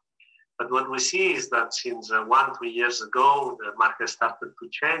energy. But what we see is that since 1-2 years ago, the market started to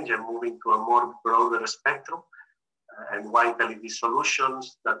change and moving to a more broader spectrum and white LED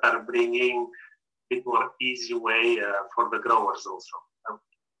solutions that are bringing a bit more easy way for the growers also.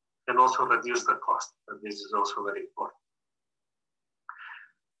 And also reduce the cost. This is also very important.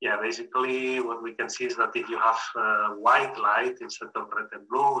 Yeah, basically what we can see is that if you have white light instead of red and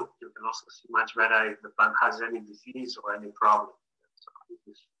blue, you can also see much better if the plant has any disease or any problem. So this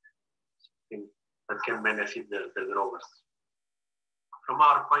is something that can benefit the growers. From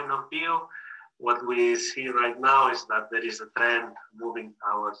our point of view, what we see right now is that there is a trend moving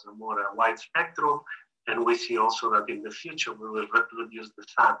towards a more wide spectrum, and we see also that in the future we will reproduce the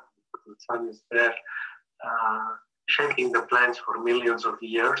sun. The sun is there shaping the plants for millions of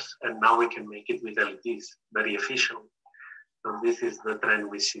years, and now we can make it with LEDs very efficiently. So this is the trend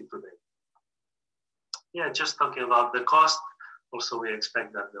we see today. Yeah, just talking about the cost, also we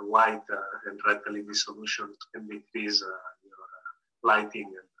expect that the white and red LED solutions can decrease your lighting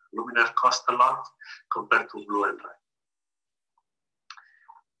and luminaire cost a lot compared to blue and red.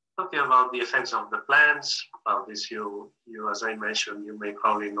 Talking about the effects of the plants, this you as I mentioned, you may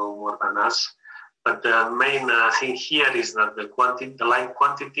probably know more than us. But the main thing here is that the light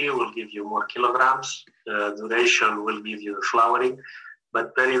quantity will give you more kilograms, the duration will give you the flowering,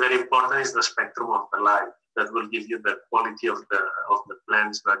 but very, very important is the spectrum of the light that will give you the quality of the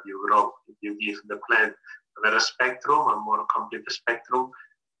plants that you grow. If you give the plant a better spectrum, a more complete spectrum,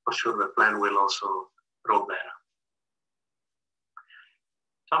 for sure the plant will also grow better.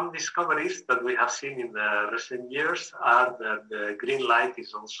 Some discoveries that we have seen in the recent years are that the green light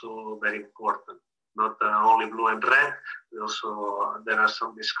is also very important. Not only blue and red, there are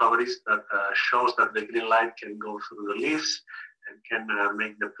some discoveries that shows that the green light can go through the leaves and can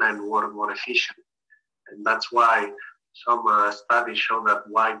make the plant work more efficient. And that's why some studies show that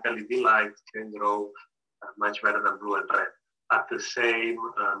white LED light can grow much better than blue and red at the same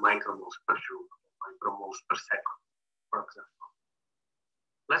micromoles per joule, micromoles per second, for example.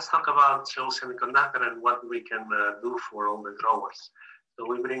 Let's talk about Seoul Semiconductor and what we can do for all the growers. So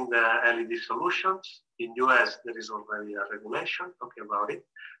we bring the LED solutions. In US, there is already a regulation talking about it.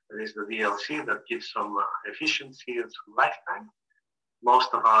 There is the DLC that gives some efficiency and some lifetime. Most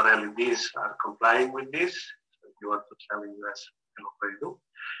of our LEDs are complying with this. So if you want to sell in US, you can already do.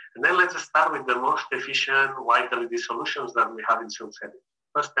 And then let's start with the most efficient white LED solutions that we have in Seoul City.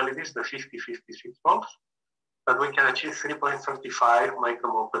 First LED is the 5056 volts, that we can achieve 3.35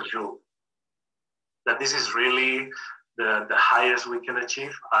 micromole per joule. That this is really the highest we can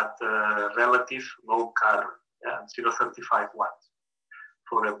achieve at relative low current, 0.35 watts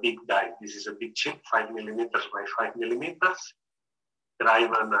for a big die. This is a big chip, 5 millimeters by 5 millimeters,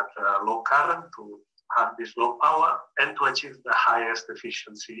 driven at low current to have this low power and to achieve the highest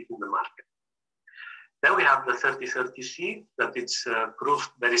efficiency in the market. Then we have the 3030C that it's proved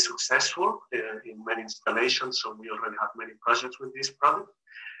very successful in many installations. So we already have many projects with this product.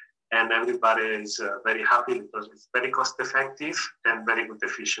 And everybody is very happy because it's very cost effective and very good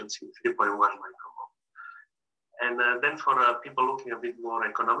efficiency, 3.1 micromole. And then for people looking a bit more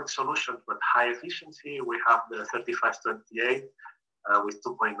economic solutions, but high efficiency, we have the 3528 with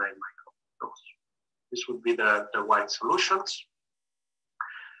 2.9 micromoles. This would be the white solutions.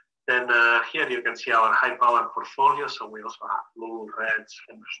 Then here you can see our high power portfolio. So we also have blue, reds,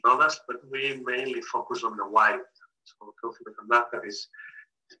 and others, but we mainly focus on the white. So Semiconductor is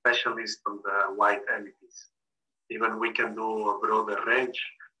specialist on the white LEDs. Even we can do a broader range.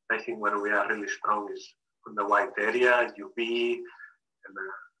 I think where we are really strong is on the white area, UV,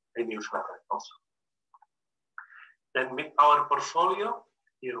 and infrared also. Then mid-power portfolio.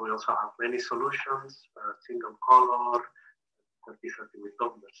 Here we also have many solutions, single color, 3030 with the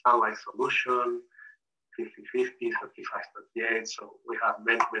sunlight solution, 5050, 3538. So we have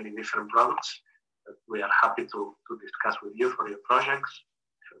many, many different products that we are happy to discuss with you for your projects.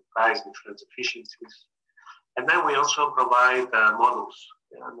 Price, different efficiencies. And then we also provide modules.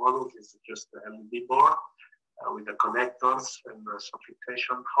 Modules is just the LED board with the connectors and some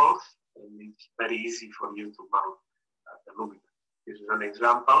fixation holes. And it's very easy for you to mount the luminaire. This is an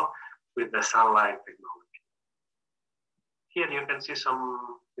example with the sunlight technology. Here you can see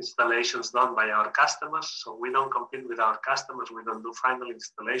some installations done by our customers. So we don't compete with our customers. We don't do final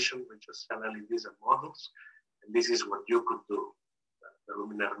installation. We just sell LEDs and modules. And this is what you could do. The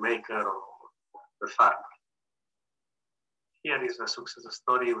luminaire maker or the farmer. Here is a success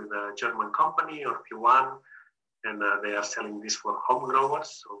story with a German company or P1, and they are selling this for home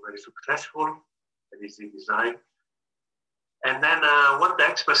growers, so very successful, very easy design. And then what the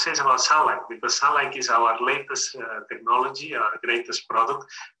expert says about sunlight, because sunlight is our latest technology, our greatest product,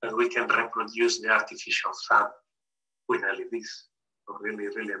 and we can reproduce the artificial sun with LEDs. So really,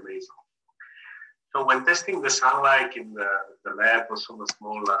 really amazing. So when testing the sunlight in the lab or some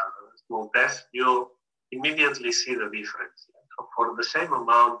small test, you immediately see the difference. So for the same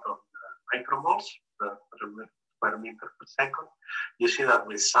amount of micromoles per meter per second, you see that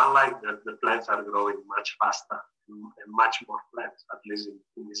with sunlight, the plants are growing much faster and much more plants, at least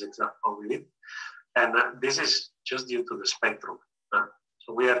in this example we did. And this is just due to the spectrum.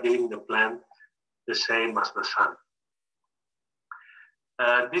 So we are giving the plant the same as the sun.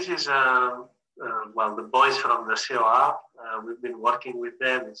 This is well, the boys from the COA, we've been working with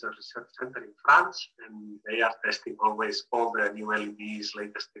them. It's a research center in France, and they are testing always all the new LEDs,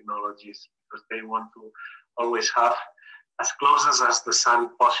 latest technologies, because they want to always have as close as the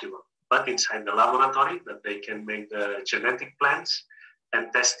sun possible, but inside the laboratory that they can make the genetic plants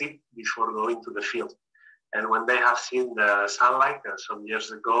and test it before going to the field. And when they have seen the sunlight some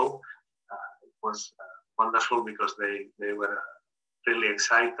years ago, it was wonderful because they were really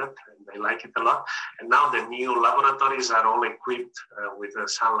excited and they like it a lot. And now the new laboratories are all equipped with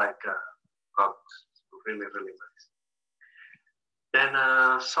sunlight products. So really, really nice.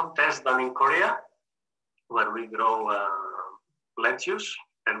 Then some tests done in Korea. where we grow lettuce.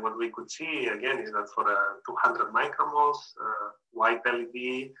 And what we could see again is that for 200 micromoles, white LED,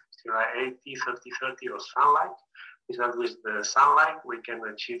 80, 30, 30 or sunlight, is that with the sunlight we can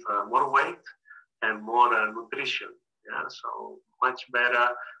achieve more weight and more nutrition. Yeah, so much better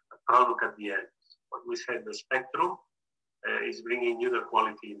product at the end. What we said, the spectrum is bringing you the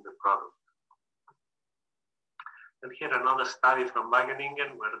quality in the product. And here another study from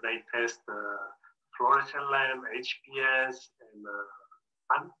Wageningen where they test fluorescent lamp, HPS, and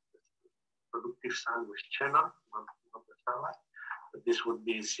sun, productive sun with xenon, not the sunlight. But this would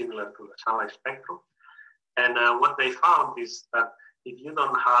be similar to the sunlight spectrum. And what they found is that if you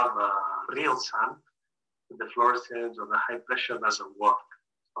don't have real sun, the fluorescence or the high pressure doesn't work.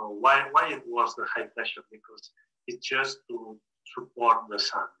 So why it was the high pressure? Because it's just to support the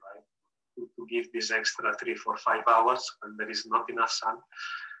sun, right? To give this extra 3, 4, 5 hours when there is not enough sun.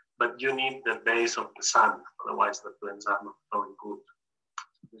 But you need the base of the sun, otherwise the plants are not growing good.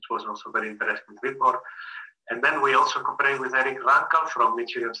 This was also very interesting report. And then we also compared with Eric Rankel from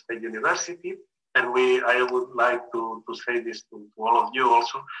Michigan State University. And I would like to say this to all of you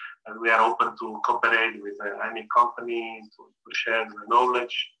also, and we are open to cooperate with any company to share the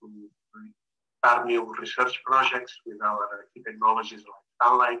knowledge, to start new research projects with our key technologies like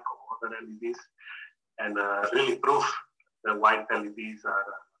sunlight or other LEDs, and really prove the white LEDs are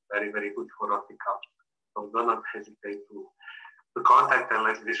very, very good for horticulture. So do not hesitate to contact and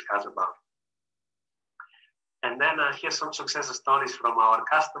let's discuss about it. And then here's some success stories from our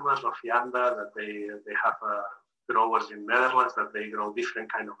customers of Yanda, that they have growers in Netherlands that they grow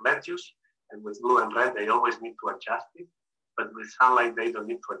different kind of lettuce. And with blue and red, they always need to adjust it. But with sunlight, they don't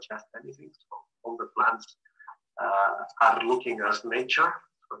need to adjust anything. So all the plants are looking as nature.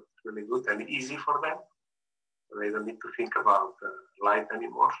 So it's really good and easy for them. So they don't need to think about light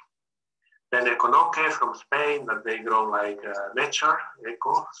anymore. Then Econoque from Spain, that they grow like nature,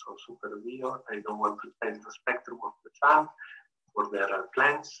 eco, so super bio. They don't want to change the spectrum of the sun for their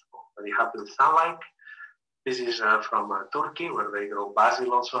plants. They have the sunlight. This is from Turkey, where they grow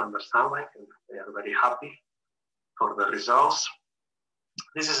basil also under sunlight, and they are very happy for the results.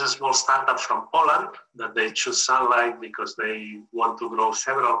 This is a small startup from Poland that they choose sunlight because they want to grow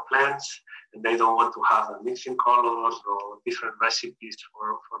several plants and they don't want to have mixing colors or different recipes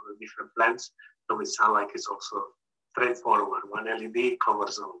for the different plants. So with sunlight is also straightforward. One LED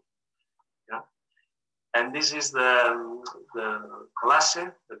covers all. Yeah. And this is the Classe,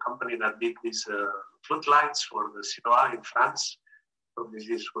 the company that did these floodlights for the COA in France. So this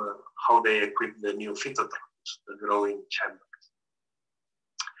is how they equip the new phytotrophs, the growing chambers.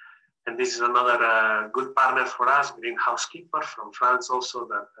 And this is another good partner for us, Greenhouse Keeper from France also,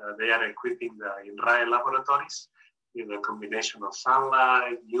 that they are equipping the INRAE laboratories with a combination of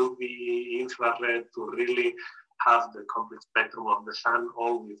sunlight, UV, infrared to really have the complete spectrum of the sun,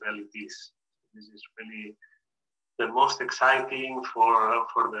 all with LEDs. This is really the most exciting for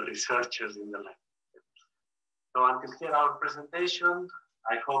the researchers in the lab. So until here our presentation,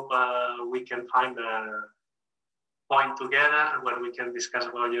 I hope we can find a point together where we can discuss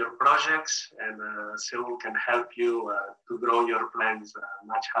about your projects, and Seoul can help you to grow your plants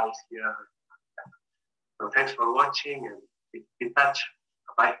much healthier. So thanks for watching and keep in touch.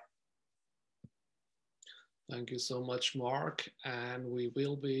 Bye. Thank you so much, Marc. And we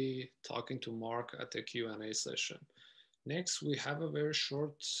will be talking to Marc at the Q&A session. Next, we have a very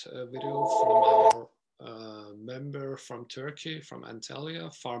short video from our member from Turkey, from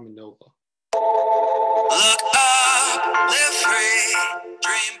Antalya, Farminova. Look up, live free,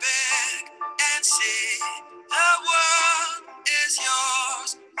 dream big, and see the world is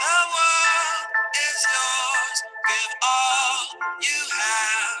yours. The world is yours. Give all you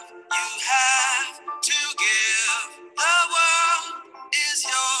have to give. The world is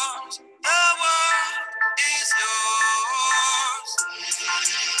yours. The world is yours.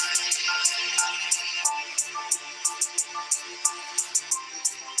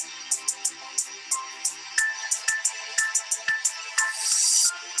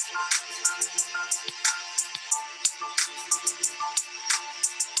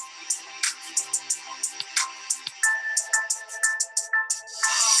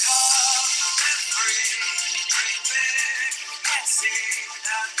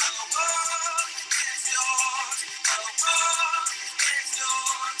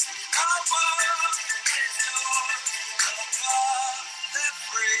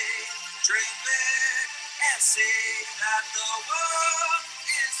 Dream big and see that the world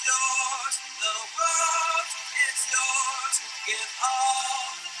is yours. The world is yours. Give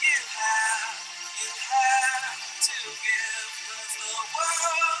all you have to give. 'Cause the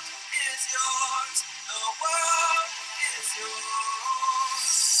world is yours. The world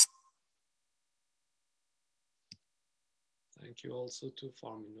Thank you also to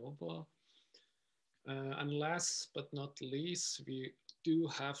Farminova. And last but not least, we do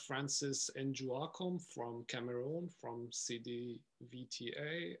have Francis Njuakom from Cameroon, from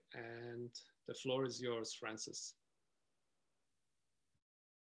CDVTA, and the floor is yours, Francis.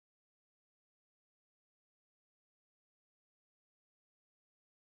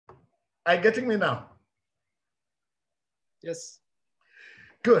 Are you getting me now? Yes.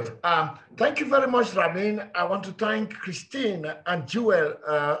 Good. Thank you very much, Ramin. I want to thank Christine and Joel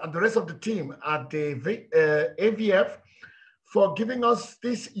and the rest of the team at the AVF for giving us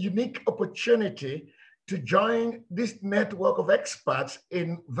this unique opportunity to join this network of experts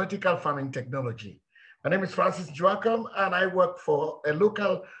in vertical farming technology. My name is Francis Njuakom, and I work for a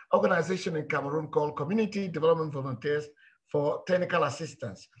local organization in Cameroon called Community Development Volunteers for Technical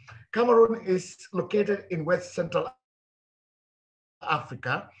Assistance. Cameroon is located in West Central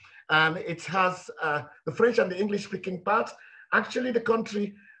Africa, and it has the French and the English-speaking part. Actually, the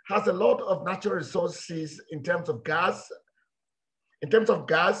country has a lot of natural resources in terms of gas.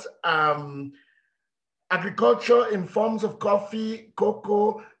 Agriculture in forms of coffee,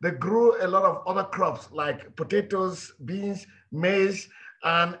 cocoa. They grew a lot of other crops like potatoes, beans, maize,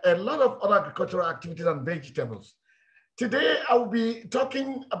 and a lot of other agricultural activities and vegetables. Today, I will be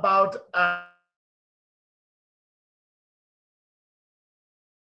talking about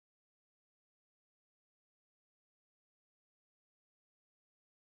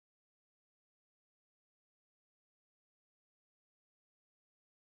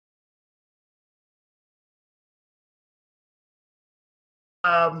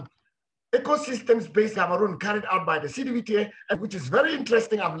ecosystems-based Cameroon carried out by the CDVTA, which is very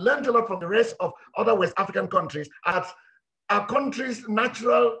interesting. I've learned a lot from the rest of other West African countries at our country's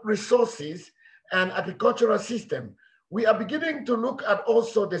natural resources and agricultural system. We are beginning to look at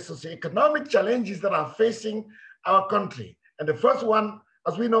also the socioeconomic challenges that are facing our country. And the first one,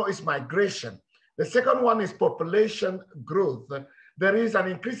 as we know, is migration. The second one is population growth. There is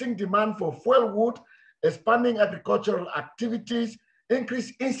an increasing demand for fuel wood, expanding agricultural activities,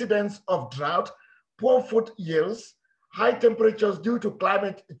 increased incidence of drought, poor food yields, high temperatures due to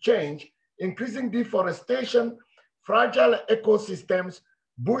climate change, increasing deforestation, fragile ecosystems,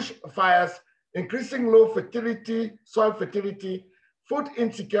 bush fires, increasing low fertility, soil fertility, food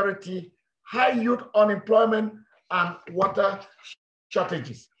insecurity, high youth unemployment, and water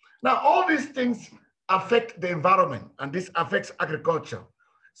shortages. Now, all these things affect the environment, and this affects agriculture.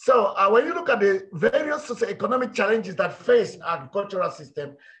 So when you look at the various socioeconomic challenges that face our agricultural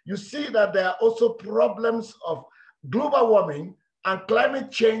system, you see that there are also problems of global warming and climate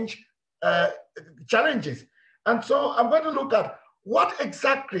change challenges. And so I'm going to look at what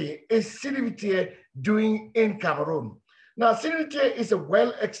exactly is CDVTA doing in Cameroon. Now, CDVTA is a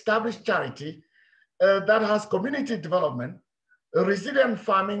well-established charity that has community development, resilient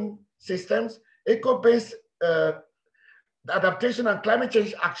farming systems, eco-based adaptation and climate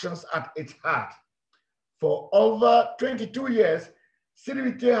change actions at its heart. For over 22 years,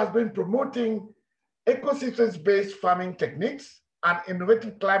 CDVTA has been promoting ecosystems-based farming techniques and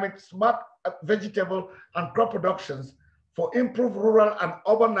innovative climate-smart vegetable and crop productions for improved rural and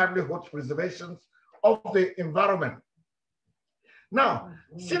urban livelihoods preservations of the environment. Now,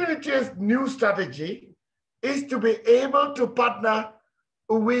 CDVTA's new strategy is to be able to partner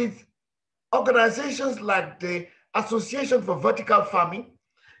with organizations like the Association for Vertical Farming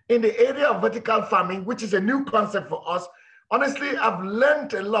in the area of vertical farming, which is a new concept for us. Honestly, I've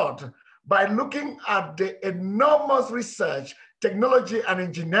learned a lot by looking at the enormous research, technology, and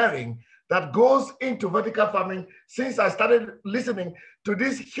engineering that goes into vertical farming since I started listening to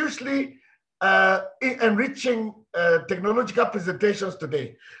these hugely enriching technological presentations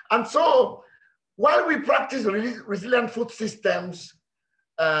today. And so while we practice resilient food systems,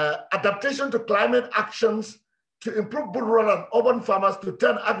 adaptation to climate actions, to improve both rural and urban farmers to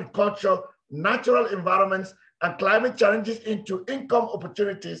turn agriculture, natural environments, and climate challenges into income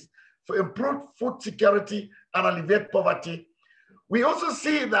opportunities for improved food security and alleviate poverty. We also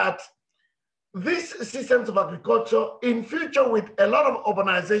see that these systems of agriculture in future with a lot of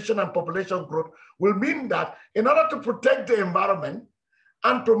urbanization and population growth will mean that in order to protect the environment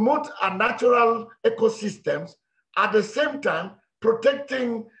and promote our natural ecosystems, at the same time,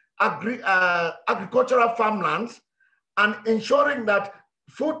 protecting agricultural farmlands and ensuring that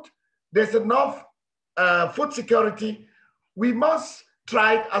there's enough food security, we must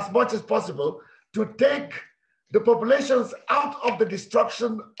try as much as possible to take the populations out of the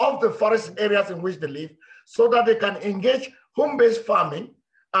destruction of the forest areas in which they live so that they can engage home-based farming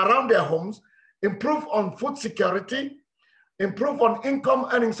around their homes, improve on food security, improve on income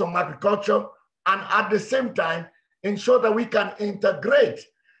earnings from agriculture, and at the same time, ensure that we can integrate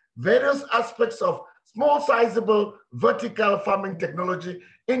various aspects of small sizable vertical farming technology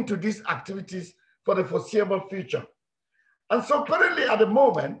into these activities for the foreseeable future. And so currently at the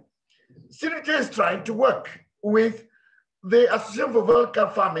moment, CDVTA is trying to work with the Association for Vertical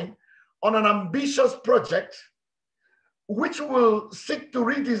Farming on an ambitious project which will seek to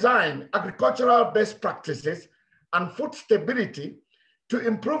redesign agricultural best practices and food stability to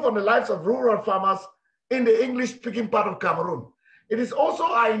improve on the lives of rural farmers in the English-speaking part of Cameroon. It is also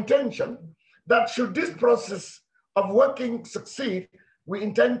our intention that should this process of working succeed, we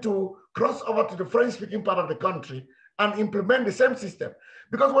intend to cross over to the French-speaking part of the country and implement the same system.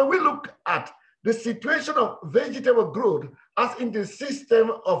 Because when we look at the situation of vegetable growth as in the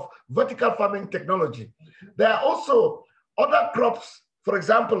system of vertical farming technology, there are also other crops, for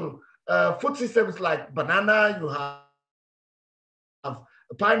example, food systems like banana, you have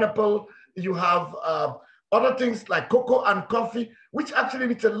pineapple, you have other things like cocoa and coffee, which actually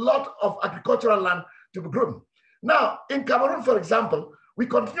needs a lot of agricultural land to be grown. Now, in Cameroon, for example, we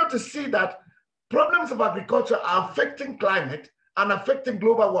continue to see that problems of agriculture are affecting climate and affecting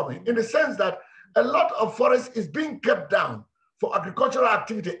global warming in the sense that a lot of forest is being cut down for agricultural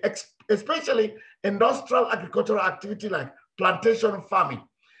activity, especially industrial agricultural activity like plantation farming.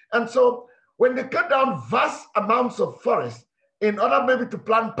 And so when they cut down vast amounts of forest in order maybe to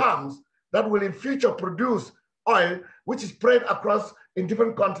plant palms that will in future produce oil, which is spread across in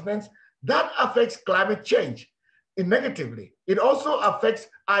different continents, that affects climate change negatively. It also affects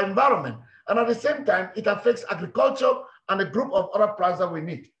our environment. And at the same time, it affects agriculture and a group of other plants that we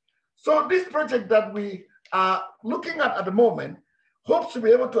need. So this project that we are looking at the moment hopes to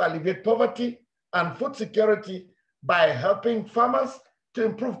be able to alleviate poverty and food security by helping farmers to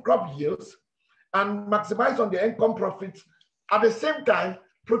improve crop yields and maximize on the income profits, at the same time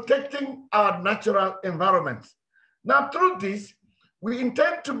protecting our natural environments. Now through this, we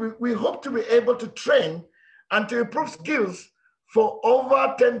hope to be able to train and to improve skills for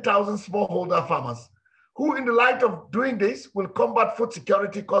over 10,000 smallholder farmers who, in the light of doing this, will combat food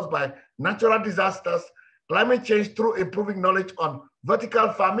security caused by natural disasters, climate change through improving knowledge on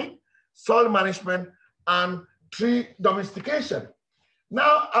vertical farming, soil management, and tree domestication.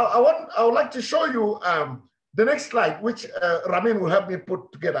 Now, I would like to show you the next slide, which Ramin will help me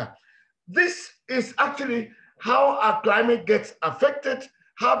put together. This is actually how our climate gets affected,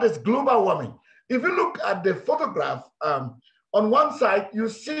 how there's global warming. If you look at the photograph, on one side, you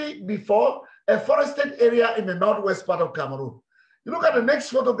see before a forested area in the northwest part of Cameroon. You look at the next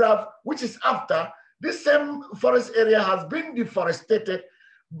photograph, which is after, this same forest area has been deforested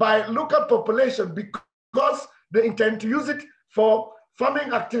by local population because they intend to use it for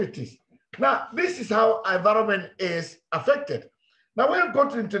farming activities. Now, this is how our environment is affected. Now, when you go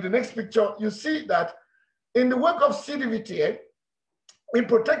into the next picture, you see that in the work of CDVTA, in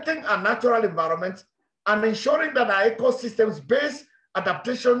protecting our natural environment and ensuring that our ecosystems-based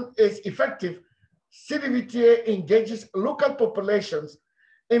adaptation is effective, CDVTA engages local populations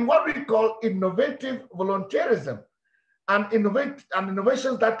in what we call innovative volunteerism and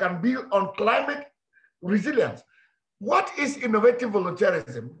innovations that can build on climate resilience. What is innovative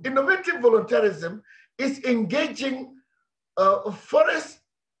volunteerism? Innovative volunteerism is engaging forest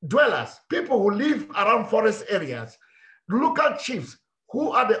dwellers, people who live around forest areas, local chiefs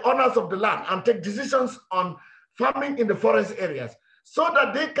who are the owners of the land and take decisions on farming in the forest areas so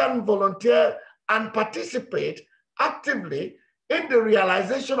that they can volunteer and participate actively in the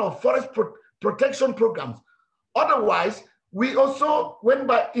realization of forest protection programs. Otherwise, we also,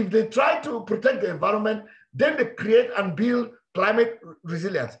 if they try to protect the environment, then they create and build climate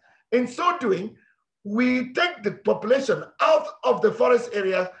resilience. In so doing, we take the population out of the forest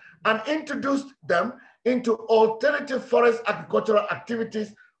areas and introduce them into alternative forest agricultural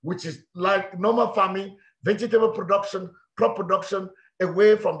activities, which is like normal farming, vegetable production, crop production,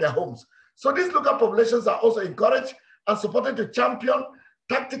 away from their homes. So these local populations are also encouraged and supported to champion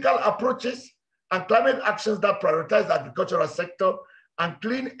tactical approaches and climate actions that prioritize the agricultural sector and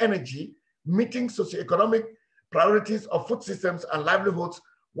clean energy, meeting socioeconomic priorities of food systems and livelihoods,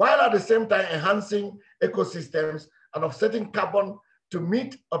 while at the same time enhancing ecosystems and offsetting carbon to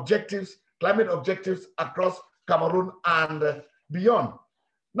meet objectives, climate objectives across Cameroon and beyond.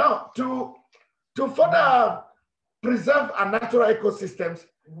 Now, to further preserve our natural ecosystems,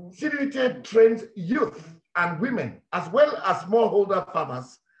 CDVTA trains youth and women, as well as smallholder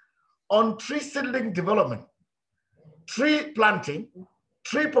farmers, on tree seedling development, tree planting,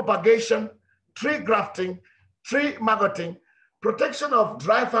 tree propagation, tree grafting, tree maggoting, protection of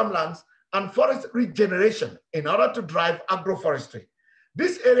dry farmlands, and forest regeneration in order to drive agroforestry.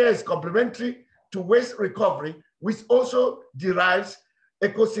 This area is complementary to waste recovery which also derives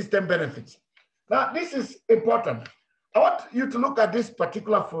ecosystem benefits. Now, this is important. I want you to look at this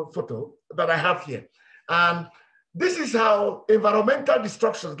particular photo that I have here. And this is how environmental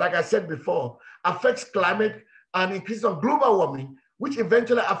destructions, like I said before, affects climate and increase of global warming, which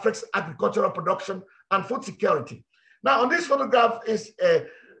eventually affects agricultural production and food security. Now, on this photograph is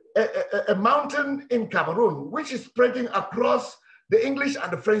a mountain in Cameroon, which is spreading across the English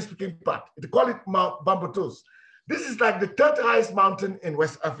and the French-speaking part. They call it Mount Bambutus. This is like the third highest mountain in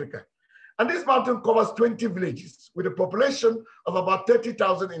West Africa. And this mountain covers 20 villages with a population of about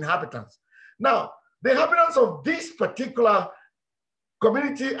 30,000 inhabitants. Now, the inhabitants of this particular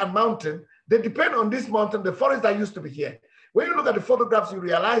community and mountain, they depend on this mountain, the forest that used to be here. When you look at the photographs, you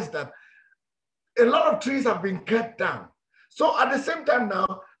realize that a lot of trees have been cut down. So at the same time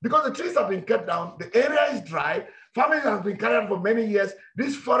now, because the trees have been cut down, the area is dry, farming has been carried out for many years,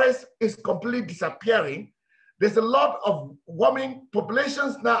 this forest is completely disappearing. There's a lot of warming,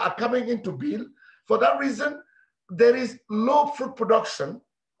 populations now are coming into being. For that reason, there is low food production.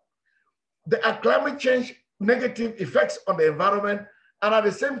 There are climate change negative effects on the environment, and at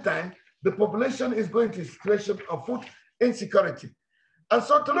the same time, the population is going to a situation of food insecurity. And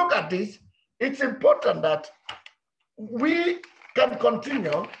so to look at this, it's important that we can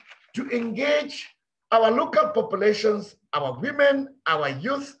continue to engage our local populations, our women, our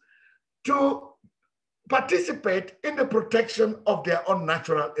youth, to participate in the protection of their own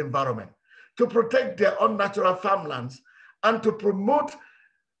natural environment, to protect their own natural farmlands, and to promote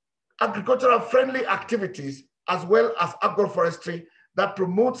agricultural friendly activities as well as agroforestry that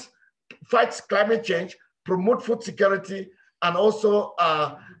fights climate change, promote food security, and also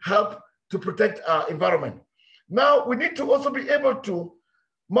help to protect our environment. Now, we need to also be able to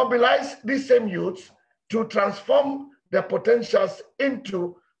mobilize these same youths to transform their potentials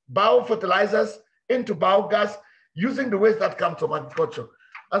into biofertilizers, into biogas, using the waste that come from agriculture.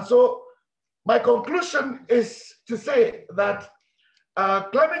 And so my conclusion is to say that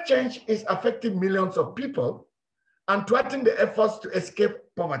climate change is affecting millions of people and thwarting the efforts to escape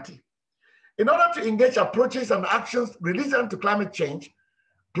poverty. In order to engage approaches and actions related to climate change,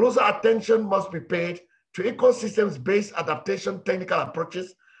 closer attention must be paid to ecosystems-based adaptation technical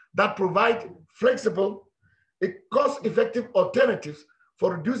approaches that provide flexible, cost-effective alternatives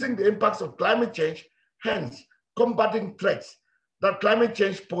for reducing the impacts of climate change, hence combating threats that climate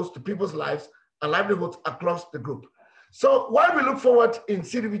change poses to people's lives and livelihoods across the group. So while we look forward in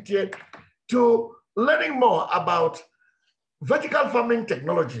CDVTA to learning more about vertical farming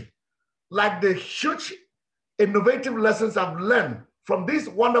technology, like the huge innovative lessons I've learned from this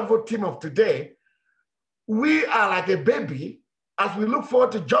wonderful team of today, we are like a baby as we look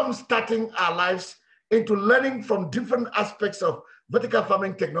forward to jump-starting our lives into learning from different aspects of vertical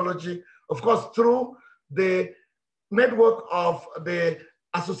farming technology, of course, through the network of the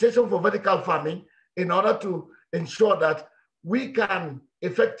Association for Vertical Farming, in order to ensure that we can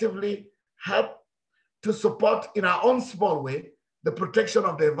effectively help to support in our own small way the protection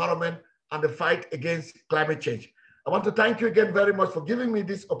of the environment and the fight against climate change. I want to thank you again very much for giving me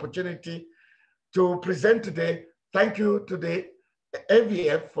this opportunity to present today. Thank you to the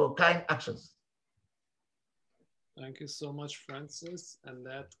AVF for kind actions. Thank you so much, Francis. And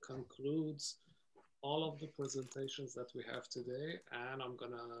that concludes all of the presentations that we have today. And I'm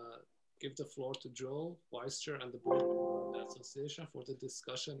gonna give the floor to Joel, Vice Chair and the Board of the Association for the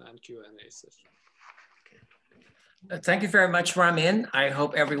discussion and Q&A session. Thank you very much, Ramin. I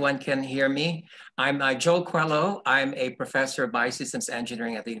hope everyone can hear me. I'm Joel Cuello. I'm a professor of biosystems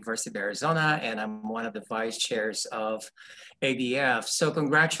engineering at the University of Arizona, and I'm one of the vice chairs of AVF. So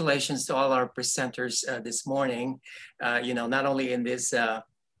congratulations to all our presenters this morning, not only in this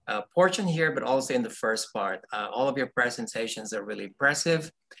portion here, but also in the first part. All of your presentations are really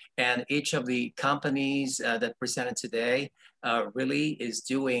impressive, and each of the companies that presented today really is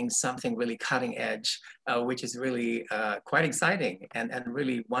doing something really cutting edge, which is really quite exciting and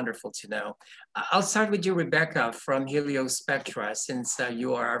really wonderful to know. I'll start with you, Rebecca, from Heliospectra, since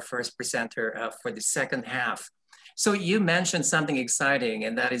you are our first presenter for the second half. So you mentioned something exciting,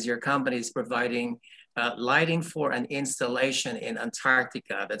 and that is your company is providing lighting for an installation in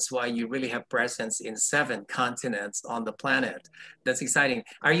Antarctica. That's why you really have presence in 7 continents on the planet. That's exciting.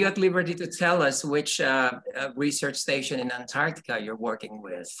 Are you at liberty to tell us which research station in Antarctica you're working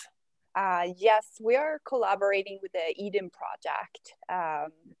with? Yes, we are collaborating with the Eden project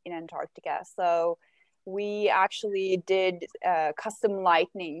in Antarctica. So we actually did custom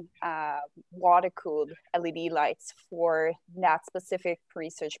lighting, water-cooled LED lights for that specific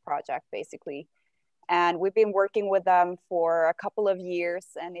research project, basically. And we've been working with them for a couple of years,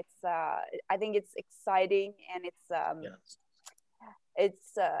 and it's I think it's exciting, and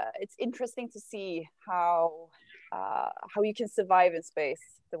it's interesting to see how you can survive in space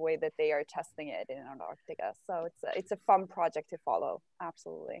the way that they are testing it in Antarctica. So it's a fun project to follow.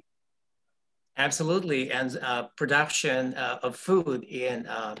 Absolutely. Absolutely, and production of food in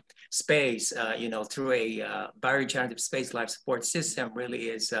space, you know, through a bioregenerative space life support system really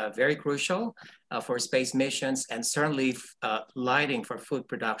is very crucial for space missions, and certainly lighting for food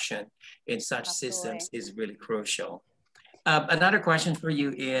production in such systems is really crucial. Another question for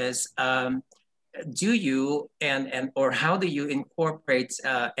you is, do you or how do you incorporate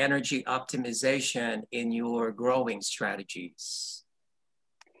energy optimization in your growing strategies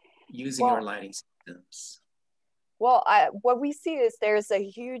using your lighting systems? Well, what we see is there's a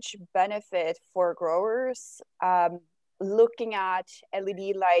huge benefit for growers looking at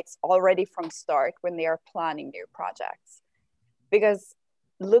LED lights already from start when they are planning new projects. Because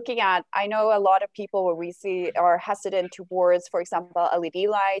I know a lot of people what we see are hesitant towards, for example, LED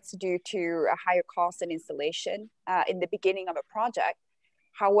lights due to a higher cost and installation in the beginning of a project.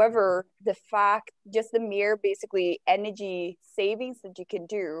 However, just the mere basically energy savings that you can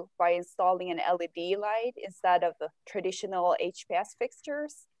do by installing an LED light instead of the traditional HPS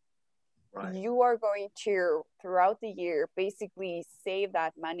fixtures, you are going to, throughout the year, basically save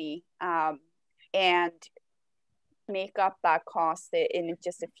that money and make up that cost in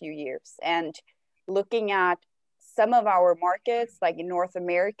just a few years. And looking at some of our markets, like in North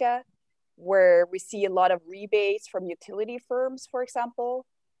America, where we see a lot of rebates from utility firms, for example,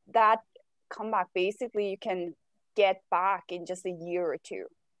 that comeback basically you can get back in just a year or two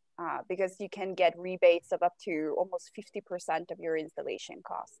because you can get rebates of up to almost 50% of your installation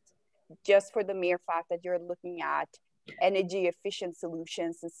costs, just for the mere fact that you're looking at energy efficient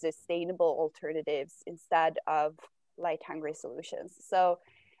solutions and sustainable alternatives instead of light hungry solutions. So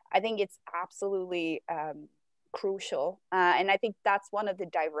I think it's absolutely crucial. And I think that's one of the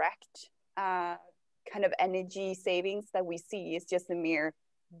direct kind of energy savings that we see is just the mere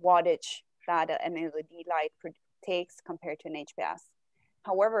wattage that an LED light takes compared to an HPS.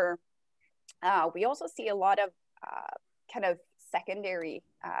 However, we also see a lot of kind of secondary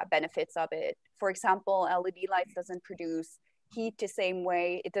benefits of it. For example, LED lights doesn't produce heat the same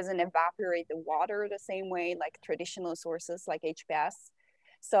way. It doesn't evaporate the water the same way like traditional sources like HPS.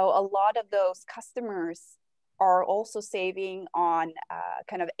 So a lot of those customers are also saving on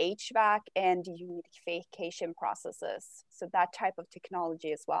kind of HVAC and humidification processes. So that type of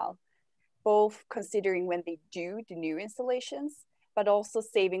technology as well, both considering when they do the new installations, but also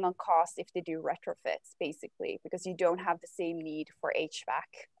saving on cost if they do retrofits, basically, because you don't have the same need for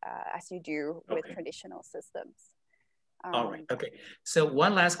HVAC as you do with traditional systems. All right, okay. So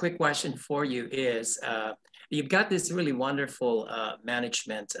one last quick question for you is, you've got this really wonderful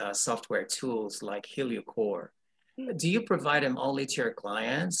management software tools like HelioCore. Do you provide them only to your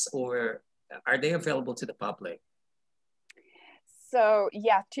clients or are they available to the public? So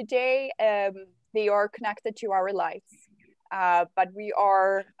yeah, today they are connected to our lights, but we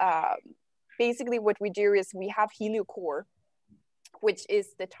are, basically what we do is we have HelioCore, which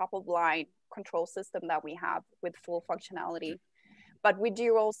is the top of line control system that we have with full functionality. But we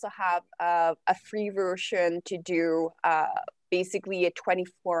do also have a free version to do basically a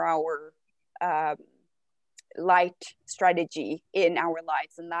 24-hour light strategy in our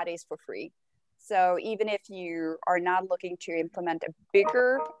lights, and that is for free. So even if you are not looking to implement a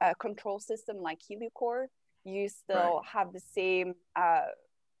bigger control system like HelioCore, you still have the same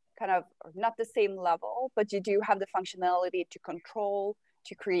kind of, not the same level, but you do have the functionality to control,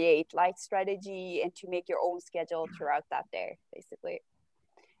 to create light strategy, and to make your own schedule throughout that day, basically.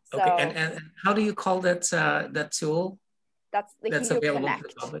 So, okay, and how do you call that that tool? That's the that's available to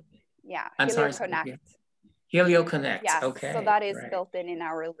the public? Yeah, I'm sorry, HelioConnect. HelioConnect, Yes, okay. so that is built in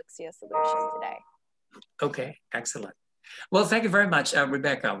our Elixir solution today. Okay, excellent. Well, thank you very much,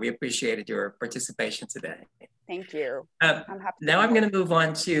 Rebecca. We appreciated your participation today. Thank you. I'm happy. Now I'm going to move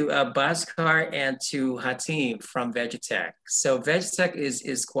on to Bhaskar and to Hatim from VeggiTech. So VeggiTech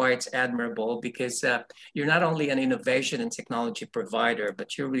is quite admirable because you're not only an innovation and technology provider,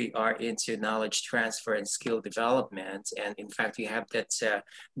 but you really are into knowledge transfer and skill development. And in fact, you have that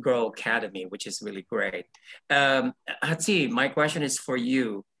Grow Academy, which is really great. Hatim, my question is for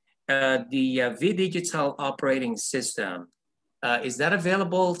you. The VDigital operating system, is that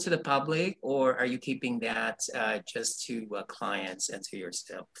available to the public, or are you keeping that just to clients and to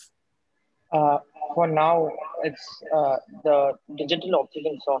yourself? For now, it's the digital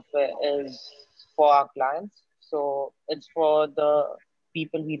operating software is for our clients. So it's for the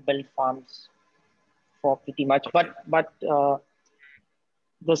people who build farms for pretty much. But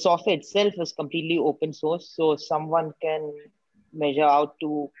the software itself is completely open source, so someone can measure out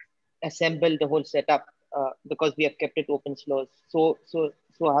to assemble the whole setup because we have kept it open source. So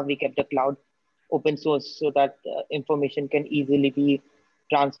have we kept the cloud open source so that information can easily be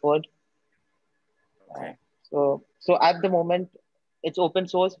transferred. Okay. So at the moment, it's open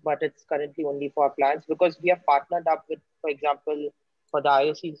source, but it's currently only for our plants because we have partnered up with, for example, for the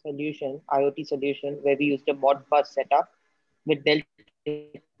IoT solution, where we used a Modbus setup with Dell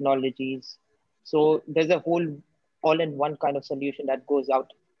Technologies. So there's a whole all-in-one kind of solution that goes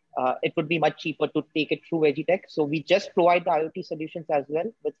out. It would be much cheaper to take it through VeggiTech. So we just provide the IoT solutions as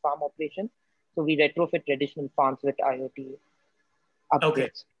well with farm operations. So we retrofit traditional farms with IoT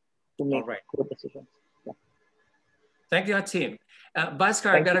upgrades to make good decisions. Yeah. Thank you, Hatim.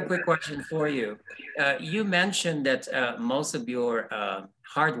 Bhaskar, I've got a quick question for you. You mentioned that most of your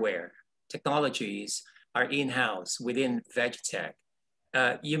hardware technologies are in-house within VeggiTech.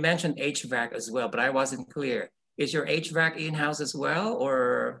 You mentioned HVAC as well, but I wasn't clear. Is your HVAC in-house as well,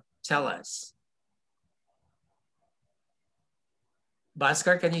 or tell us?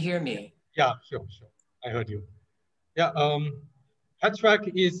 Bhaskar, can you hear me? Yeah, sure. I heard you. Yeah,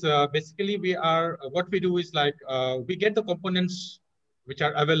 HVAC is basically what we do is like we get the components which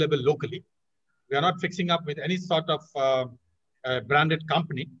are available locally. We are not fixing up with any sort of branded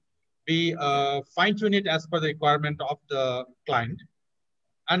company. We fine tune it as per the requirement of the client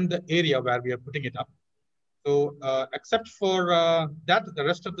and the area where we are putting it up. So except for that, the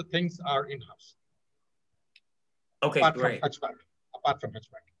rest of the things are in-house. Okay, apart great. Apart from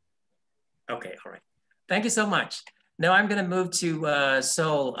HVAC. Okay, all right. Thank you so much. Now I'm going to move to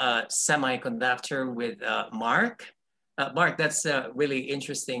Seoul Semiconductor with Marc. Marc, that's a really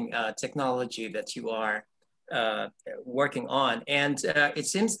interesting technology that you are working on. And it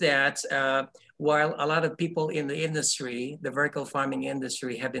seems that while a lot of people in the industry, the vertical farming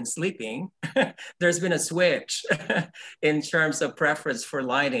industry, have been sleeping, there's been a switch in terms of preference for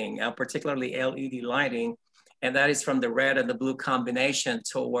lighting, particularly LED lighting. And that is from the red and the blue combination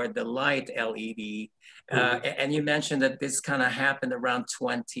toward the light LED. And you mentioned that this kind of happened around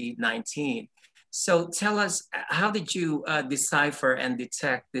 2019. So tell us, how did you decipher and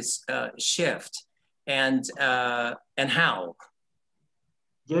detect this shift, and how?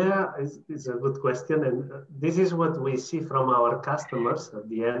 Yeah, it's a good question. And this is what we see from our customers. At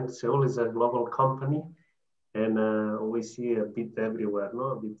the end, Seoul is a global company. And we see a bit everywhere, no?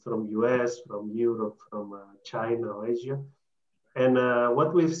 A bit from US, from Europe, from China, Asia. And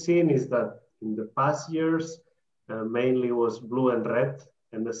what we've seen is that in the past years, mainly was blue and red.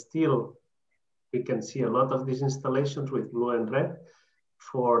 And still, we can see a lot of these installations with blue and red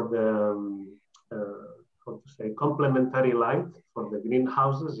for the, how to say, complementary light for the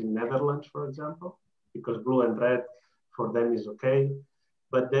greenhouses in Netherlands, for example, because blue and red for them is okay.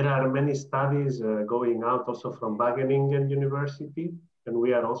 But there are many studies going out also from Wageningen University, and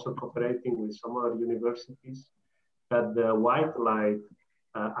we are also cooperating with some other universities, that the white light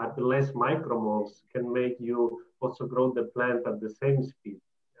at less micromoles can make you also grow the plant at the same speed.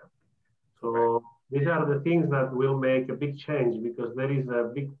 Yeah. So these are the things that will make a big change, because there is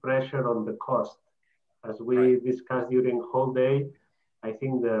a big pressure on the cost. As we discussed during the whole day, I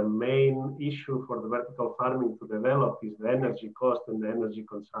think the main issue for the vertical farming to develop is the energy cost and the energy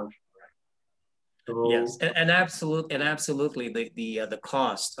consumption. So, yes, and absolutely, the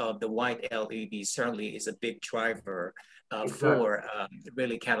cost of the white LED certainly is a big driver for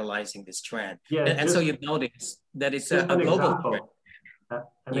really catalyzing this trend. Yeah, and so you've noticed that it's a global trend.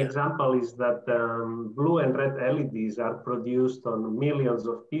 An example is that blue and red LEDs are produced on millions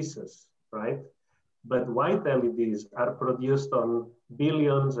of pieces, right? But white LEDs are produced on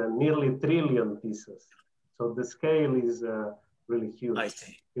billions and nearly trillion pieces. So the scale is really huge. I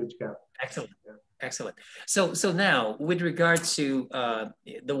see. Huge gap. Excellent. Yeah. Excellent. So now, with regard to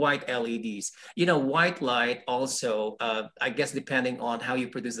the white LEDs, you know, white light also, I guess, depending on how you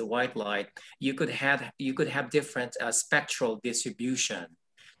produce the white light, you could have different spectral distribution.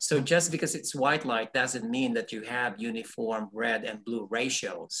 So just because it's white light doesn't mean that you have uniform red and blue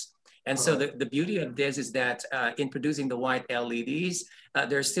ratios. And so the beauty of this is that in producing the white LEDs,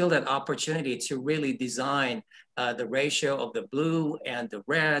 there's still that opportunity to really design the ratio of the blue and the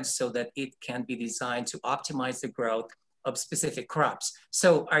red so that it can be designed to optimize the growth of specific crops.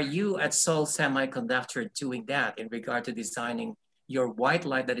 So are you at Seoul Semiconductor doing that in regard to designing your white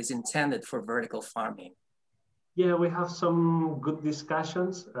light that is intended for vertical farming? Yeah, we have some good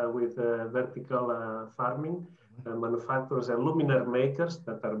discussions with vertical farming manufacturers and luminaire makers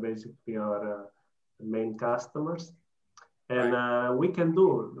that are basically our main customers. And we can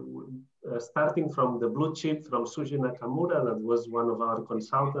do starting from the blue chip from Suji Nakamura, that was one of our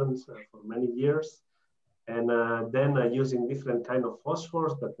consultants for many years. And then using different kind of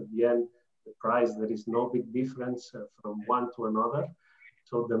phosphors, but at the end, the price, there is no big difference from one to another.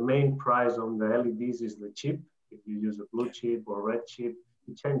 So the main price on the LEDs is the chip. If you use a blue chip or red chip,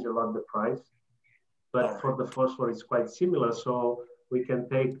 it changes a lot the price. But for the phosphor, it's quite similar. So we can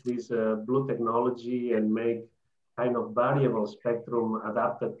take this blue technology and make kind of variable spectrum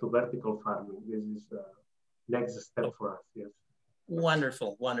adapted to vertical farming. This is the next step for us, yes.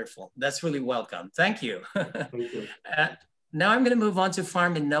 Wonderful, wonderful. That's really welcome. Thank you. Thank you. Now I'm going to move on to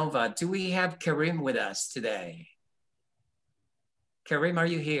Farminova. Do we have Karim with us today? Karim, are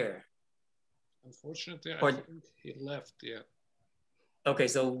you here? Unfortunately, I think he left, yeah. Okay,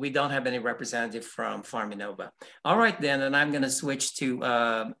 so we don't have any representative from Farminova. All right, then, and I'm going to switch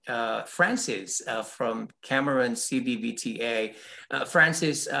to Francis from Cameron CDVTA.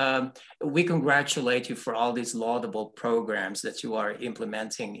 Francis, we congratulate you for all these laudable programs that you are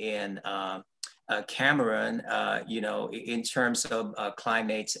implementing in Cameron, you know, in terms of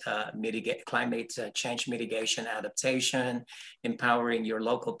climate change mitigation adaptation, empowering your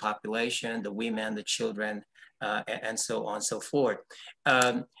local population, the women, the children, and so on and so forth.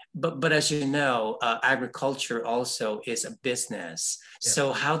 But as you know, agriculture also is a business. Yeah.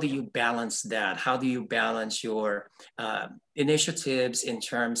 So how do you balance that? How do you balance your initiatives in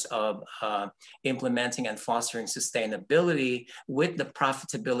terms of implementing and fostering sustainability with the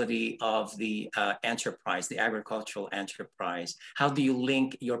profitability of the enterprise, the agricultural enterprise? How do you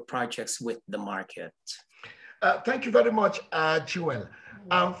link your projects with the market? Thank you very much, Joel.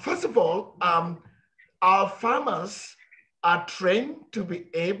 First of all, our farmers are trained to be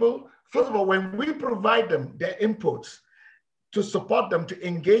able, first of all, when we provide them their inputs to support them to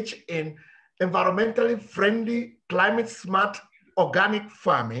engage in environmentally friendly, climate smart, organic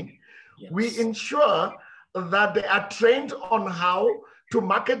farming, yes, we ensure that they are trained on how to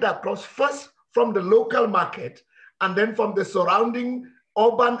market their crops first from the local market and then from the surrounding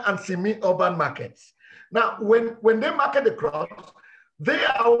urban and semi-urban markets. Now, when they market the crops, they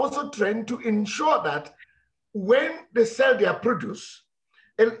are also trained to ensure that when they sell their produce,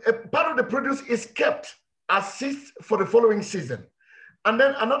 a part of the produce is kept as seeds for the following season. And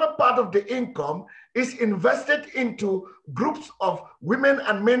then another part of the income is invested into groups of women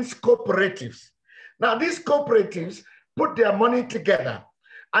and men's cooperatives. Now, these cooperatives put their money together,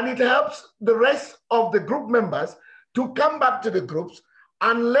 and it helps the rest of the group members to come back to the groups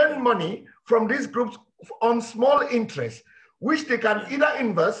and lend money from these groups on small interest, which they can either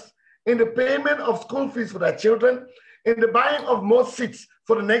invest in the payment of school fees for their children, in the buying of more seeds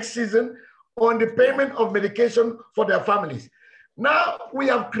for the next season, or in the payment of medication for their families. Now we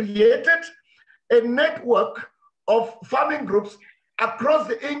have created a network of farming groups across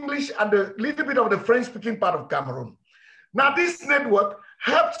the English and a little bit of the French-speaking part of Cameroon. Now this network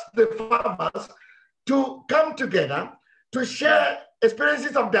helps the farmers to come together, to share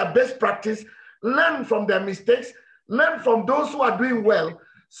experiences of their best practice, learn from their mistakes, learn from those who are doing well,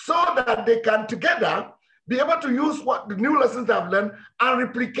 so that they can together be able to use what the new lessons they have learned and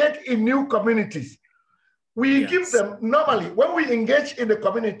replicate in new communities. We give them, normally, when we engage in the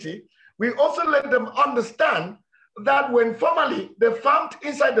community, we also let them understand that when formerly they farmed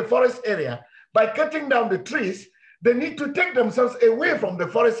inside the forest area, by cutting down the trees, they need to take themselves away from the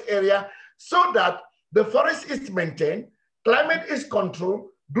forest area so that the forest is maintained, climate is controlled,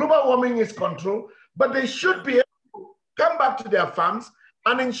 global warming is controlled, but they should be able to come back to their farms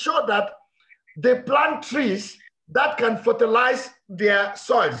and ensure that they plant trees that can fertilize their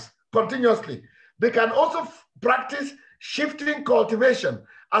soils continuously. They can also practice shifting cultivation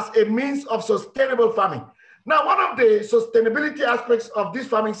as a means of sustainable farming. Now, one of the sustainability aspects of this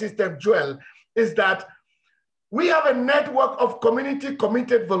farming system, Joel, is that we have a network of community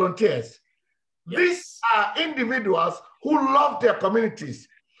committed volunteers. Yes. These are individuals who love their communities.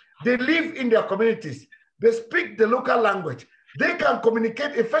 They live in their communities. They speak the local language. They can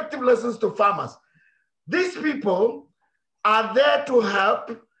communicate effective lessons to farmers. These people are there to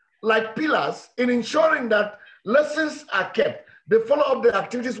help like pillars in ensuring that lessons are kept. They follow up the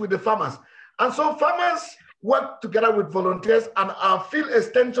activities with the farmers. And so farmers work together with volunteers and our field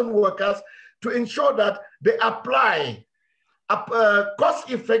extension workers to ensure that they apply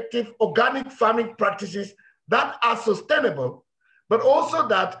cost-effective organic farming practices that are sustainable, but also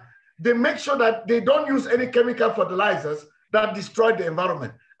that they make sure that they don't use any chemical fertilizers that destroy the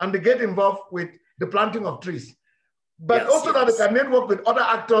environment, and they get involved with the planting of trees. But also that they can network with other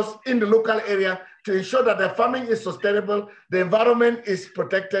actors in the local area to ensure that their farming is sustainable, the environment is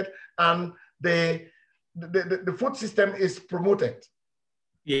protected, and the food system is promoted.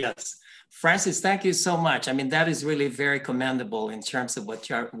 Yes, Francis, thank you so much. I mean, that is really very commendable in terms of what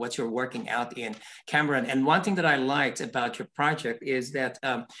you're working out in Cameroon. And one thing that I liked about your project is that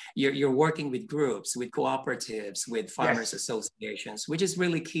you're working with groups, with cooperatives, with farmers associations, which is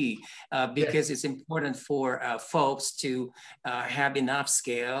really key because it's important for folks to have enough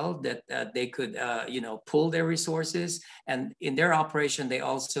scale that they could, pool their resources, and in their operation, they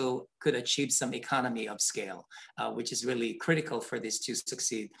also could achieve some economy of scale, which is really critical for this to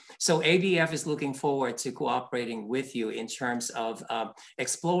succeed. So AVF is looking forward to cooperating with you in terms of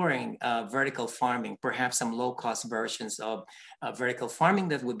exploring vertical farming, perhaps some low-cost versions of vertical farming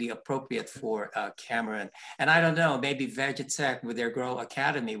that would be appropriate for Cameroon. And I don't know, maybe VeggiTech with their Grow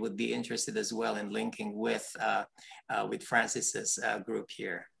Academy would be interested as well in linking with Francis's group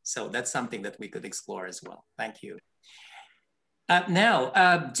here. So that's something that we could explore as well. Thank you.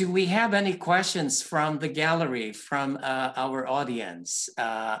 Now, do we have any questions from the gallery, from our audience?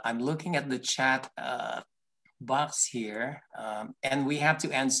 I'm looking at the chat box here, and we have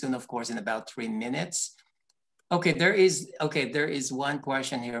to end soon, of course, in about 3 minutes. Okay, there is one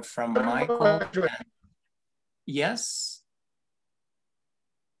question here from Michael. Yes?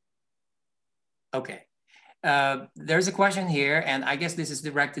 Okay. There's a question here, and I guess this is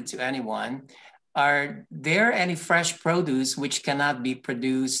directed to anyone. Are there any fresh produce which cannot be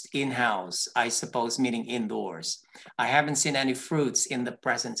produced in-house, I suppose, meaning indoors? I haven't seen any fruits in the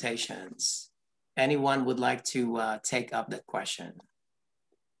presentations. Anyone would like to take up that question?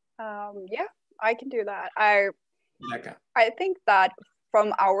 Yeah, I can do that. I think that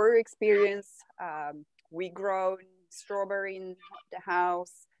from our experience, we grow strawberry in the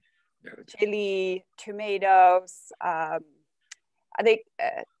house, chili, tomatoes. I think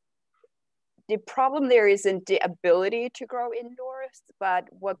the problem there isn't the ability to grow indoors, but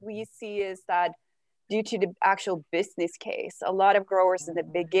what we see is that due to the actual business case, a lot of growers in the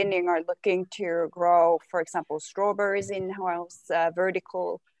beginning are looking to grow, for example, strawberries in-house,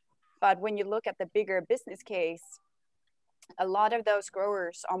 vertical. But when you look at the bigger business case, a lot of those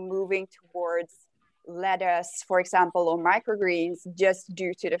growers are moving towards lettuce, for example, or microgreens, just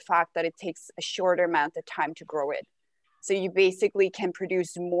due to the fact that it takes a shorter amount of time to grow it. So you basically can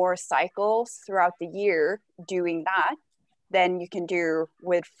produce more cycles throughout the year doing that than you can do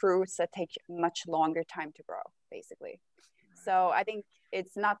with fruits that take much longer time to grow, basically. So I think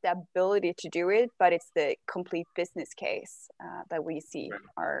it's not the ability to do it, but it's the complete business case that we see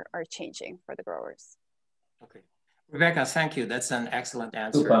are changing for the growers. Okay. Rebecca, thank you. That's an excellent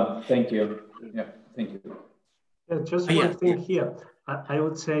answer. Super. Thank you. Yeah, thank you. Yeah, just one thing here. I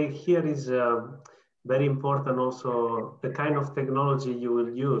would say here is very important also the kind of technology you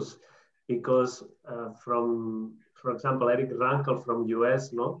will use, because for example, Eric Rankel from US,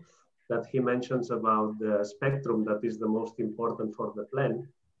 that he mentions about the spectrum that is the most important for the plant.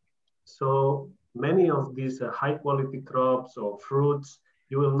 So many of these high quality crops or fruits,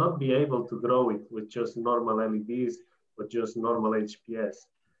 you will not be able to grow it with just normal LEDs or just normal HPS.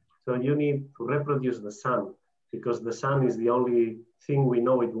 So you need to reproduce the sun, because the sun is the only thing we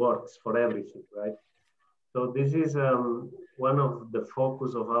know it works for everything, right? So this is one of the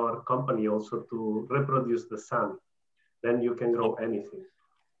focus of our company also, to reproduce the sun. Then you can grow anything.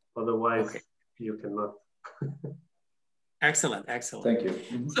 Otherwise, you cannot. Excellent, excellent. Thank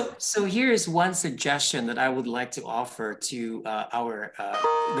you. So here's one suggestion that I would like to offer to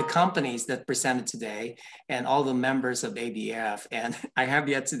the companies that presented today and all the members of AVF. And I have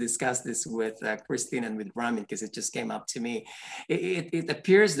yet to discuss this with Christine and with Ramin, because it just came up to me. It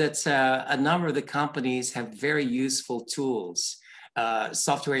appears that a number of the companies have very useful tools,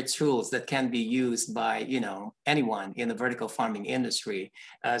 software tools that can be used by anyone in the vertical farming industry,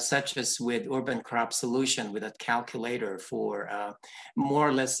 such as with Urban Crop Solution, with a calculator for more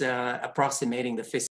or less approximating the